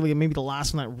Island was really maybe the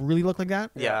last one that really looked like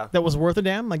that. Yeah. That was worth a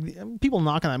damn. Like people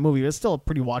knock on that movie, but it's still a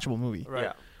pretty watchable movie. Right.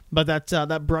 Yeah. But that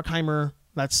Bruckheimer,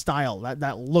 that style,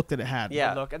 that look that it had.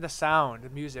 Yeah. The look and the sound, the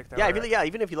music.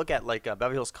 Even if you look at like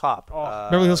Beverly Hills Cop.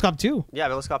 Beverly Hills Cop 2. Yeah,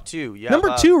 Beverly Hills Cop 2. Yeah.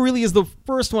 Number 2 really is the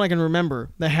first one I can remember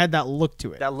that had that look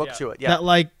to it. That look to it. Yeah. That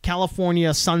like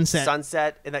California sunset.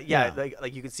 And that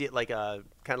like you can see it like kind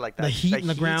of like that. The heat in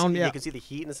the ground. Yeah. You can see the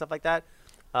heat and stuff like that.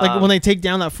 Like when they take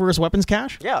down that first weapons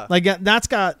cache. Yeah. Like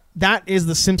that is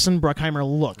the Simpson Bruckheimer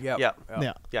look. Yeah.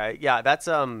 That's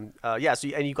So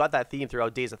you got that theme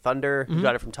throughout Days of Thunder. You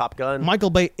got it from Top Gun. Michael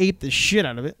Bay ate the shit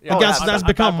out of it. Yeah. I guess that's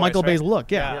become Bad Michael Boys, Bay's right?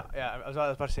 look. Yeah. I was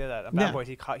about to say that. Bad Boys,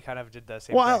 he kind of did the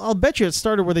same Well, thing. I'll bet you it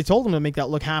started where they told him to make that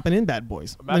look happen in Bad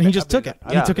Boys. I And he just believe took it. that.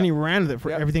 He Yeah. took it and he ran with it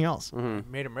for everything else.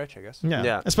 Made him rich, I guess.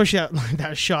 Yeah. Especially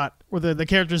that shot where the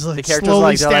characters like characters slowly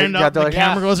like- stand they're up, the like-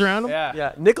 camera goes around them. Yeah.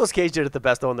 Yeah, Nicolas Cage did it the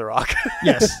best though in The Rock.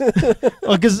 Yes.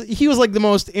 Because he was like the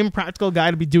most impractical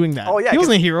guy to be doing that. Oh yeah, He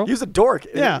wasn't a 'cause hero. He was a dork.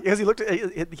 Yeah. because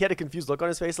he had a confused look on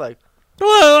his face, like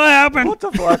What happened? what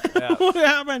the fuck? Yeah. What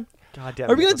happened? God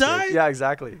damn. Are we gonna Nicolas Cage. die? Yeah,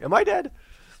 exactly. Am I dead?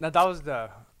 Now that was the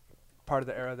part of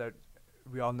the era that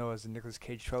we all know as the Nicolas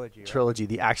Cage trilogy. Right? Trilogy,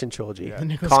 the action trilogy. Yeah. The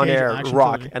Nicolas Con Cage Air, action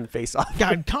Rock, trilogy. and Face Off.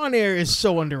 God, Con Air is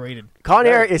so underrated. Con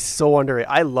Air Right. is so underrated.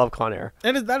 I love Con Air.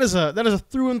 That is a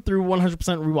through and through 100%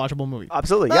 rewatchable movie.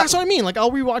 Absolutely. But Yeah. That's what I mean. Like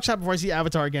I'll rewatch that before I see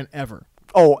Avatar again ever.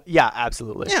 Oh yeah,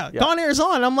 absolutely. Yeah, Con Air's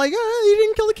on. I'm like, you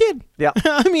didn't kill the kid. Yeah.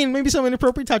 I mean, maybe some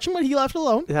inappropriate touching, but he left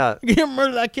alone. Yeah. You didn't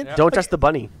murder that kid. Don't touch the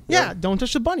bunny. Yeah, don't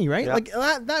touch the bunny, right? Yeah.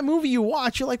 Like that movie you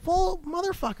watch, you're like, well,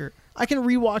 motherfucker, I can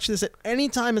rewatch this at any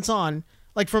time it's on,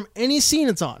 like from any scene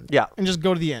it's on. Yeah. And just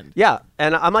go to the end. Yeah,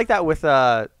 and I'm like that with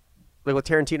like with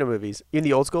Tarantino movies, even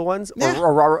the old school ones, Yeah.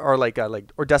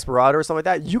 or Desperado or something like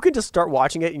that. You can just start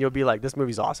watching it and you'll be like, this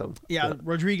movie's awesome. Yeah,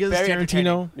 Rodriguez, Very Tarantino.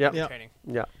 entertaining. Yep. Yeah. Entertaining.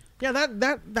 Yeah. Yeah,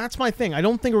 that's my thing. I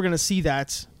don't think we're gonna see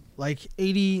that like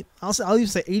 80. I'll even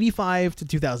say 85 to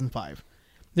 2005.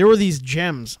 There were these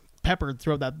gems peppered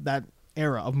throughout that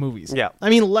era of movies. Yeah. I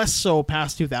mean, less so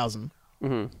past 2000.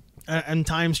 Mm-hmm. And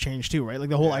times changed too, right? Like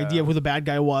the whole idea of who the bad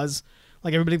guy was.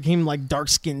 Like everybody became like dark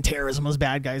skinned terrorism as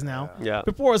bad guys now. Yeah.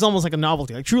 Before it was almost like a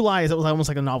novelty. Like True Lies, it was almost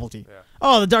like a novelty. Yeah.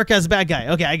 Oh, the dark guy's a bad guy.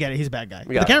 Okay, I get it. He's a bad guy.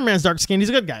 Yeah. The cameraman's dark skinned. He's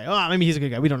a good guy. Oh, maybe he's a good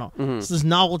guy. We don't know. Mhm. It's this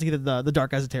novelty that the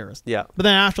dark guy's a terrorist. Yeah. But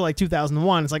then after like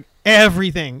 2001, it's like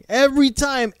everything. Every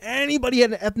time anybody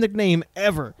had an ethnic name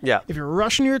ever. Yeah. If you're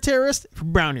Russian, you're a terrorist. If you're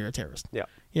brown, you're a terrorist. Yeah.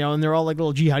 You know, and they're all like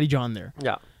little jihadi John there.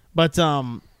 Yeah. But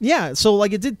yeah, so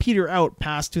like it did peter out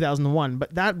past 2001,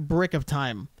 but that brick of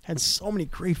time had so many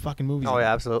great fucking movies. Oh in it.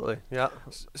 yeah, absolutely. Yeah.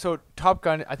 So Top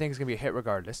Gun, I think is gonna be a hit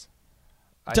regardless.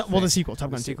 Well, the sequel, Top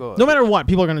The Gun 2. sequel. No matter what,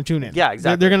 people are going to tune in. Yeah,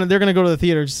 exactly. They're gonna go to the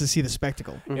theater just to see the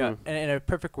spectacle. Yeah, Mhm. and in a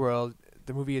perfect world,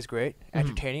 the movie is great,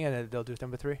 entertaining, and then they'll do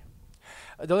number 3.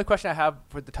 The only question I have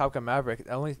for the Top Gun Maverick,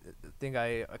 the only thing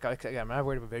I'm not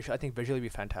worried about visual. I think visually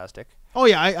it'd be fantastic. Oh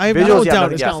yeah, I have Visuals, no yeah, doubt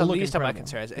but it's yeah. going That's to the look least of my incredible.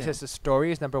 concerns. It's Yeah. just the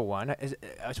story is number 1. I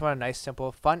just want a nice,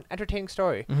 simple, fun, entertaining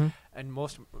story, Mhm.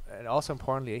 and also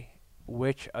importantly,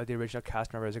 which of the original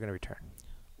cast members are going to return?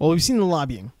 Well, we've seen the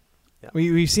lobbying. Yeah.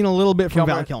 We've seen a little bit from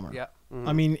Val Kilmer. Yeah, Mhm.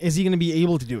 I mean, is he going to be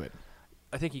able to do it?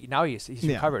 I think he's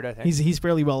Yeah. recovered. I think He's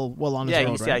fairly well on his Yeah,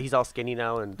 road, right? he's all skinny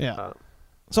now, and Yeah.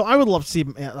 So I would love to see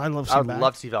him. Yeah, I'd love to see I him would back.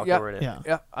 love to see Val Yeah. Kilmer in it. Yeah.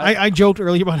 Yeah, I joked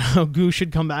earlier about how Goose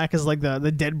should come back as like the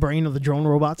dead brain of the drone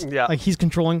robots. Yeah. Like he's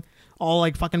controlling all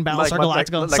like fucking Battlestar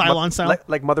Galactica, Cylon style.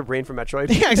 like Mother Brain from Metroid.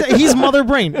 Yeah, exactly. He's Mother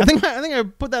Brain. I think I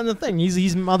put that in the thing.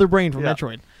 He's Mother Brain from Yeah.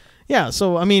 Metroid. Yeah,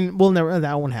 so I mean,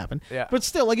 that won't happen. Yeah. But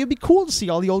still, like it'd be cool to see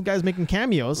all the old guys making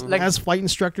cameos Like- as flight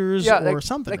instructors yeah, or like,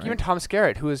 something. Like right? even Tom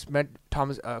Skerritt, who is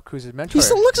Tom Cruise's mentor. He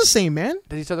still looks the same, man.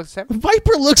 Does he still look the same?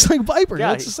 Viper looks like Viper. Yeah,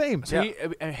 he looks he- the same. So Yeah.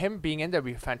 and him being in there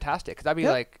would be fantastic. Cause that'd be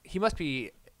Yeah. like he must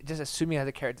be just assuming as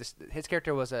a character. His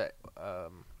character was a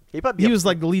He was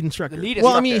like the lead instructor. The lead Well, I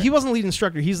instructor. mean, he wasn't lead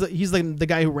instructor. He's the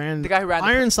guy who ran. The guy who ran the-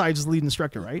 Ironside's lead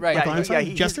instructor, right? Right. Michael Yeah,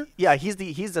 Ironside? Jester.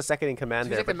 He's the second in command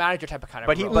He's there. like the manager type of kind of.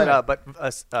 But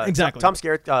role. Exactly. Tom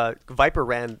Skerritt, Viper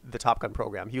ran the Top Gun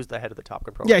program. He was the head of the Top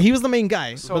Gun program. Yeah, he was the main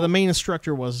guy, So- but the main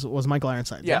instructor was Michael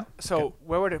Ironside. Yeah. So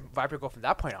where would Viper go from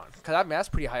that point on? Because I mean, that's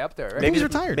pretty high up there, right? Maybe he's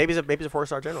retired. Maybe he's a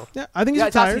 4-star general. Yeah, I think he's Yeah,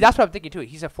 retired. that's what I'm thinking too.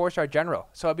 He's a 4-star general,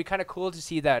 so it'd be kind of cool to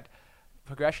see that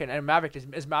progression. And Maverick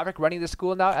is Maverick running the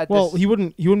school now? Well, he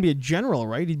wouldn't be a general,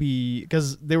 right? He'd be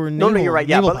because they were No, naval, you're right.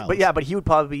 Yeah, naval but pilots. he would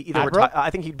probably be either Admiral? retire. I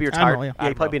think he'd be retired. Admiral, yeah.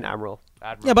 He'd probably be an admiral.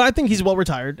 Admiral. Yeah, but I think he's well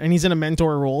retired, and he's in a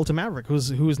mentor role to Maverick,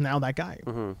 who's now that guy.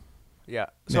 Mm-hmm. Yeah.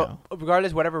 So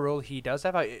regardless, whatever role he does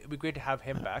have, it'd be great to have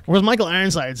him back. Whereas Michael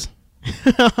Ironside's,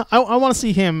 I want to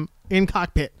see him in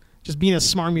cockpit, just being a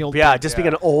smarmy old. Yeah, prick. just being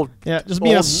an old. Yeah, just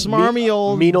being a smarmy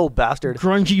old, mean old bastard.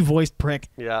 grungy voiced prick.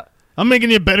 Yeah. I'm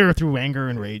making you better through anger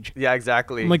and rage. Yeah,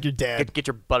 exactly. I'm like your dad. Get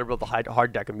your butt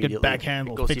hard deck immediately.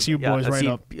 backhandled. Go Fix see- you boys right see,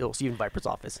 up. You'll see in Viper's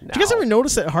office now. Did you guys ever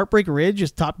notice that Heartbreak Ridge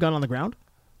is Top Gun on the ground?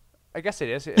 I guess it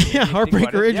is. Yeah,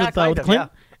 Heartbreak Ridge Yeah, with kind of,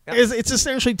 Clint. yeah. It's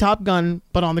essentially Top Gun,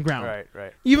 but on the ground.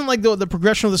 Right. Even like the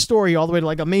progression of the story, all the way to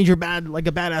like a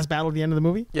badass battle at the end of the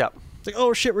movie. Yeah. It's like,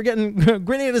 oh shit, we're getting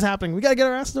grenade is happening. We gotta get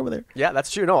our asses over there. Yeah, that's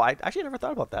true. No, I actually never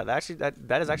thought about that. Actually,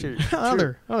 that is actually true.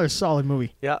 Another solid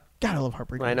movie. Yeah. God, I love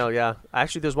Heartbreak Ridge. I know, yeah.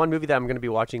 Actually, there's one movie that I'm going to be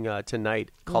watching tonight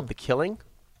called The Killing.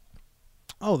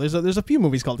 Oh, there's a few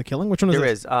movies called The Killing. Which one is There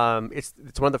it? is.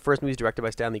 It's one of the first movies directed by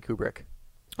Stanley Kubrick.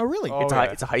 Oh, really? Oh, It's yeah.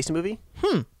 it's a heist movie.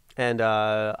 And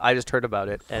I just heard about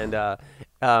it. And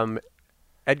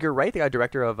Edgar Wright, the guy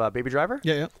director of Baby Driver.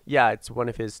 Yeah. Yeah, it's one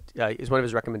of his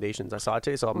recommendations. I saw it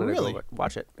today, so I'm going to Really? go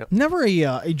watch it. Yep. Never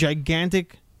a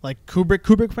gigantic like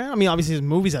Kubrick fan. I mean, obviously his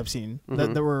movies I've seen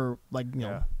that were like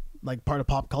like part of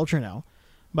pop culture now,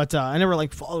 but I never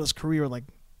like followed his career like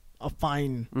a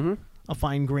fine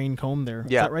grain comb there.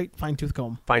 Yeah. Is that right? Fine tooth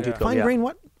comb. Fine tooth comb. Fine yeah. grain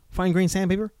what? Fine grain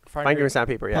sandpaper. Fine grain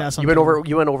sandpaper. Yeah, Yeah, something.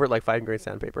 you went over it like fine grain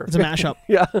sandpaper. It's a mashup.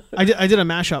 Yeah. I did a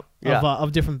mashup Yeah.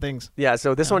 of different things. Yeah,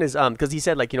 so this one is because he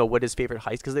said like what his favorite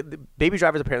heist because the Baby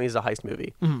Driver apparently is a heist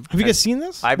movie. Have you guys seen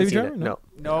this? I haven't Baby seen Driver? it. No,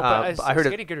 No, but I heard it's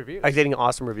it. getting good reviews. I'm getting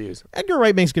awesome reviews. Edgar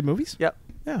Wright makes good movies. Yep.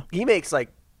 Yeah. He makes like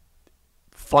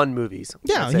fun movies.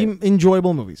 Yeah, I'd say.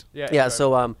 enjoyable movies. Yeah.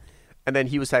 So and then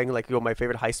he was saying like my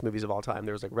favorite heist movies of all time.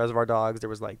 There was like Reservoir Dogs. There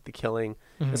was like The Killing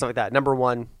and stuff like that. Number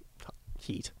one,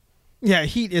 Heat. Yeah,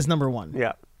 Heat is number one.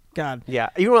 Yeah. God. Yeah.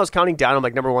 Even when I was counting down, I'm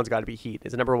like number one's got to be Heat.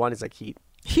 Is number one is like Heat.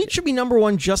 Heat should be number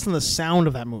one just in the sound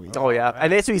of that movie. Oh yeah,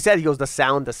 and that's what he said. He goes the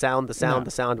sound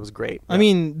was great. I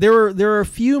mean, there are a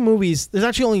few movies. There's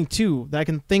actually only two that I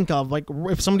can think of. Like,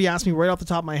 if somebody asked me right off the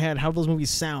top of my head, how do those movies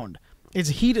sound? It's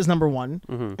Heat is number one,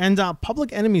 and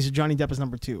Public Enemies of Johnny Depp is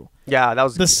number two. Yeah, that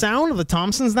was The sound of the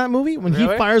Thompsons in that movie when he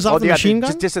Really? fires off the yeah, machine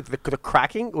gun. Just the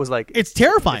cracking was like It's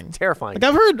terrifying. It's terrifying.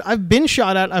 Like I've been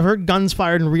shot at. I've heard guns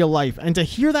fired in real life, and to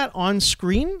hear that on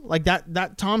screen, like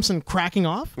that Thompson cracking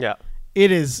off, Yeah.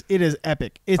 it is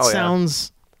epic. It Oh, yeah.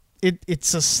 sounds,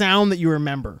 it's a sound that you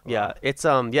remember. Yeah, it's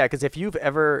because if you've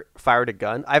ever fired a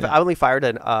gun, I only fired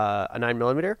a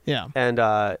 9mm. Yeah. And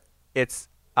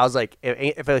I was like,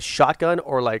 if a shotgun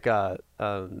or like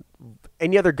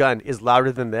any other gun is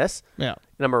louder than this, Yeah.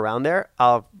 and I'm around there,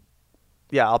 I'll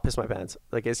piss my pants.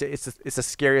 Like it's the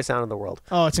scariest sound in the world.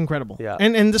 Oh, it's incredible. Yeah.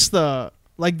 And just the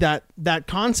like that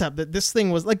concept that this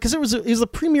thing was like, because it was a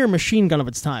premier machine gun of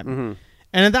its time.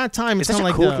 And at that time, it's It's kind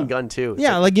such of a like cool looking gun too. It's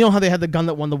Yeah, like- like you know how they had the gun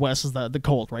that won the West is the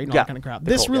Colt, right? And all Yeah, that kind of crap. the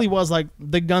This Colt, really yeah. was like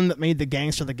the gun that made the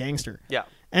gangster. Yeah.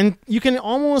 And you can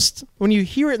almost, when you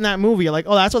hear it in that movie, you're like,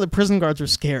 oh, that's why the prison guards are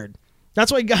scared. That's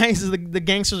why guys, the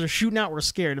gangsters are shooting out, we're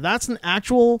scared. If that's an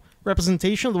actual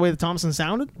representation of the way the Thompson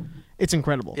sounded, it's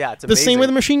incredible. Yeah, it's the same way amazing.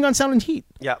 the machine gun sounded in Heat.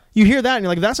 Yeah. You hear that and you're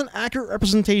like, that's an accurate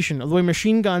representation of the way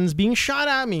machine guns being shot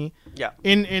at me Yeah.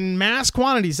 in mass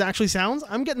quantities actually sounds.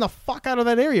 I'm getting the fuck out of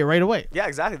that area right away. Yeah,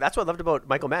 exactly. That's what I loved about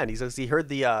Michael Mann. He heard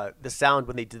the sound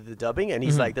when they did the dubbing, and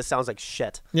he's like, "This sounds like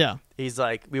shit." Yeah. He's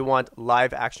like, "We want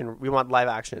live action. We want live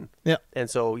action." Yeah. And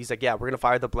so he's like, "Yeah, we're gonna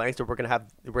fire the blanks, but we're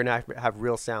gonna have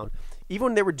real sound." Even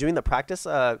when they were doing the practice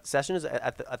sessions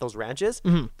at those ranches,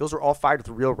 those were all fired with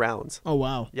real rounds. Oh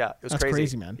wow. Yeah, it was That's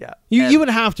crazy. man. Yeah. You would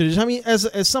have to. I mean, as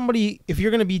somebody, if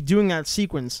you're going to be doing that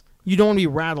sequence, you don't want to be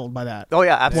rattled by that. Oh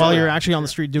yeah, absolutely. While you're actually on the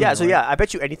street doing Yeah, it. so right? yeah, I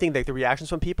bet you anything like the reactions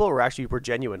from people were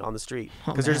genuine on the street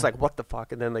because they're just man. like, "What the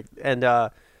fuck?" And then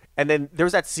and then there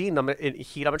was that scene in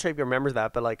Heat. I'm not sure if you remember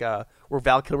that, but like where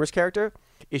Val Kilmer's character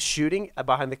is shooting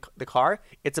behind the car.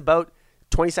 It's about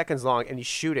 20 seconds long, and he's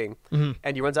shooting,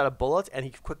 and he runs out of bullets, and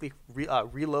he quickly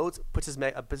reloads, puts his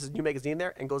new magazine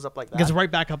there, and goes up like that. Gets right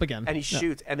back up again. And he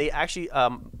shoots. And they actually,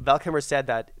 Val Kilmer said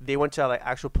that they went to like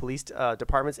actual police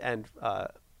departments and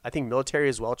I think military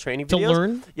as well, training videos. To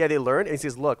learn? Yeah, they learned. And he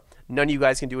says, look, none of you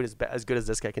guys can do it as good as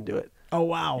this guy can do it. Oh,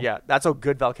 wow. Yeah, that's how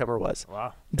good Val Kilmer was.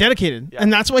 Wow. Dedicated. Yeah.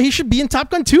 And that's why he should be in Top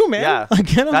Gun 2, man. Yeah. Like,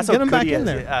 get him how good back he in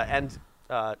is. there.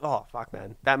 Oh, fuck,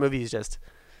 man. That movie is just...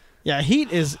 Yeah, Heat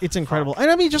it's incredible.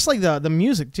 And I mean, just like the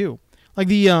music, too. Like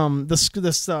the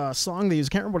song they use, I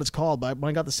can't remember what it's called, but when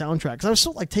I got the soundtrack, because I was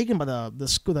so like taken by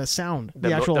the sound,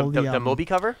 The Moby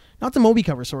cover? Not the Moby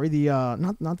cover, sorry. The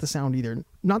not the sound either,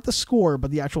 not the score,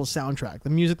 but the actual soundtrack, the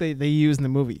music they use in the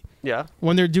movie. Yeah.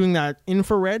 When they're doing that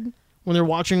infrared, when they're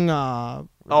watching De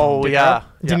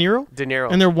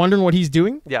Niro, and they're wondering what he's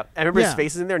doing. Yeah, I remember his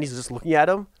face is in there, and he's just looking at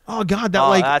him. Oh God,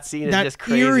 that scene is just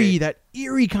crazy. That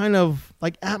eerie kind of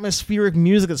like atmospheric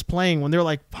music that's playing when they're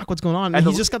like, "Fuck, what's going on?" And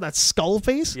he's just got that skull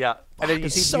face. Yeah, and then you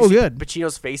see good.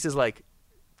 Pacino's face is like,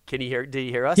 "Can you hear? Did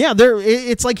you hear us?" Yeah,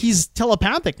 it's like he's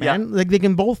telepathic, man. Yeah. Like they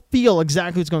can both feel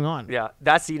exactly what's going on. Yeah,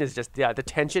 that scene is just the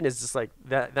tension is just like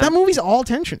that. That movie's all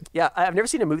tension. Yeah, I've never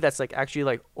seen a movie that's like actually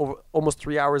like almost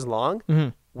 3 hours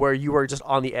long, where you are just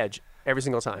on the edge every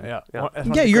single time.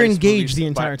 Yeah, you're engaged the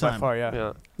entire time. By far,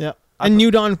 yeah. And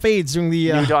New Dawn fades during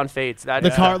the New Dawn fades.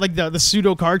 Car, like the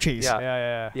pseudo car chase.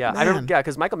 Yeah. I remember,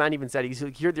 because Michael Mann even said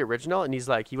he heard the original, and he's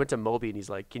like, he went to Moby, and he's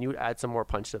like, can you add some more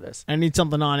punch to this? I need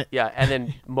something on it. Yeah, and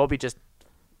then Moby just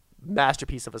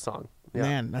masterpiece of a song. Yeah.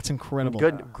 Man, that's incredible.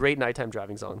 Great nighttime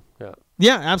driving song. Yeah.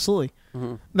 Yeah, absolutely.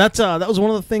 That was one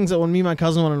of the things that when me and my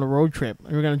cousin went on a road trip, and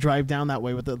we were gonna drive down that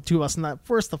way with the two of us in the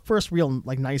first real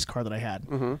like nice car that I had,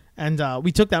 and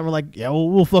we took that and we're like, yeah,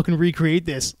 we'll fucking recreate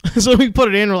this. So we put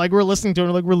it in. We're listening to it.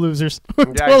 And we're like, we're losers.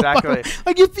 Yeah, exactly.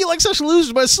 Like you feel like such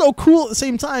losers, but it's so cool at the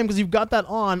same time because you've got that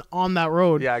on that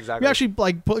road. Yeah, exactly. We actually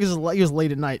because it was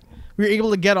late at night. We were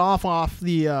able to get off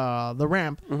the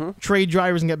ramp, trade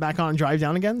drivers, and get back on and drive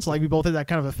down again. So like we both had that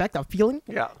kind of effect, that feeling.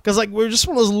 Yeah. Because like we're just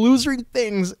one of those losery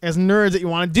things as nerds that you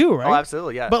want to do, right? Oh,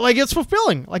 absolutely, yeah. But like it's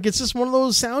fulfilling. Like it's just one of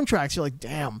those soundtracks. You're like,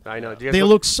 damn. I know. They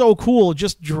look so cool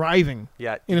just driving.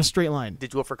 Yeah. In a straight line.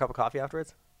 Did you go for a cup of coffee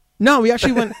afterwards? No, we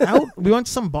actually went out. We went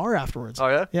to some bar afterwards. Oh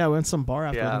yeah. Yeah, we went to some bar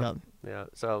afterwards. Yeah.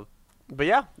 So, but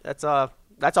yeah, that's all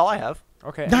I have.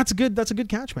 Okay. That's good. That's a good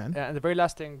catch, man. And the very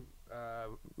last thing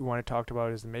we want to talk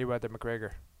about is the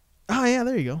Mayweather-McGregor. Oh yeah,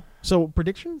 there you go. So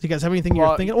predictions? You guys have anything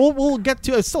you're thinking? We'll get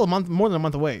to. It's still more than a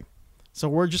month away. So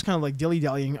we're just kind of like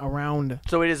dilly-dallying around.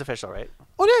 So it is official, right?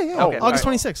 Oh yeah. Okay, August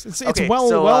 26th. It's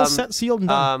well set, sealed, and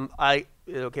done.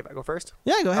 Okay, if I go first.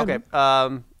 Yeah, go ahead. Okay.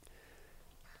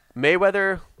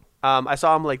 Mayweather. I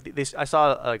saw him I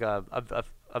saw like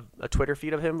a Twitter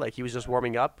feed of him, like he was just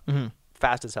warming up,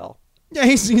 fast as hell. Yeah,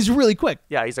 he's really quick.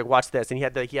 Yeah, he's like, watch this, and he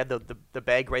had the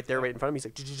bag right there, right in front of him. He's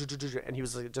like, and he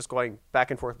was like, just going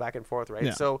back and forth, right?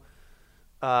 Yeah. So,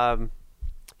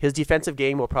 his defensive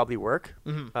game will probably work.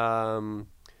 My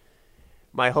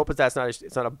hope is that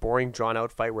it's not a boring, drawn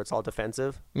out fight where it's all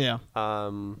defensive. Yeah.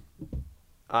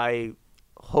 I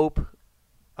hope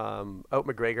out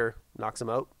McGregor knocks him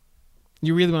out.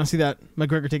 You really want to see that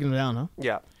McGregor taking him down, huh?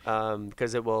 Yeah,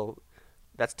 because it will.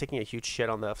 That's taking a huge shit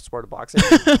on the sport of boxing.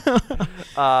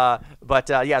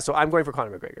 Yeah, so I'm going for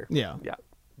Conor McGregor. Yeah. Yeah.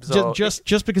 So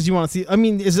just because you want to see. I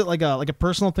mean, is it like a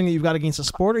personal thing that you've got against the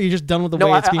sport, or are you just done with the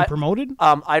way it's being promoted?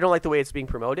 I don't like the way it's being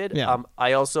promoted. Yeah.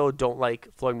 I also don't like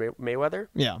Floyd Mayweather.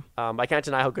 Yeah. I can't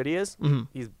deny how good he is.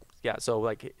 So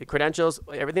like credentials,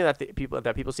 everything that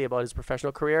people say about his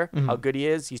professional career, how good he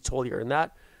is, he's totally earned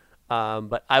that.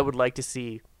 But I would like to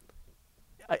see.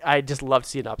 I just love to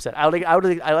see an upset. I like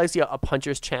to see a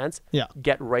puncher's chance. Yeah.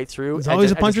 Get right through. There's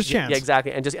always a puncher's chance. Yeah,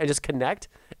 exactly, and just connect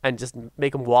and just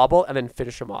make him wobble and then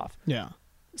finish him off. Yeah.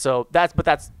 So that's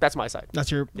my side.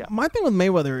 That's my thing with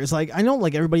Mayweather is like I know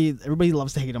like everybody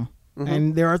loves to hate him,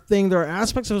 and there are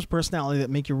aspects of his personality that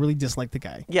make you really dislike the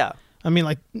guy. Yeah. I mean,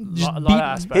 like,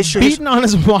 just beating on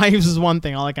his wives is one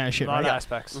thing, all that kind of shit. A lot right? of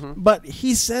aspects. But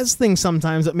he says things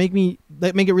sometimes that make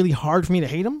it really hard for me to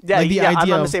hate him. Yeah, like the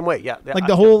idea I'm the same way. Yeah, like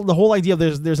the whole idea of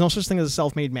there's no such thing as a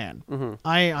self-made man.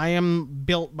 I am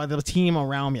built by the team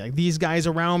around me. Like these guys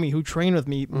around me who train with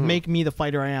me make me the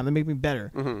fighter I am. They make me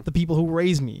better. The people who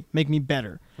raise me make me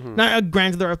better. Now,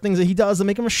 granted, there are things that he does that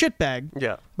make him a shitbag.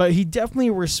 Yeah. But he definitely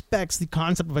respects the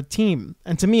concept of a team.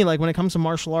 And to me, like when it comes to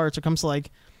martial arts, it comes to like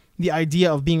the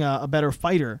idea of being a better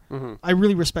fighter, I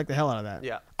really respect the hell out of that.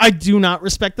 Yeah. I do not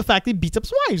respect the fact that he beats up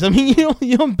his wives. I mean,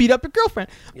 you don't beat up your girlfriend.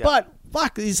 Yeah. But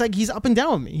fuck, it's like he's up and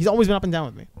down with me. He's always been up and down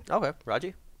with me. Okay,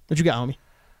 Raji? What you got,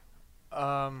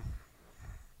 homie?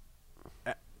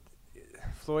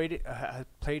 Floyd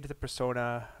played the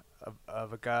persona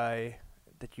of a guy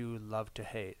that you love to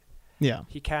hate. Yeah.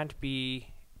 He can't be.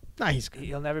 Nah,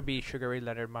 He'll never be Sugar Ray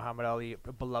Leonard, Muhammad Ali,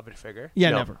 a beloved figure. Yeah,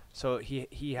 No. never. So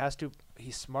he has to.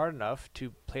 He's smart enough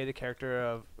to play the character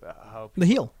of how The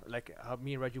heel. like how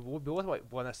me and Reggie both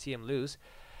want to see him lose.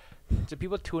 So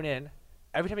people tune in.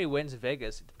 Every time he wins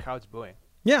Vegas, the crowd's booing.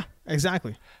 Yeah,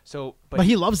 exactly. So, But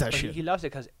he loves that but shit. He loves it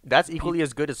because That's equally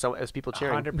as good as people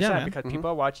cheering. 100%. Yeah, man. Because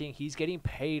people are watching. He's getting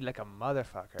paid like a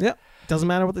motherfucker. Yeah. Doesn't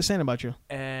matter what they're saying about you,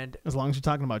 And as long as you're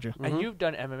talking about you. and you've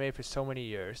done MMA for so many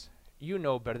years. You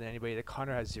know better than anybody that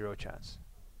Conor has zero chance.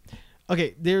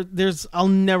 Okay, there's. I'll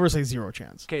never say zero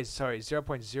chance. Okay, sorry,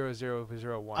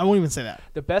 0.0001. I won't even say that.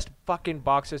 The best fucking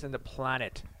boxers in the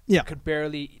planet Yeah. could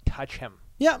barely touch him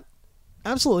Yeah,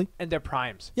 absolutely. in their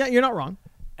primes. Yeah, you're not wrong.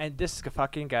 And this is a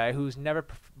fucking guy who's never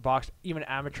boxed, even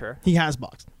amateur. He has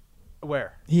boxed.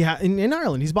 Where? In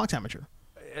Ireland, he's boxed amateur.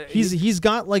 He's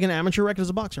got like an amateur record as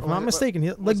a boxer. If I'm not mistaken,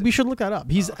 we should look that up.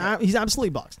 He's he's absolutely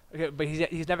boxed, okay, but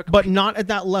he's never. but not at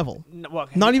that level. Well,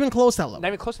 Not even close to that level. Not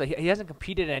even close to that. He hasn't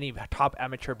competed in any top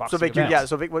amateur boxing. So Vic,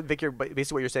 events. Vic,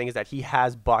 basically what you're saying is that he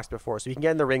has boxed before, so he can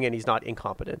get in the ring and he's not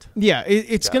incompetent. Yeah,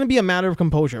 it's going to be a matter of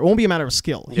composure. It won't be a matter of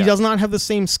skill. He Yeah. does not have the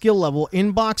same skill level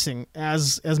in boxing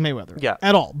as Mayweather. Yeah.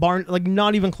 At all.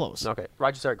 Not even close. Okay,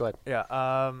 Roger, sorry, go ahead.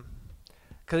 Yeah.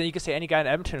 Because you could say any guy in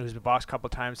Edmonton who's been boxed a couple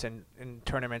times in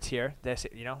tournaments here, that's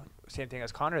same thing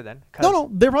as Conor then. No,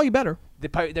 they're probably better.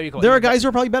 There you go. There are guys who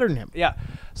are probably better than him. Yeah.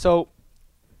 So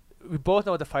we both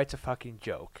know the fight's a fucking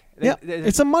joke. Yeah,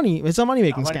 it's a money making money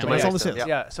scam. That's all this is. Yeah.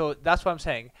 Yeah. So that's what I'm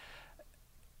saying.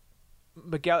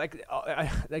 Miguel,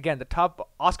 again, the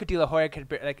top Oscar De La Hoya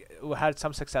had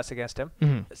some success against him.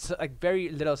 Mhm. So, very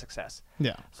little success.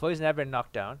 Yeah. Floyd's never been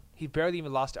knocked down. He barely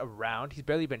even lost a round. He's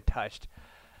barely been touched.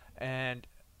 And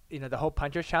the whole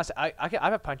puncher's chance. I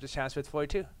have a puncher's chance with Floyd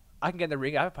too. I can get in the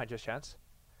ring. I have a puncher's chance.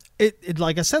 It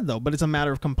like I said though, but it's a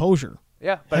matter of composure.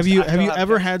 Yeah. But Have I you still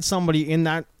ever a chance. had somebody in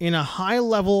a high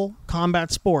level combat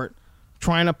sport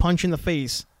trying to punch in the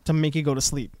face to make you go to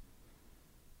sleep?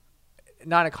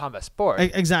 Not in combat sport?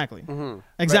 Exactly. Mm-hmm.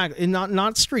 Exactly. And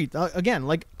not street. Again,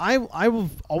 like I've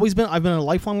been a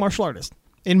lifelong martial artist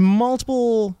in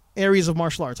multiple areas of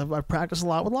martial arts. I've practiced a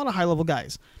lot with a lot of high level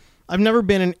guys. I've never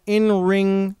been an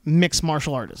in-ring mixed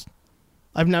martial artist.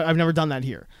 I've never done that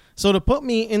here. So to put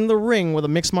me in the ring with a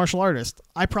mixed martial artist,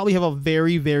 I probably have a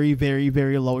very, very, very,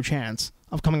 very low chance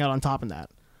of coming out on top in that.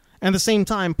 And at the same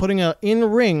time, putting a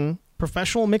in-ring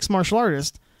professional mixed martial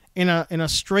artist in a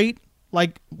straight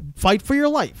like fight for your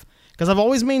life. Because I've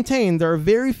always maintained there are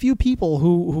very few people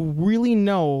who really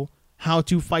know how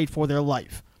to fight for their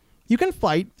life. You can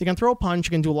fight, you can throw a punch,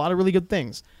 you can do a lot of really good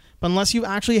things. But unless you've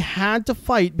actually had to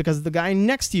fight because the guy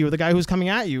next to you, the guy who's coming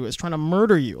at you, is trying to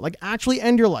murder you, like actually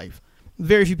end your life,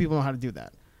 very few people know how to do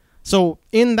that. So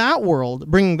in that world,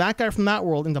 bringing that guy from that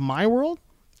world into my world,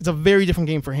 it's a very different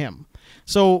game for him.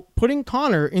 So putting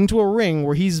Conor into a ring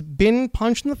where he's been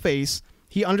punched in the face,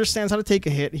 he understands how to take a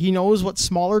hit, he knows what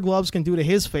smaller gloves can do to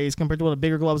his face compared to what a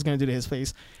bigger glove is going to do to his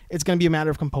face, it's going to be a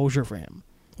matter of composure for him.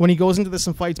 When he goes into this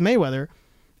and fights Mayweather,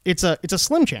 it's a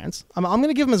slim chance. I'm going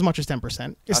to give him as much as 10%.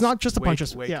 It's That's not just a way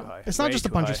puncher's too high. It's not Way just a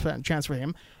too puncher's high. chance for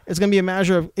him. It's going to be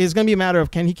a matter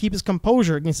of can he keep his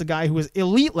composure against a guy who is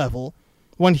elite level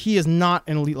when he is not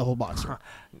an elite level boxer.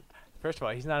 First of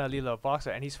all, he's not an elite level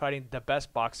boxer, and he's fighting the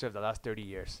best boxer of the last 30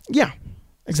 years. Yeah, So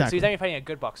exactly. he's not even fighting a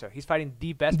good boxer. He's fighting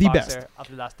the best The boxer best. of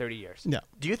the last 30 years. Yeah.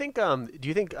 Do you think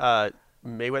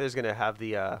Mayweather's going to have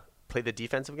the play the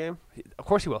defensive game? Of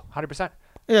course he will, 100%.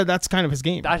 Yeah, that's kind of his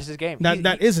game. That is his game.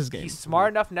 That is his game. He's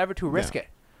smart enough never to risk it.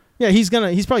 Yeah, he's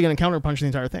probably gonna counterpunch the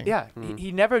entire thing. Yeah,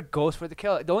 he never goes for the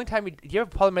kill. The only time do you ever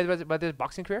follow Mayweather's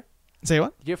boxing career? Say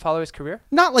what? Did you ever follow his career?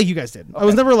 Not like you guys did. I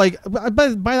was never like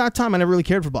by that time I never really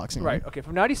cared for boxing. Right. Okay.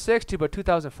 From '96 to about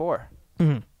 2004,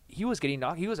 Mm-hmm. he was getting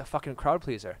knocked. He was a fucking crowd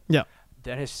pleaser. Yeah.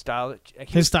 Then his style.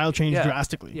 His style changed yeah,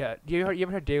 drastically. Yeah. You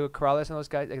ever heard Diego Corrales and those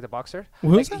guys, like the boxer?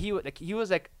 Who's like, that? he was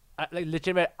like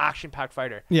legitimate action-packed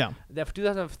fighter. Yeah. Then from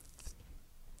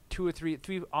 2002 or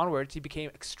three onwards, he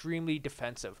became extremely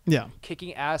defensive. Yeah.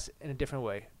 Kicking ass in a different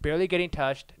way. Barely getting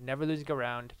touched. Never losing a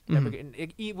round. Mm-hmm. Never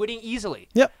getting, winning easily.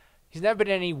 Yep. He's never been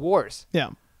in any wars.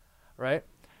 Yeah. Right.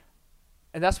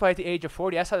 And that's why at the age of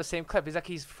 40, I saw the same clip.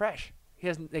 He's fresh. He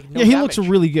has like no Yeah, he damage. looks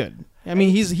really good. I mean,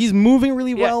 he's moving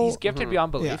really Yeah, well. he's gifted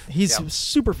beyond Yeah, belief. he's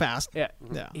super fast. Yeah.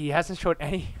 Yeah. He hasn't showed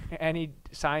any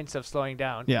signs of slowing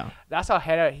down. Yeah. That's how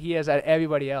ahead he is at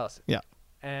everybody else. Yeah.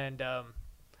 And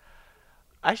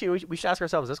Actually, we should ask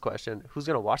ourselves this question: who's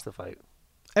going to watch the fight?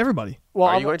 Everybody. well,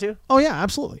 Are you going to? Oh yeah,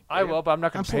 absolutely. I will, but I'm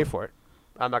not going to pay Absolutely. for it.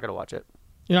 I'm not going to watch it.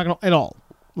 You're not gonna at all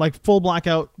like full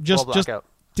blackout. Just Full blackout.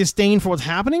 disdain for what's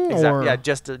happening, or Yeah,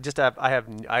 just to have, I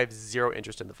have zero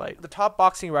interest in the fight. The top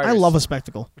boxing writers. I love a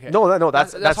spectacle. Okay. No,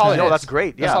 that's all it is. that's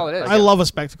great. That's yeah, all it is. I love a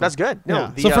spectacle. That's good. No,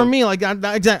 Yeah. the, So for me, like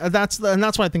that's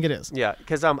what I think it is. yeah,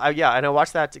 because and I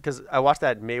watched that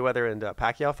Mayweather and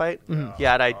Pacquiao fight.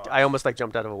 Yeah, and I almost like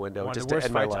jumped out of a window One of just the to worst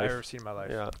end my fights I've life. ever seen in my life.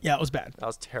 Yeah, Yeah, it was bad. that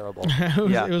was terrible.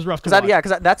 It was rough to Because watch.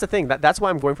 because that's the thing. That's why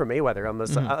I'm going for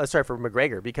Mayweather. Sorry, for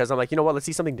McGregor, because I'm like, you know what? Let's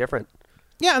see something different.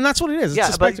 Yeah, and that's what it is. It's Yeah,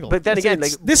 a spectacle. but then again,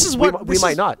 like, this is we what we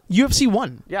might not. UFC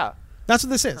 1. Yeah, That's what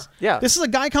this is. Yeah. This is a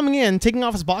guy coming in, taking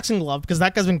off his boxing glove because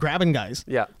that guy's been grabbing guys.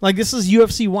 Yeah. Like this is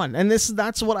UFC 1, and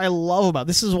that's what I love about.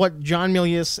 This is what John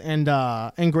Milius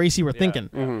and Gracie were thinking.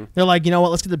 Mm-hmm. They're like, you know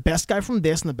what? Let's get the best guy from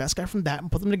this and the best guy from that,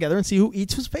 and put them together and see who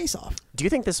eats whose face off. Do you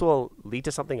think this will lead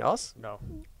to something else? No.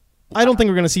 I don't think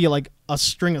we're gonna see like a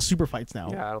string of super fights now.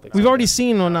 Yeah, I don't think We've so. already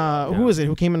seen when who was it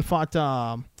who came and fought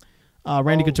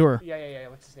Randy Couture? Yeah.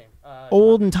 What's his name?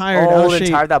 Old and tired. out of Old and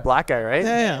shape. tired, that black guy, right?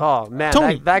 Yeah. Oh man,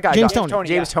 Tony. that guy James got Toney.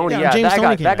 James Toney. Yeah, Yeah, James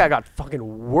Toney came that guy in. got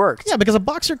fucking worked. Yeah, because a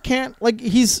boxer can't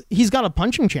he's got a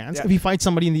punching chance Yeah. if he fights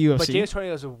somebody in the UFC. But James Toney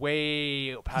was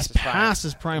way past He's his prime. past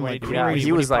his prime like Way Yeah, crazy.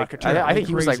 he when was fought like, Couture. I think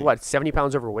he was like Crazy. what, 70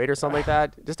 pounds overweight or something like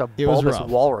that. Just a It was bulbous rough.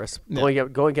 walrus Yeah.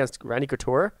 going against Randy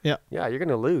Couture. Yeah. Yeah, you're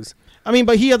gonna lose. I mean,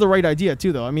 but he had the right idea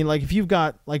too, though. I mean, like if you've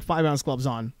got like 5-ounce gloves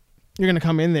on, you're gonna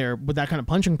come in there with that kind of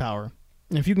punching power,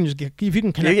 and if you can connect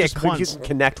You just once, can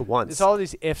connect once. It's all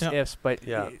these ifs, Yeah. ifs, but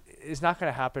Yeah. it's not going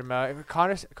to happen, man.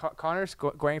 Connor's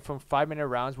going from 5-minute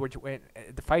rounds, which when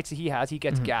the fights that he has, he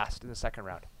gets gassed in the second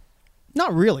round.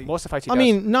 not really. Most of the fights he I does.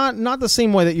 mean, not the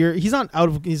same way that he's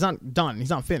not done. He's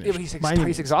not finished. Yeah, but by any he's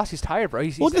means. exhausted. He's tired, bro.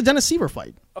 He's Look at the Dennis Seaver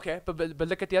fight. okay, but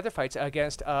look at the other fights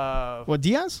against What,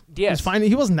 Diaz? Diaz. He was fine.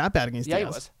 He wasn't that bad against yeah,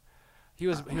 Diaz. he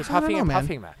was I don't huffing know, and man.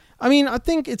 puffing, man. I mean, I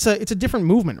think it's a different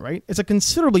movement, right? It's a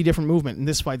considerably different movement in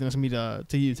this fight than it's gonna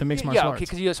be to mixed martial Yeah, arts. okay,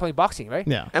 because you're only boxing, right?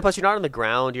 Yeah. And plus, you're not on the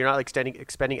ground. You're not like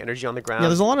expending energy on the ground. Yeah,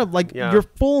 there's a lot of like Yeah. your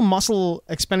full muscle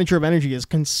expenditure of energy is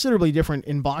considerably different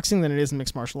in boxing than it is in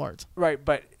mixed martial arts. Right,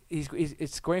 but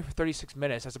it's going for 36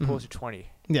 minutes as opposed to 20.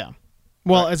 Yeah.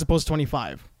 Well, Right. as opposed to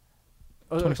 25.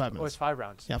 Oh, 25 it's minutes. 5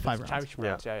 rounds. Yeah, 5 It's rounds. championship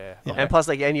rounds. Yeah. Yeah. Okay. And plus,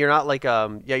 like, and you're not like,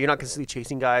 you're not constantly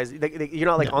chasing guys. You're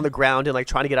not like Yeah. on the ground and like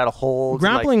trying to get out of holds.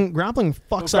 and, like- Grappling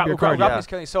fucks up your cardio. Grappling's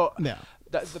killing. So Yeah.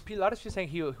 a lot of people saying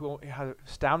he has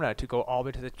stamina to go all the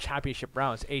way to the championship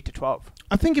rounds, 8 to 12.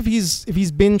 I think if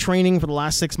he's been training for the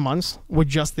last 6 months with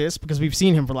just this, because we've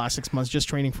seen him for the last 6 months just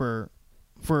training for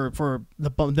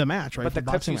the match, right? But for the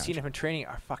clips boxing we've match. seen of him training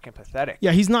are fucking pathetic.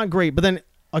 Yeah, he's not great. But then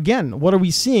again, what are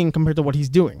we seeing compared to what he's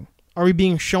doing? Are we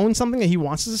being shown something that he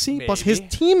wants us to see? Plus, his Maybe.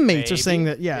 teammates are Maybe. saying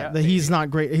that Yeah, that he's maybe.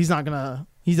 not great. He doesn't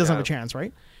have Yeah. a chance,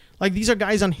 right? Like these are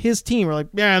guys on his team who are like,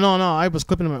 yeah, no, I was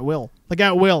clipping him at will. Like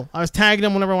at will. I was tagging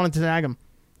him whenever I wanted to tag him.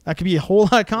 That could be a whole lot of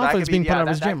that confidence could be, being put out of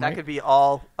that, his that, gym, that right? could be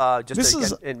all just This like,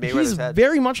 is in he's Mayweather's head.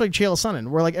 very much like Chael Sonnen,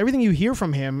 where like everything you hear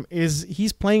from him is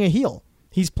he's playing a heel.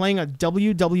 He's playing a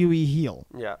WWE heel.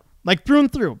 Yeah. Like through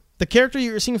and through. The character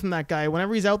you're seeing from that guy,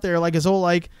 whenever he's out there, like his whole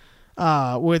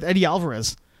with Eddie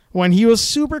Alvarez, when he was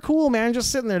super cool, man,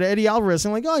 just sitting there to Eddie Alvarez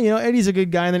and like, oh, Eddie's a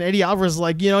good guy, and then Eddie Alvarez is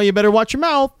like, you better watch your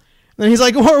mouth. And then he's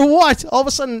like, or what? All of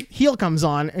a sudden, heel comes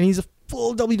on, and he's a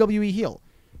full WWE heel.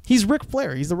 He's Ric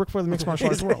Flair. He's the Ric Flair of the mixed martial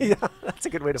arts world. Yeah, that's a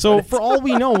good way to So put it. for all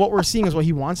we know, what we're seeing is what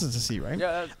he wants us to see, right?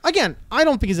 Yeah, Again, I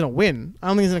don't think he's gonna win. I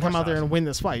don't think he's gonna come course out there not. and win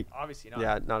this fight. obviously not.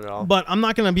 Yeah, not at all. But I'm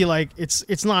not gonna be like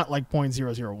it's not like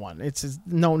 .001. It's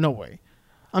no way.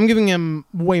 I'm giving him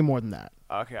way more than that.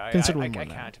 Okay, I Considerably more than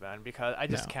that. can't, man, because I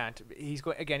just No. can't. He's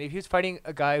going again. If he was fighting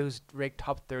a guy who's ranked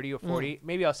top 30 or 40,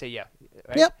 maybe I'll say yeah.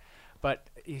 Right? Yep. But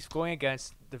he's going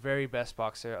against the very best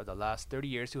boxer of the last 30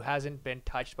 years, who hasn't been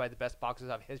touched by the best boxers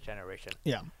of his generation.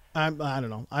 Yeah. I don't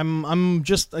know. I'm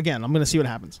just again. I'm gonna see what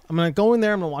happens. I'm gonna go in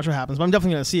there. I'm gonna watch what happens. But I'm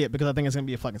definitely gonna see it because I think it's gonna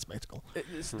be a fucking spectacle.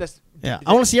 Yeah.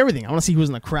 I want to see everything. I want to see who's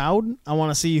in the crowd. I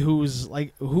want to see who's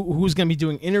like who's gonna be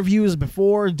doing interviews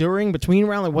before, during, between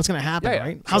round. Like what's gonna happen, Yeah, yeah.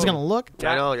 right? How's it So- gonna look?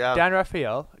 I know, yeah. Dan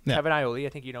Raphael, Yeah. Kevin Iole, I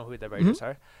think you know who the writers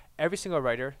are. Every single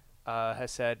writer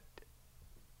has said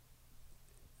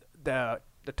the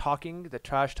talking, the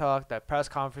trash talk, the press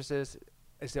conferences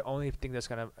is the only thing that's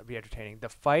going to be entertaining. The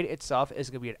fight itself is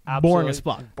going to be an absolute Boring as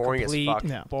fuck. Boring as complete, fuck.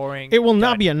 Yeah. boring. It will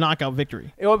not dud. be a knockout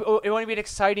victory. It won't be an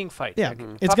exciting fight. Yeah. Like,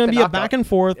 It's fuck gonna the be a knockout. back and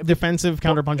forth defensive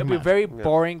counter punching It'll be a match.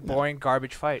 very boring,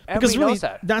 garbage fight. Because Everybody really, knows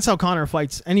that. that's how Conor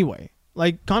fights anyway.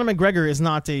 Like Conor McGregor is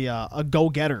not a go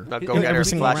getter Not in go-getter, every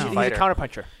single flashy round. He's fighter. a counter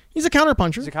puncher. He's a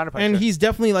counterpuncher. He's a counterpuncher. And he's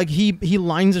definitely like he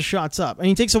lines his shots up, and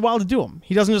he takes a while to do them.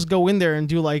 He doesn't just go in there and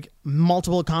do like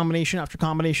multiple combination after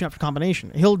combination after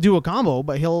combination. He'll do a combo,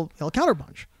 but he'll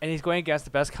counterpunch. And he's going against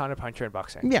the best counterpuncher in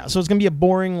boxing. Yeah, so it's gonna be a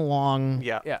boring, long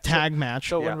Yeah. tag match.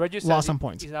 So when Reggie lost says on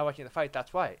points. he's not watching the fight,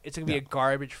 that's why. It's going to be a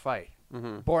garbage fight.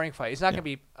 Boring fight. It's not going to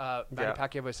be Manny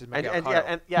Pacquiao versus Miguel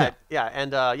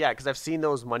Cotto. Because I've seen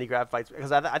those money grab fights.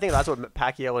 Because I think that's what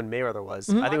Pacquiao and Mayweather was.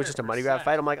 I think it was just a money grab 100%.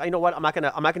 fight. I'm like, you know what? I'm not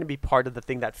gonna be part of the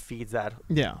thing that feeds that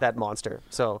monster.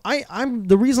 So I'm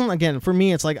the reason again for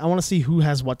me. It's like I want to see who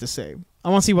has what to say. I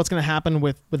want to see what's going to happen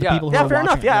with the people who are fair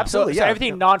watching. enough. Yeah, absolutely. So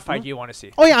everything non-fight you want to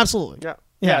see. Oh yeah, absolutely. Yeah.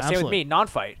 Yeah, Same with absolutely. me,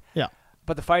 non-fight. Yeah.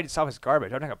 But the fight itself is garbage.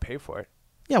 I'm not going to pay for it.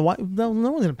 Yeah. Why? No one's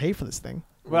going to pay for this thing.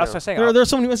 Well, that's what I'm saying. There's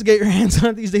so many ways to get your hands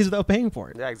on it these days without paying for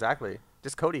it. Yeah, exactly.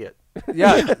 Just Cody it.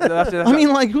 Yeah. that's I mean,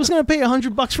 like, who's going to pay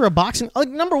 $100 for a boxing? Like,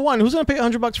 number one, who's going to pay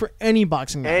 $100 for any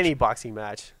boxing match? Any boxing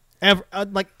match. Ever,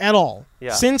 like, at all.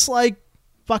 Yeah. Since, like,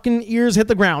 fucking ears hit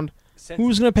the ground,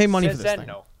 who's going to pay money for this since then, thing?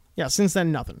 no. Yeah, since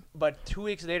then, nothing. But 2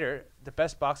 weeks later, the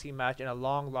best boxing match in a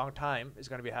long, long time is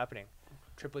going to be happening.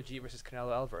 Triple G versus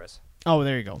Canelo Alvarez. Oh,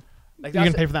 there you go. Like You're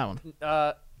going to pay for that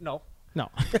one? No. No.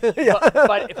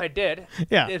 but if I did,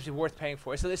 Yeah. it's worth paying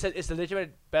for. So it's the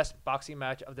legitimate best boxing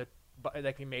match of that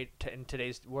we made in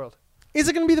today's world. Is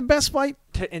it going to be the best fight?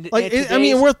 Like,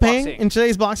 Worth paying in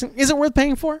today's boxing? Is it worth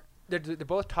paying for? They're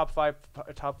both top five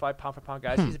pound for pound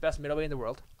guys. He's the best middleweight in the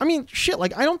world. I mean, shit.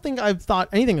 Like, I don't think I've thought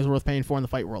anything is worth paying for in the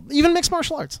fight world. Even mixed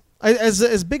martial arts.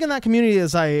 As big in that community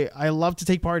as I love to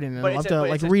take part in and I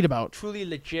love to read about. Truly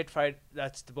legit fight.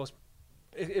 That's the most.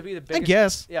 It'd be the biggest. I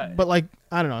guess. Yeah. But like,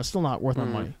 I don't know. It's still not worth my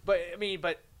money. But I mean,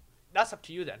 that's up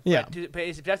to you then. Yeah. But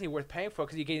it's definitely worth paying for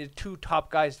because you get two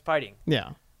top guys fighting.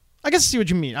 Yeah. I guess I see what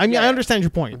you mean. I mean, Yeah, I yeah. understand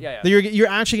your point. Yeah, yeah. That you're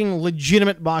actually getting a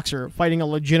legitimate boxer fighting a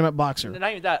legitimate boxer.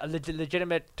 Not even that, a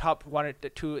legitimate top one or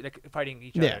two like, fighting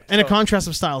each other. Yeah, and a contrast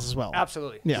of styles as well.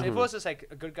 Absolutely. Yeah. So if it was just like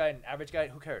a good guy and an average guy,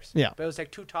 who cares? Yeah. But it was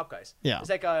like two top guys. Yeah. It's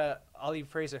like a Ali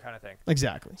Fraser kind of thing.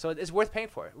 Exactly. So it's worth paying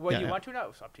for. What Yeah, you yeah. want to know,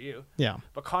 it's up to you. Yeah.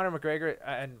 But Conor McGregor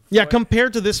and Yeah, Floyd-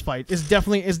 compared to this fight, is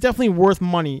definitely worth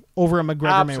money over a McGregor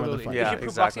Mayweather absolutely. fight. Yeah, if you're a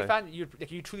exactly. boxing fan,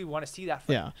 you truly want to see that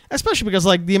fight. Yeah, especially because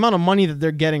like the amount of money that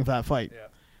they're getting for that fight, Yeah.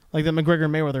 like that McGregor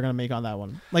and Mayweather are going to make on that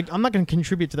one. Like, I'm not going to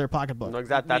contribute to their pocketbook. No, Me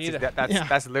neither.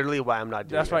 that's literally why I'm not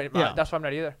doing That's why. it. Yeah. That's why I'm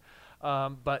not either.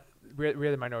 But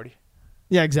we're the minority.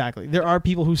 Yeah, exactly. There are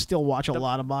people who still watch a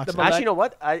lot of boxing. the- Actually, you know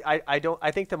what? I don't.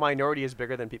 I think the minority is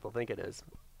bigger than people think it is.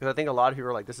 Because I think a lot of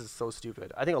people are like, this is so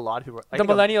stupid. I think a lot of people. The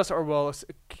millennials will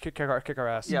kick our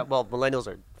ass. Yeah, well, millennials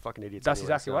are fucking idiots. That's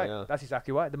anyway, exactly so, why. yeah. That's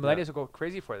exactly why. The millennials will go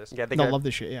crazy for this. Yeah, They'll love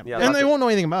this shit. Yeah, Yeah, and lots they of- won't know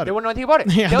anything about They it. won't know anything about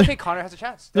it. Yeah, They'll they're- think Conor has a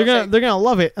chance. They're They'll gonna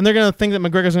love it, and they're gonna think that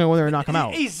McGregor's gonna go in there and knock him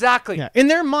out. Exactly. Yeah, in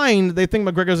their mind, they think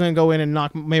McGregor's gonna go in and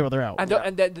knock Mayweather out.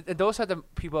 And those are the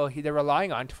people they're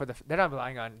relying on for the. They're not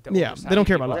relying on. The Yeah, they don't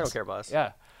care about They us. don't care about us.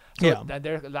 Yeah. So Yeah.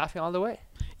 they're laughing all the way.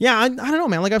 Yeah, I don't know,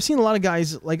 man. Like I've seen a lot of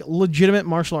guys, like legitimate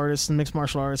martial artists and mixed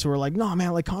martial artists, who are like, no,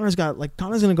 man, like Connor's gonna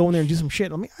go in there and do some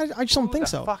shit. I mean, I just don't Who think the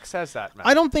so. fuck says that, man?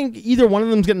 I don't think either one of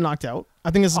them's getting knocked out.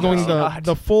 I think this is going no, God.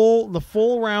 the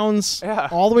full rounds, Yeah.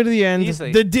 all the way to the end,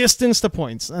 Easily. the distance to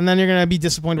points, and then you're gonna be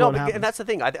disappointed No, what but, happens. and that's the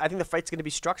thing. I think the fight's gonna be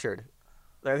structured.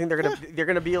 I think they're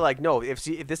gonna be like, no, if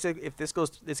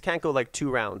this can't go like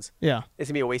 2 rounds. Yeah, It's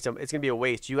gonna be a waste. It's gonna be a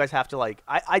waste. You guys have to like.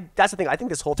 That's the thing. I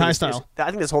think this whole thing. Thai is, style. I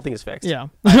think this whole thing is fixed. yeah,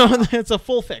 it's a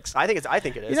full fix. I think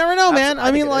it is. You never know, man. I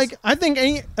mean, think it like, is. I think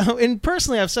and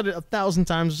personally, I've said it 1,000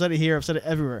 times. I've said it here. I've said it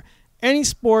everywhere. Any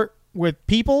sport with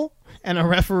people and a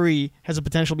referee has a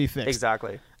potential to be fixed.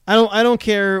 Exactly. I don't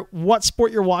care what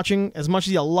sport you're watching. As much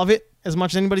as you love it, as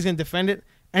much as anybody's gonna defend it.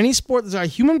 Any sport that's got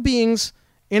human beings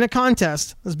in a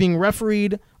contest that's being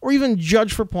refereed or even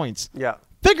judged for points. Yeah.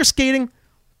 Figure skating,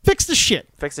 fix the shit.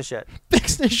 Fix the shit.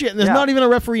 Fix the shit. There's Yeah. not even a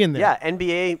referee in there. Yeah.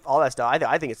 NBA, all that stuff.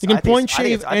 I think it's. You can I think point it's- I think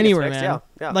shave it's- I think it's anywhere, fixed. man.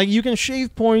 Yeah. Yeah. Like you can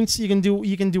shave points. You can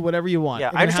do whatever you want. Yeah, It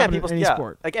I can understand happen in people. any Yeah,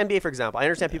 sport. like NBA, for example. I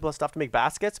understand people have stuff to make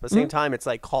baskets, but at the Mm-hmm. same time, it's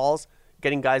like calls,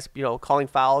 getting guys, calling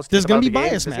fouls. There's going gonna to be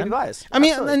bias, There's man. gonna be bias. I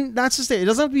mean, Absolutely. and that's just it. It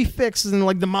doesn't have to be fixed. And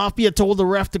like the mafia told the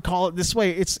ref to call it this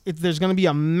way. There's going to be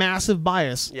a massive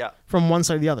bias. Yeah. From one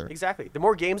side to the other. Exactly. The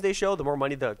more games they show, the more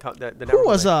money the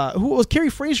Who was Kerry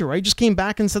Fraser, right? Just came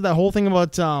back and said that whole thing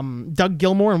about Doug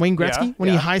Gilmore and Wayne Gretzky Yeah, when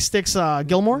he yeah. high sticks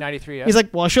Gilmore. 93, yeah. He's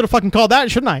like, well, I should have fucking called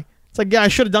that, shouldn't I? It's like, yeah, I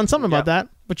should have done something about Yeah. that,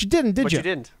 but you didn't, did But you? you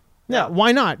didn't. Yeah,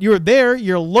 why not? You were there,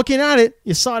 you're looking at it,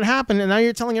 you saw it happen, and now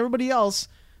you're telling everybody else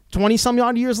 20-some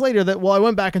odd years later that, well, I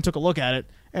went back and took a look at it,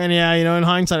 and yeah, in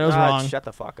hindsight, I was wrong. Shut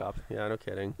the fuck up. Yeah, no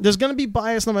kidding. There's going to be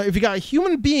bias no matter if you got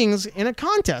human beings in a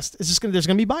contest. It's just there's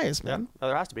going to be bias, Yeah, man. no,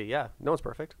 there has to be. Yeah, no one's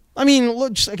perfect. I mean,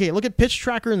 look at Pitch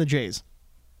Tracker and the Jays.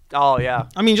 Oh yeah.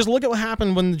 I mean, just look at what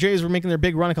happened when the Jays were making their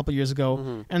big run a couple years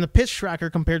ago, and the pitch tracker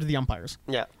compared to the umpires.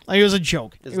 Yeah. Like, it was a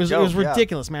joke. It's It was a joke, yeah.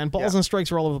 ridiculous, man. Balls Yeah. and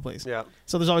strikes were all over the place. Yeah.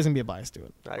 So there's always gonna be a bias to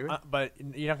it. I agree. But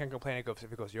you're not gonna complain if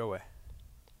it goes your way.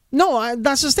 No,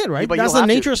 that's just it, right? But you That's don't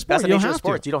the have nature to. of sports. That's the You don't nature of have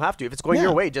sports. to. You don't have to. If it's going Yeah.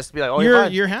 your way, just be like, oh, You're-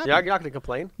 fine. you're happy. You're not going to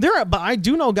complain. But I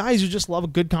do know guys who just love a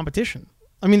good competition.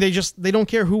 I mean, they don't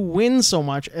care who wins so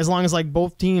much as long as like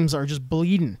both teams are just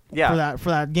bleeding for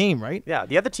that game, right? Yeah,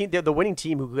 the other team, the winning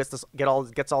team who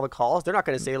gets all the calls, they're not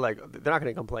going to say like they're not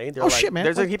going to complain. They're Shit, man!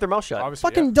 They're going to keep their mouth shut. Obviously,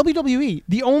 Fucking WWE,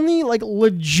 the only like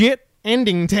legit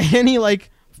ending to any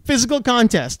like physical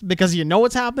contest, because you know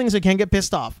what's happening, so you can't get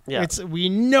pissed off. Yeah. We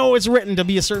know it's written to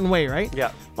be a certain way, right?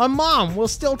 Yeah. My mom will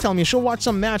still tell me, she'll watch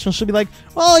some match and she'll be like,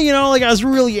 "Oh, like I was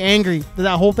really angry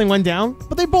that whole thing went down,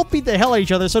 but they both beat the hell out of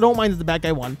each other, so don't mind that the bad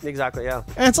guy won." Exactly. Yeah.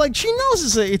 And it's like she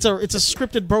knows it's a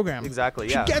scripted program. Exactly.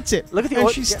 She Yeah. gets it. Look at the and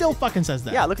old- she yeah. still fucking says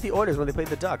that. Yeah, look at the Oilers when they played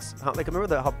the Ducks. Remember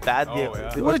how bad Oh,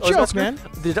 yeah. the What a Oilers joke, got man.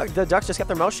 The Ducks just kept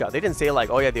their mouth shut. They didn't say like,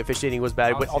 "Oh yeah, the officiating was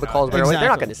bad. Obviously All the not. calls were They're not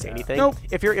Exactly. going to say anything. Nope.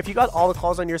 If you got all the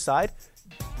calls on your side,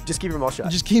 just keep your mouth shut.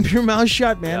 Just keep your mouth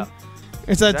shut, man. Yeah.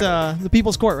 It's that Exactly. the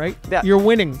people's court, right? Yeah. You're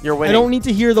winning. You're winning. I don't need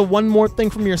to hear the one more thing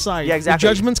from your side. Yeah, exactly.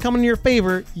 The judgment's coming in your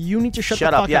favor. You need to shut the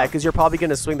Shut fuck up. Yeah, up. because you're probably going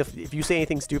to swing if you say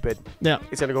anything stupid, Yeah.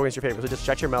 it's going to go against your favor. So just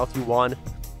shut your mouth. You won.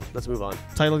 Let's move on.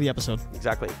 Title of the episode.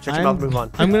 Exactly. Shut your mouth and move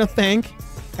on. I'm gonna thank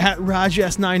at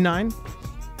RajS99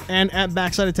 and at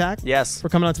Backside Attack Yes. for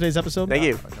coming on today's episode. Thank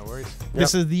you. No worries.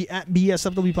 This is the at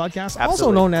BSFW podcast, also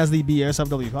Absolutely. known as the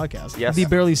BSFW podcast. Yes. The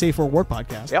Barely Safe for Work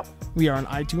podcast. Yep. We are on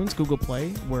iTunes, Google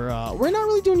Play. We're not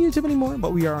really doing YouTube anymore,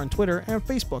 but we are on Twitter and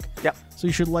Facebook. Yep. So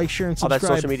you should like, share, and All subscribe.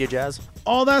 that social media jazz.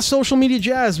 All that social media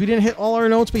jazz. We didn't hit all our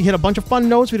notes, but we hit a bunch of fun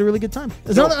notes. We had a really good time.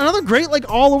 It's No. another great, like,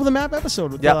 all over the map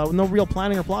episode with Yep. no real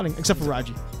planning or plotting, except for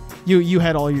Raji. You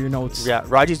had all your notes. Yeah.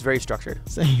 Raji's very structured.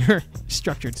 So you're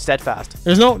structured. Steadfast.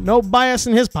 There's no bias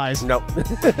in his pies. No. It's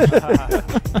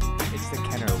the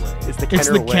Kenner way. It's the Kenner It's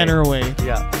the way. Kenner way.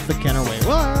 Yeah. It's the Kenner way.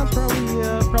 Well,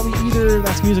 probably either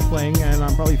that's music playing and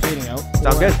I'm probably fading out.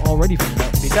 Sounds or good. I'm already fading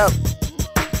out. Peace out.